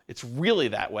like it's really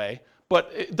that way,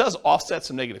 but it does offset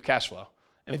some negative cash flow.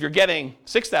 And if you're getting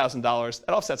 $6,000,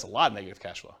 that offsets a lot of negative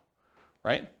cash flow,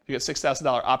 right? If you get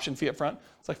 $6,000 option fee up front,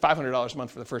 it's like $500 a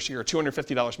month for the first year, or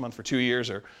 $250 a month for 2 years,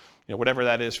 or whatever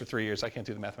that is for 3 years. I can't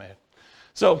do the math in my head.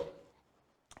 So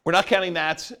we're not counting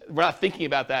that. We're not thinking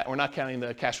about that. We're not counting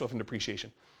the cash flow from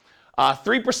depreciation.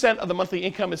 3% of the monthly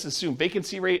income is the assumed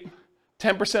vacancy rate.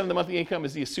 10% of the monthly income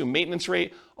is the assumed maintenance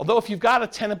rate. Although if you've got a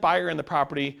tenant buyer in the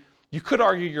property, you could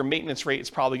argue your maintenance rate is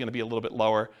probably going to be a little bit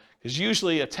lower, because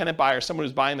usually a tenant buyer, someone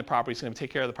who's buying the property, is going to take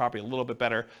care of the property a little bit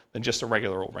better than just a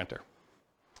regular old renter.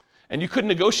 And you could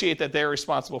negotiate that they're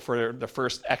responsible for the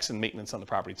first X in maintenance on the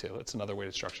property too. That's another way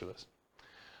to structure this.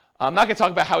 I'm not going to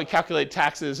talk about how we calculate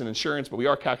taxes and insurance, but we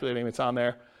are calculating, it's on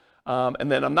there.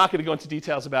 And then I'm not going to go into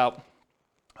details about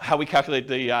how we calculate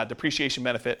the depreciation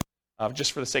benefit,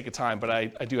 just for the sake of time, but I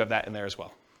do have that in there as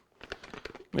well.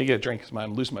 Let me get a drink because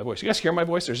I'm losing my voice. You guys hear my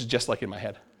voice, or is it just like in my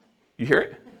head? You hear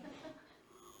it?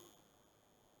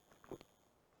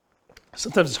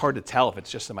 Sometimes it's hard to tell if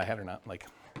it's just in my head or not.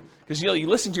 Because you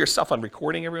listen to yourself on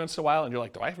recording every once in a while, and you're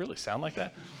like, do I really sound like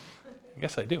that? I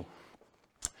guess I do.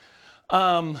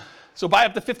 So buy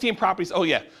up to 15 properties. Oh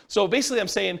yeah. So basically I'm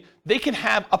saying they can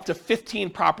have up to 15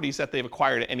 properties that they've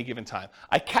acquired at any given time.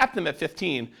 I cap them at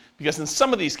 15 because in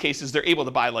some of these cases they're able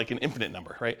to buy like an infinite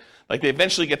number, right? Like they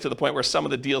eventually get to the point where some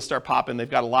of the deals start popping, they've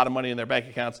got a lot of money in their bank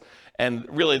accounts, and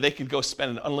really they could go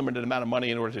spend an unlimited amount of money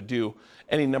in order to do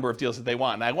any number of deals that they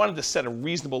want. And I wanted to set a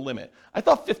reasonable limit. I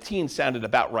thought 15 sounded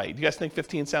about right. Do you guys think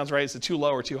 15 sounds right? Is it too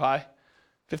low or too high?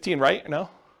 15 right or no?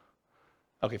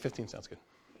 Okay, 15 sounds good.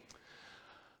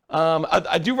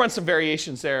 I do run some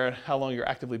variations there, how long you're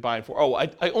actively buying for. Oh, I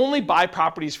only buy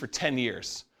properties for 10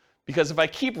 years. Because if I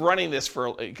keep running this for,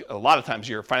 a lot of times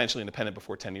you're financially independent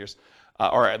before 10 years,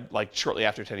 or like shortly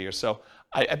after 10 years. So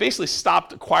I basically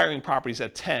stopped acquiring properties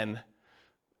at 10,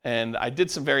 and I did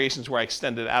some variations where I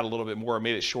extended it out a little bit more,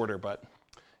 made it shorter, but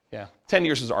yeah, 10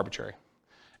 years is arbitrary.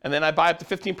 And then I buy up to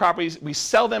 15 properties. We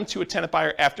sell them to a tenant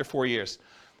buyer after 4 years.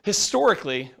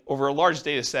 Historically, over a large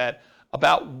data set,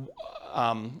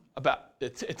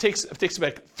 it takes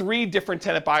about 3 different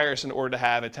tenant buyers in order to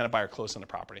have a tenant buyer close on the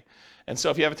property. And so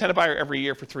if you have a tenant buyer every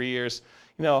year for 3 years,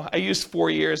 I used 4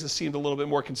 years. This seemed a little bit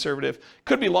more conservative.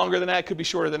 Could be longer than that, could be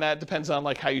shorter than that. Depends on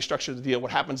like how you structure the deal,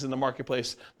 what happens in the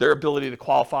marketplace, their ability to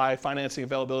qualify, financing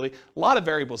availability, a lot of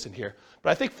variables in here. But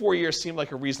I think 4 years seemed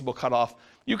like a reasonable cutoff.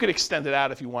 You could extend it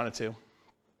out if you wanted to.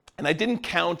 And I didn't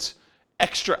count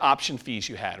extra option fees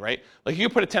you had, right? Like you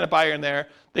put a tenant buyer in there,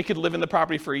 they could live in the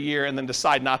property for a year and then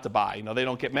decide not to buy. They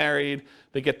don't get married,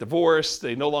 they get divorced,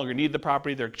 they no longer need the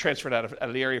property, they're transferred out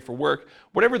of the area for work,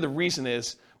 whatever the reason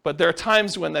is. But there are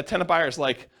times when that tenant buyer is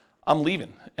like, I'm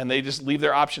leaving, and they just leave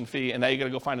their option fee, and now you got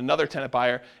to go find another tenant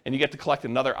buyer, and you get to collect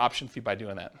another option fee by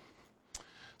doing that.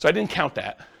 So I didn't count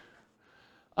that.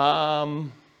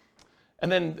 And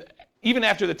then even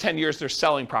after the 10 years, they're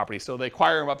selling property. So they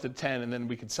acquire them up to 10, and then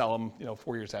we could sell them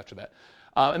 4 years after that.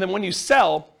 And then when you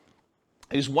sell,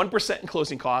 use 1% in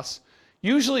closing costs.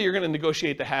 Usually you're going to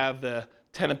negotiate to have the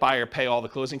tenant buyer pay all the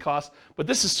closing costs, but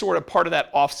this is sort of part of that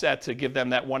offset to give them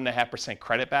that 1.5%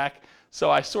 credit back.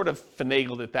 So I sort of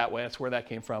finagled it that way. That's where that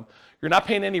came from. You're not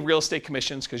paying any real estate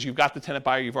commissions because you've got the tenant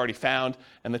buyer you've already found,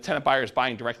 and the tenant buyer is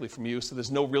buying directly from you, so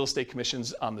there's no real estate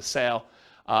commissions on the sale.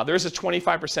 There's a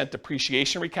 25%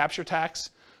 depreciation recapture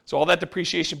tax. So all that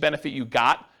depreciation benefit you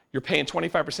got, you're paying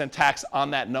 25% tax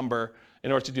on that number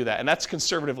in order to do that. And that's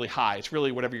conservatively high. It's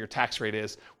really whatever your tax rate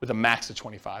is with a max of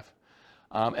 25.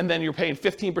 And then you're paying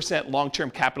 15%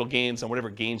 long-term capital gains on whatever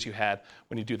gains you had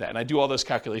when you do that. And I do all those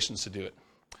calculations to do it.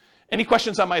 Any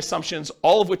questions on my assumptions,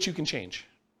 all of which you can change?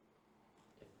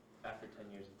 After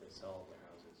 10 years, if they sell their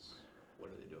houses, what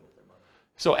do they do with their money?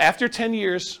 So after 10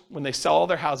 years, when they sell all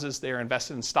their houses, they are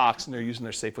invested in stocks and they're using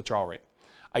their safe withdrawal rate.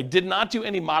 I did not do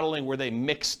any modeling where they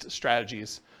mixed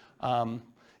strategies.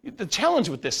 The challenge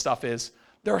with this stuff is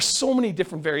there are so many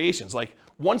different variations. Like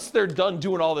once they're done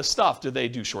doing all this stuff, do they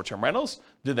do short-term rentals?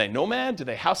 Do they nomad? Do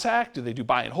they house hack? Do they do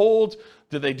buy and hold?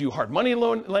 Do they do hard money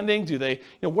loan lending? Do they,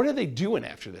 what are they doing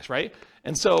after this, right?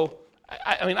 And so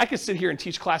I mean, I could sit here and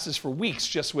teach classes for weeks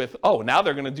just with, oh, now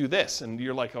they're going to do this. And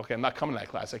you're like, okay, I'm not coming to that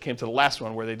class. I came to the last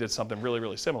one where they did something really,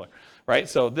 really similar, right?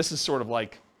 So this is sort of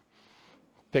like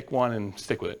pick one and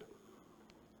stick with it.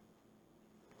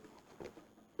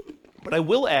 But I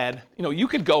will add, you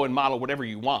could go and model whatever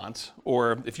you want,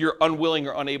 or if you're unwilling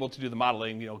or unable to do the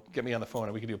modeling, get me on the phone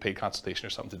and we can do a paid consultation or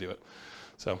something to do it.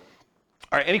 So, all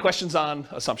right, any questions on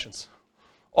assumptions?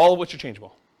 All of which are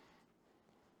changeable.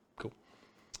 Cool.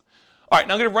 All right,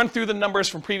 now I'm going to run through the numbers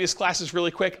from previous classes really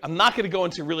quick. I'm not going to go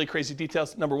into really crazy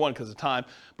details, number one, because of time,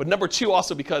 but number two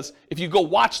also because if you go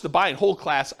watch the buy and hold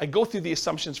class, I go through the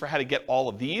assumptions for how to get all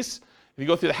of these. If you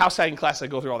go through the house hacking class, I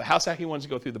go through all the house hacking ones. You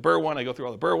go through the Burr one, I go through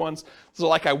all the Burr ones. So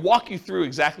like I walk you through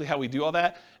exactly how we do all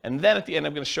that, and then at the end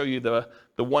I'm going to show you the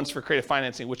ones for creative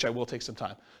financing, which I will take some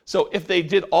time. So if they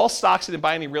did all stocks and didn't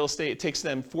buy any real estate, it takes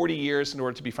them 40 years in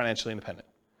order to be financially independent.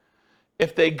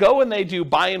 If they go and they do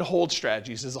buy and hold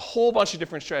strategies, there's a whole bunch of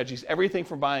different strategies, everything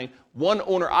from buying one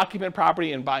owner-occupant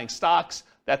property and buying stocks,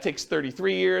 that takes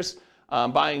 33 years.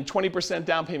 Buying 20%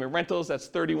 down payment rentals, that's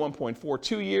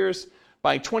 31.42 years.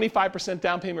 Buying 25%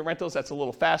 down payment rentals, that's a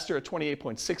little faster at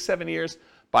 28.67 years.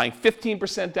 Buying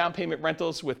 15% down payment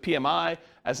rentals with PMI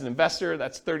as an investor,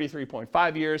 that's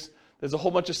 33.5 years. There's a whole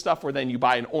bunch of stuff where then you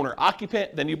buy an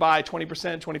owner-occupant, then you buy 20%,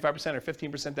 25%, or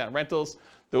 15% down rentals.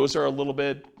 Those are a little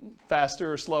bit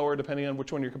faster or slower depending on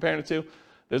which one you're comparing it to.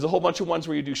 There's a whole bunch of ones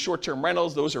where you do short-term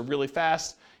rentals. Those are really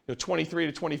fast, 23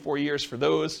 to 24 years for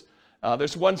those.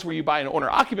 There's ones where you buy an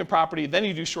owner-occupant property, then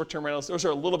you do short-term rentals. Those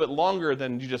are a little bit longer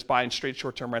than you just buying straight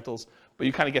short-term rentals, but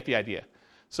you kind of get the idea.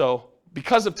 So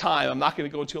because of time, I'm not going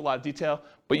to go into a lot of detail,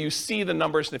 but you see the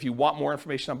numbers, and if you want more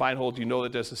information on buy and hold, you know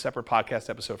that there's a separate podcast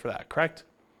episode for that, correct?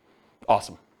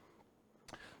 Awesome.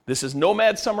 This is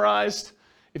Nomad summarized.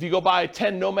 If you go buy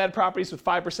 10 Nomad properties with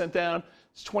 5% down,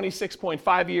 it's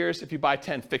 26.5 years. If you buy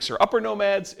 10 fixer-upper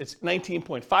Nomads, it's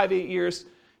 19.58 years.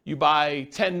 You buy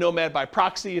 10 Nomad by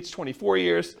proxy, it's 24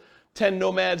 years. 10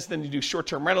 Nomads, then you do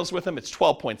short-term rentals with them, it's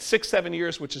 12.67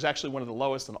 years, which is actually one of the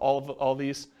lowest in all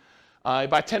these. You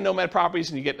buy 10 Nomad properties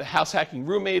and you get the house hacking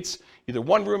roommates, either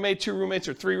one roommate, two roommates,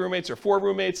 or three roommates, or four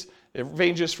roommates. It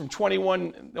ranges from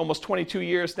 21, almost 22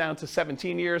 years down to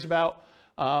 17 years about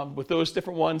with those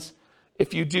different ones.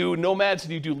 If you do Nomads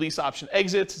and you do lease option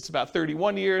exits, it's about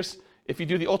 31 years. If you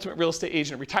do the Ultimate Real Estate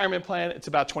Agent Retirement Plan, it's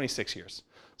about 26 years.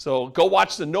 So go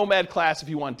watch the Nomad class if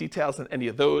you want details on any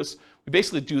of those. We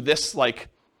basically do this like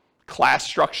class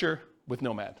structure with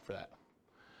Nomad for that.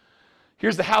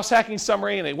 Here's the house hacking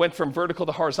summary, and it went from vertical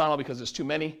to horizontal because there's too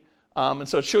many. And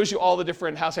so it shows you all the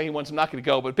different house hacking ones. I'm not going to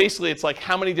go, but basically it's like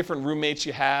how many different roommates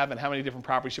you have and how many different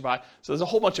properties you buy. So there's a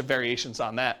whole bunch of variations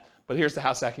on that, but here's the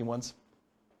house hacking ones.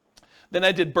 Then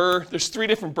I did Burr. There's 3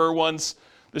 different Burr ones.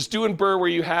 There's doing Burr where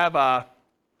you have,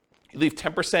 you leave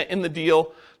 10% in the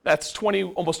deal. That's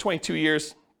almost 22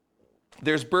 years.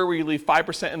 There's Burr where you leave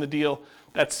 5% in the deal.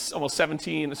 That's almost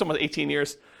 17, it's almost 18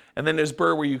 years. And then there's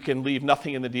Burr where you can leave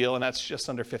nothing in the deal, and that's just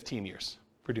under 15 years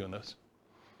for doing those.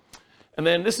 And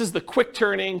then this is the quick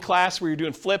turning class where you're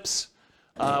doing flips,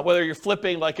 whether you're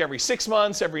flipping like every 6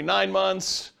 months, every 9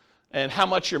 months, and how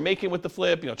much you're making with the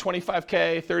flip,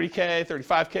 25K, 30K,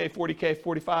 35K, 40K,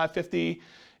 45, 50.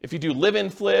 If you do live-in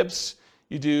flips,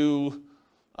 you do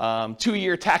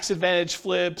 2-year tax advantage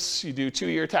flips, you do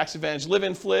 2-year tax advantage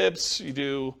live-in flips, you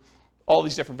do all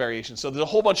these different variations. So there's a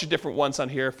whole bunch of different ones on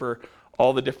here for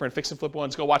all the different fix and flip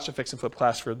ones. Go watch the fix and flip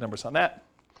class for the numbers on that.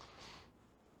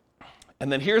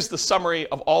 And then here's the summary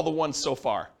of all the ones so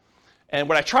far. And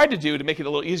what I tried to do to make it a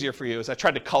little easier for you is I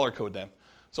tried to color code them.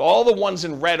 So all the ones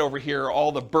in red over here are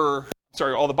all the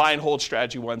all the buy and hold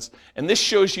strategy ones. And this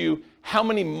shows you how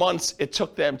many months it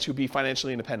took them to be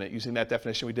financially independent using that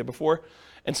definition we did before.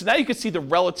 And so now you can see the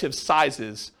relative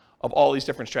sizes of all these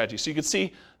different strategies. So you can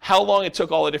see how long it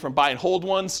took all the different buy and hold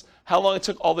ones, how long it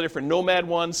took all the different Nomad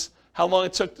ones, how long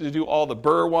it took to do all the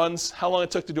Burr ones, how long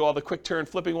it took to do all the quick turn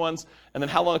flipping ones, and then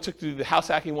how long it took to do the house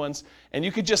hacking ones. And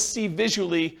you could just see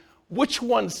visually which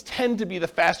ones tend to be the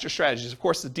faster strategies. Of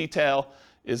course, the detail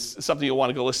is something you'll want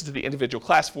to go listen to the individual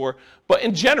class for. But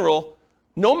in general,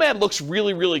 Nomad looks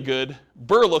really, really good.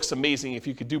 Burr looks amazing if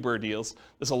you could do Burr deals.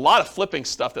 There's a lot of flipping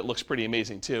stuff that looks pretty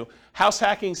amazing too. House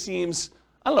hacking seems,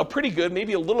 I don't know, pretty good,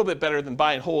 maybe a little bit better than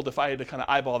buy and hold if I had to kind of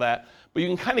eyeball that. But you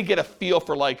can kind of get a feel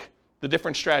for like the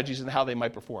different strategies and how they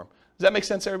might perform. Does that make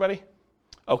sense, everybody?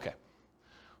 Okay.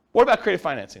 What about creative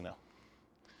financing though?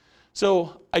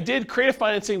 So I did creative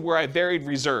financing where I varied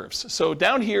reserves. So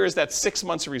down here is that 6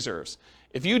 months of reserves.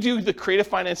 If you do the creative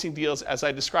financing deals as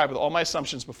I described with all my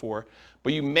assumptions before,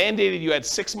 but you mandated you had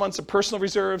 6 months of personal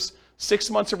reserves, 6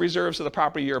 months of reserves of the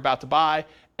property you're about to buy,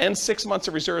 and 6 months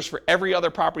of reserves for every other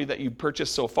property that you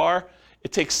purchased so far,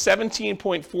 it takes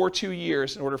 17.42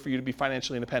 years in order for you to be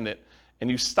financially independent, and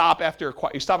you stop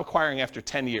acquiring after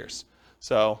 10 years.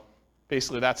 So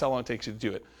basically that's how long it takes you to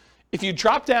do it. If you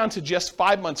drop down to just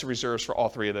 5 months of reserves for all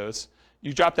three of those,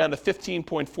 you drop down to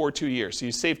 15.42 years. So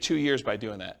you save 2 years by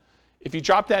doing that. If you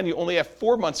drop down, you only have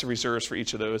 4 months of reserves for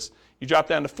each of those. You drop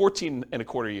down to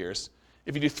 14.25 years.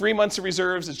 If you do 3 months of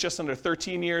reserves, it's just under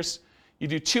 13 years. You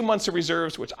do 2 months of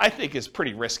reserves, which I think is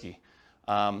pretty risky,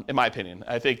 in my opinion.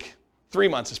 I think 3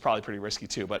 months is probably pretty risky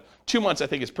too, but 2 months I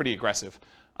think is pretty aggressive.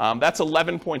 That's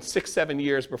 11.67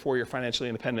 years before you're financially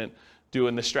independent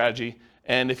doing this strategy.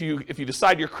 And if you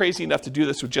decide you're crazy enough to do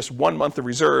this with just 1 month of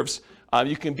reserves,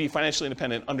 you can be financially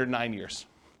independent under 9 years.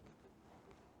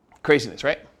 Craziness,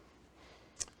 right?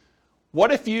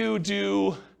 What if you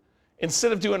do,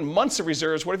 instead of doing months of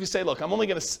reserves, what if you say, look, I'm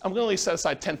only set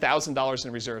aside $10,000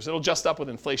 in reserves. It'll adjust up with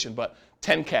inflation, but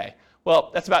 10K.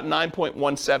 Well, that's about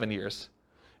 9.17 years.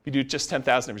 If you do just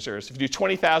 10,000 in reserves. If you do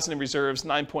 20,000 in reserves,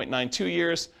 9.92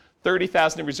 years.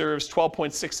 30,000 in reserves,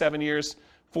 12.67 years.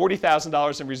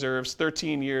 $40,000 in reserves,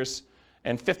 13 years.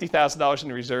 And $50,000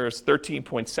 in reserves,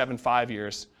 13.75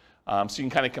 years. So you can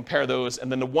kind of compare those, and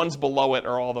then the ones below it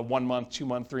are all the 1 month, 2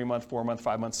 month, 3 month, 4 month,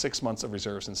 5 months, 6 months of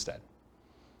reserves instead.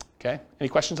 Okay, any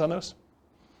questions on those?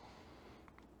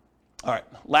 All right,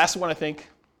 last one I think.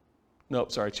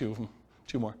 Nope, sorry, 2 of them,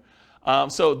 2 more.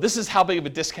 So this is how big of a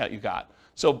discount you got.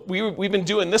 So we've been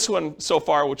doing this one so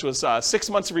far, which was 6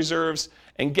 months of reserves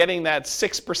and getting that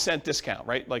 6% discount,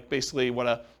 right? Like basically what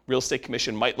a real estate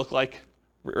commission might look like.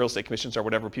 Real estate commissions are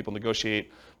whatever people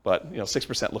negotiate, but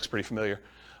 6% looks pretty familiar.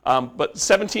 But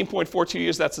 17.42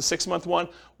 years, that's the 6 month one.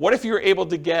 What if you were able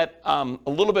to get a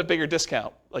little bit bigger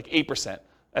discount, like 8%?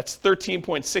 That's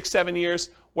 13.67 years.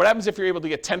 What happens if you're able to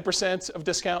get 10% of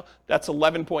discount? That's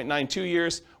 11.92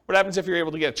 years. What happens if you're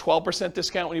able to get a 12%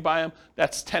 discount when you buy them?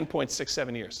 That's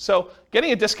 10.67 years. So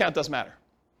getting a discount does matter,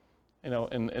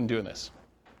 in doing this.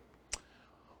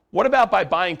 What about by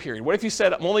buying period? What if you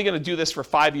said, I'm only going to do this for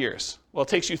 5 years? Well, it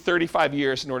takes you 35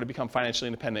 years in order to become financially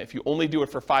independent. If you only do it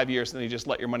for 5 years, then you just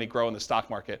let your money grow in the stock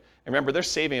market. And remember, they're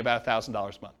saving about $1,000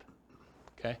 a month.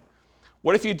 Okay?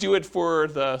 What if you do it for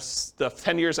the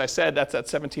 10 years I said? That's at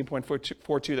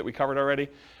 17.42 that we covered already.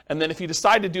 And then if you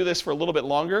decide to do this for a little bit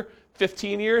longer,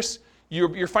 15 years,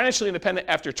 you're financially independent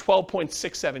after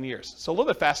 12.67 years. So a little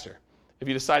bit faster if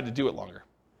you decide to do it longer.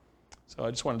 So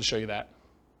I just wanted to show you that.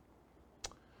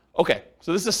 Okay,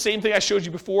 so this is the same thing I showed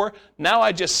you before. Now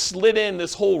I just slid in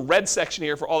this whole red section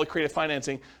here for all the creative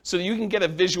financing so that you can get a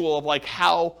visual of like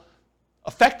how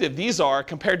effective these are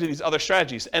compared to these other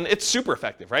strategies. And it's super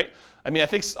effective, right? I mean, I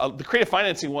think the creative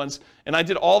financing ones, and I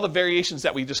did all the variations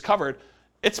that we just covered,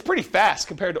 it's pretty fast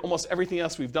compared to almost everything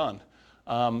else we've done.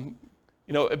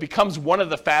 It becomes one of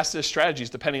the fastest strategies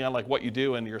depending on like what you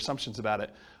do and your assumptions about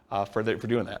it for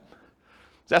doing that.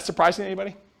 Is that surprising to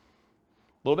anybody?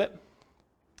 A little bit?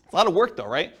 A lot of work though,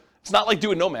 right? It's not like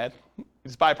doing Nomad. You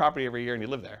just buy a property every year and you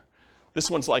live there. This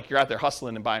one's like you're out there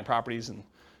hustling and buying properties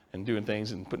and doing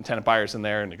things and putting tenant buyers in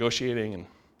there and negotiating and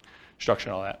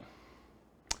structuring all that.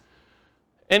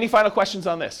 Any final questions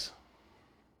on this?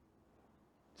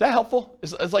 Is that helpful?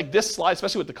 Is like this slide,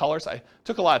 especially with the colors, I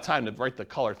took a lot of time to write the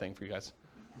color thing for you guys.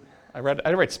 I had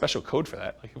to write special code for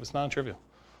that. Like it was non-trivial.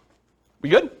 We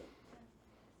good?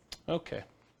 Okay.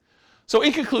 So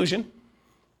in conclusion,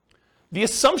 the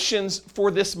assumptions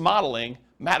for this modeling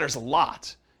matters a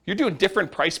lot. You're doing different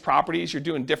price properties, you're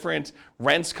doing different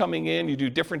rents coming in, you do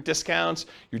different discounts,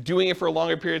 you're doing it for a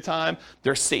longer period of time,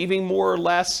 they're saving more or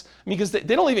less, because they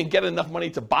don't even get enough money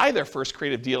to buy their first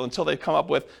creative deal until they come up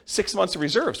with 6 months of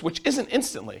reserves, which isn't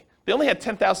instantly. They only had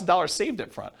 $10,000 saved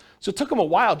up front. So it took them a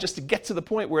while just to get to the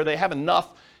point where they have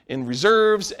enough in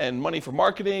reserves and money for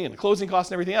marketing and closing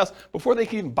costs and everything else before they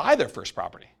can even buy their first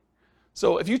property.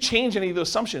 So if you change any of those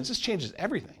assumptions, this changes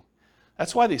everything.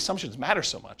 That's why the assumptions matter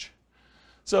so much.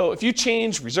 So if you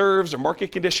change reserves or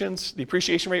market conditions, the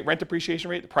appreciation rate, rent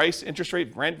appreciation rate, the price, interest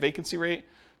rate, rent, vacancy rate,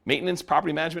 maintenance,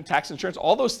 property management, tax insurance,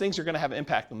 all those things are going to have an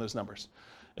impact on those numbers.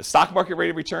 The stock market rate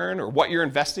of return or what you're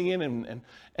investing in, and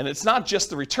it's not just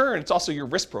the return, it's also your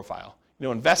risk profile.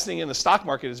 Investing in the stock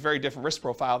market is a very different risk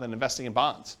profile than investing in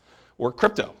bonds or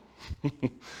crypto,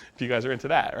 if you guys are into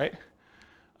that, right?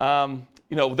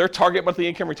 Their target monthly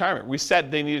income retirement. We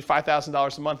said they needed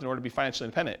 $5,000 a month in order to be financially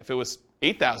independent. If it was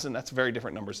 $8,000, that's very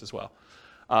different numbers as well.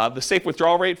 The safe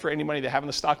withdrawal rate for any money they have in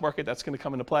the stock market, that's going to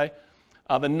come into play.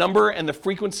 The number and the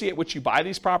frequency at which you buy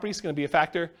these properties is going to be a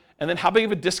factor. And then how big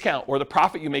of a discount or the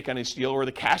profit you make on each deal or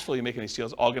the cash flow you make on each deal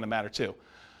is all going to matter too.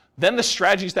 Then the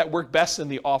strategies that work best in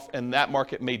that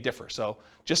market may differ. So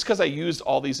just because I used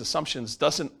all these assumptions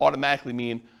doesn't automatically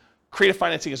mean creative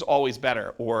financing is always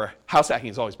better, or house hacking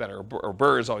is always better, or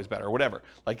BRRRR is always better, or whatever.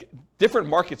 Like, different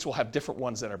markets will have different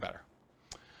ones that are better.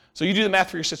 So you do the math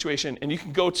for your situation, and you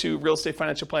can go to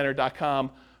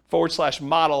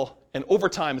realestatefinancialplanner.com/model, and over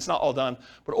time, it's not all done,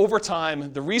 but over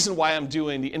time, the reason why I'm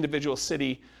doing the individual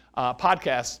city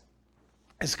podcast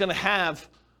is going to have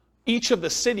each of the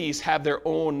cities have their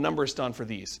own numbers done for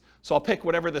these. So I'll pick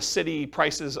whatever the city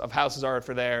prices of houses are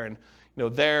for there, and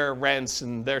their rents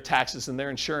and their taxes and their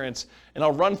insurance, and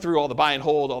I'll run through all the buy and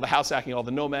hold, all the house hacking, all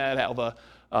the nomad, all the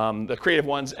creative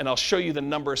ones, and I'll show you the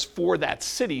numbers for that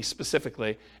city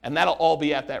specifically, and that'll all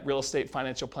be at that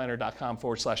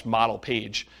realestatefinancialplanner.com/model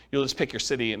page. You'll just pick your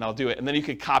city, and I'll do it, and then you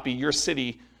can copy your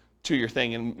city to your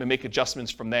thing and make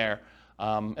adjustments from there,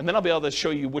 and then I'll be able to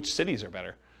show you which cities are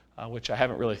better, which I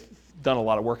haven't really done a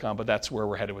lot of work on, but that's where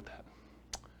we're headed with that.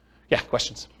 Yeah,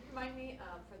 questions? Can you remind me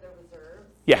for the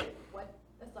reserves? Yeah.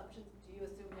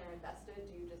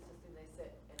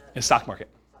 In the stock market.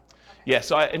 Yeah,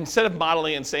 so instead of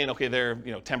modeling and saying, okay, they're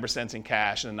 10% in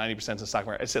cash and 90% in the stock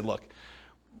market, I said, look,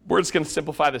 we're just going to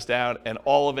simplify this down, and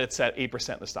all of it's at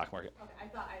 8% in the stock market. Okay, I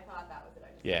thought that was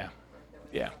it. Yeah. There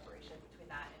was Yeah. a separation between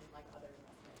that and like other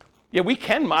investments. Yeah, we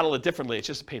can model it differently. It's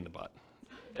just a pain in the butt.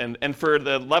 And for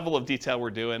the level of detail we're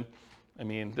doing, I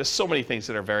mean, there's so many things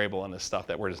that are variable in this stuff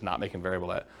that we're just not making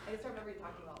variable at. I just remember you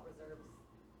talking about reserves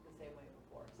the same way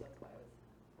before, so that's why I was.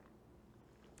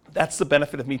 That's the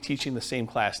benefit of me teaching the same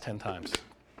class 10 times,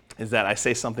 is that I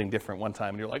say something different one time,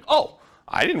 and you're like, oh,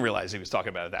 I didn't realize he was talking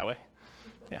about it that way.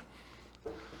 Yeah.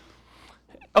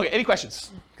 Okay, any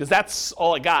questions? Because that's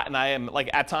all I got, and I am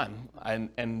at time,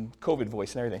 and COVID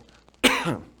voice and everything.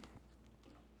 Is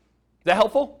that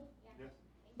helpful? Yeah.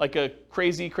 Like a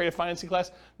crazy creative financing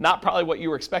class? Not probably what you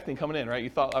were expecting coming in, right? You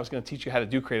thought I was going to teach you how to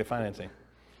do creative financing.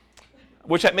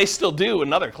 Which I may still do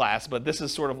another class, but this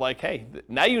is sort of like, hey,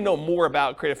 now you know more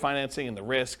about creative financing and the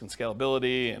risk and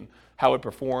scalability and how it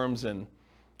performs, and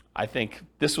I think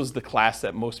this was the class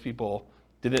that most people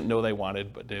didn't know they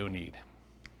wanted but do need.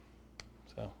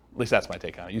 So at least that's my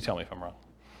take on it. You tell me if I'm wrong.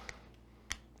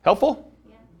 Helpful?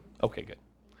 Yeah. Okay, good.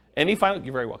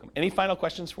 You're very welcome. Any final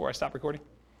questions before I stop recording?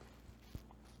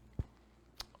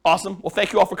 Awesome. Well,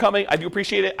 thank you all for coming. I do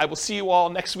appreciate it. I will see you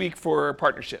all next week for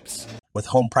partnerships. With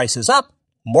home prices up,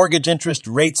 mortgage interest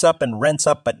rates up, and rents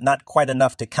up, but not quite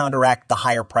enough to counteract the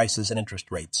higher prices and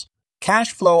interest rates.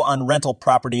 Cash flow on rental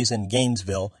properties in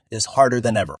Gainesville is harder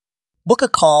than ever. Book a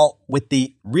call with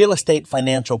the Real Estate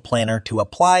Financial Planner to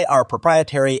apply our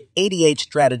proprietary 88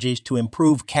 strategies to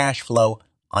improve cash flow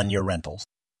on your rentals.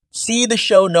 See the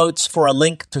show notes for a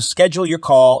link to schedule your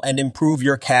call and improve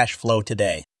your cash flow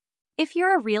today. If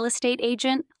you're a real estate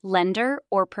agent, lender,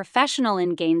 or professional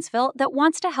in Gainesville that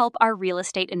wants to help our real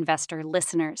estate investor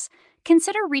listeners,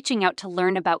 consider reaching out to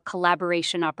learn about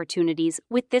collaboration opportunities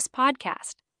with this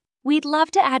podcast. We'd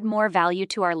love to add more value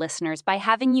to our listeners by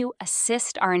having you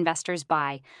assist our investors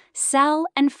buy, sell,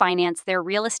 and finance their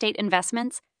real estate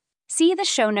investments. See the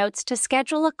show notes to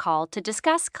schedule a call to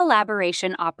discuss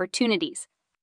collaboration opportunities.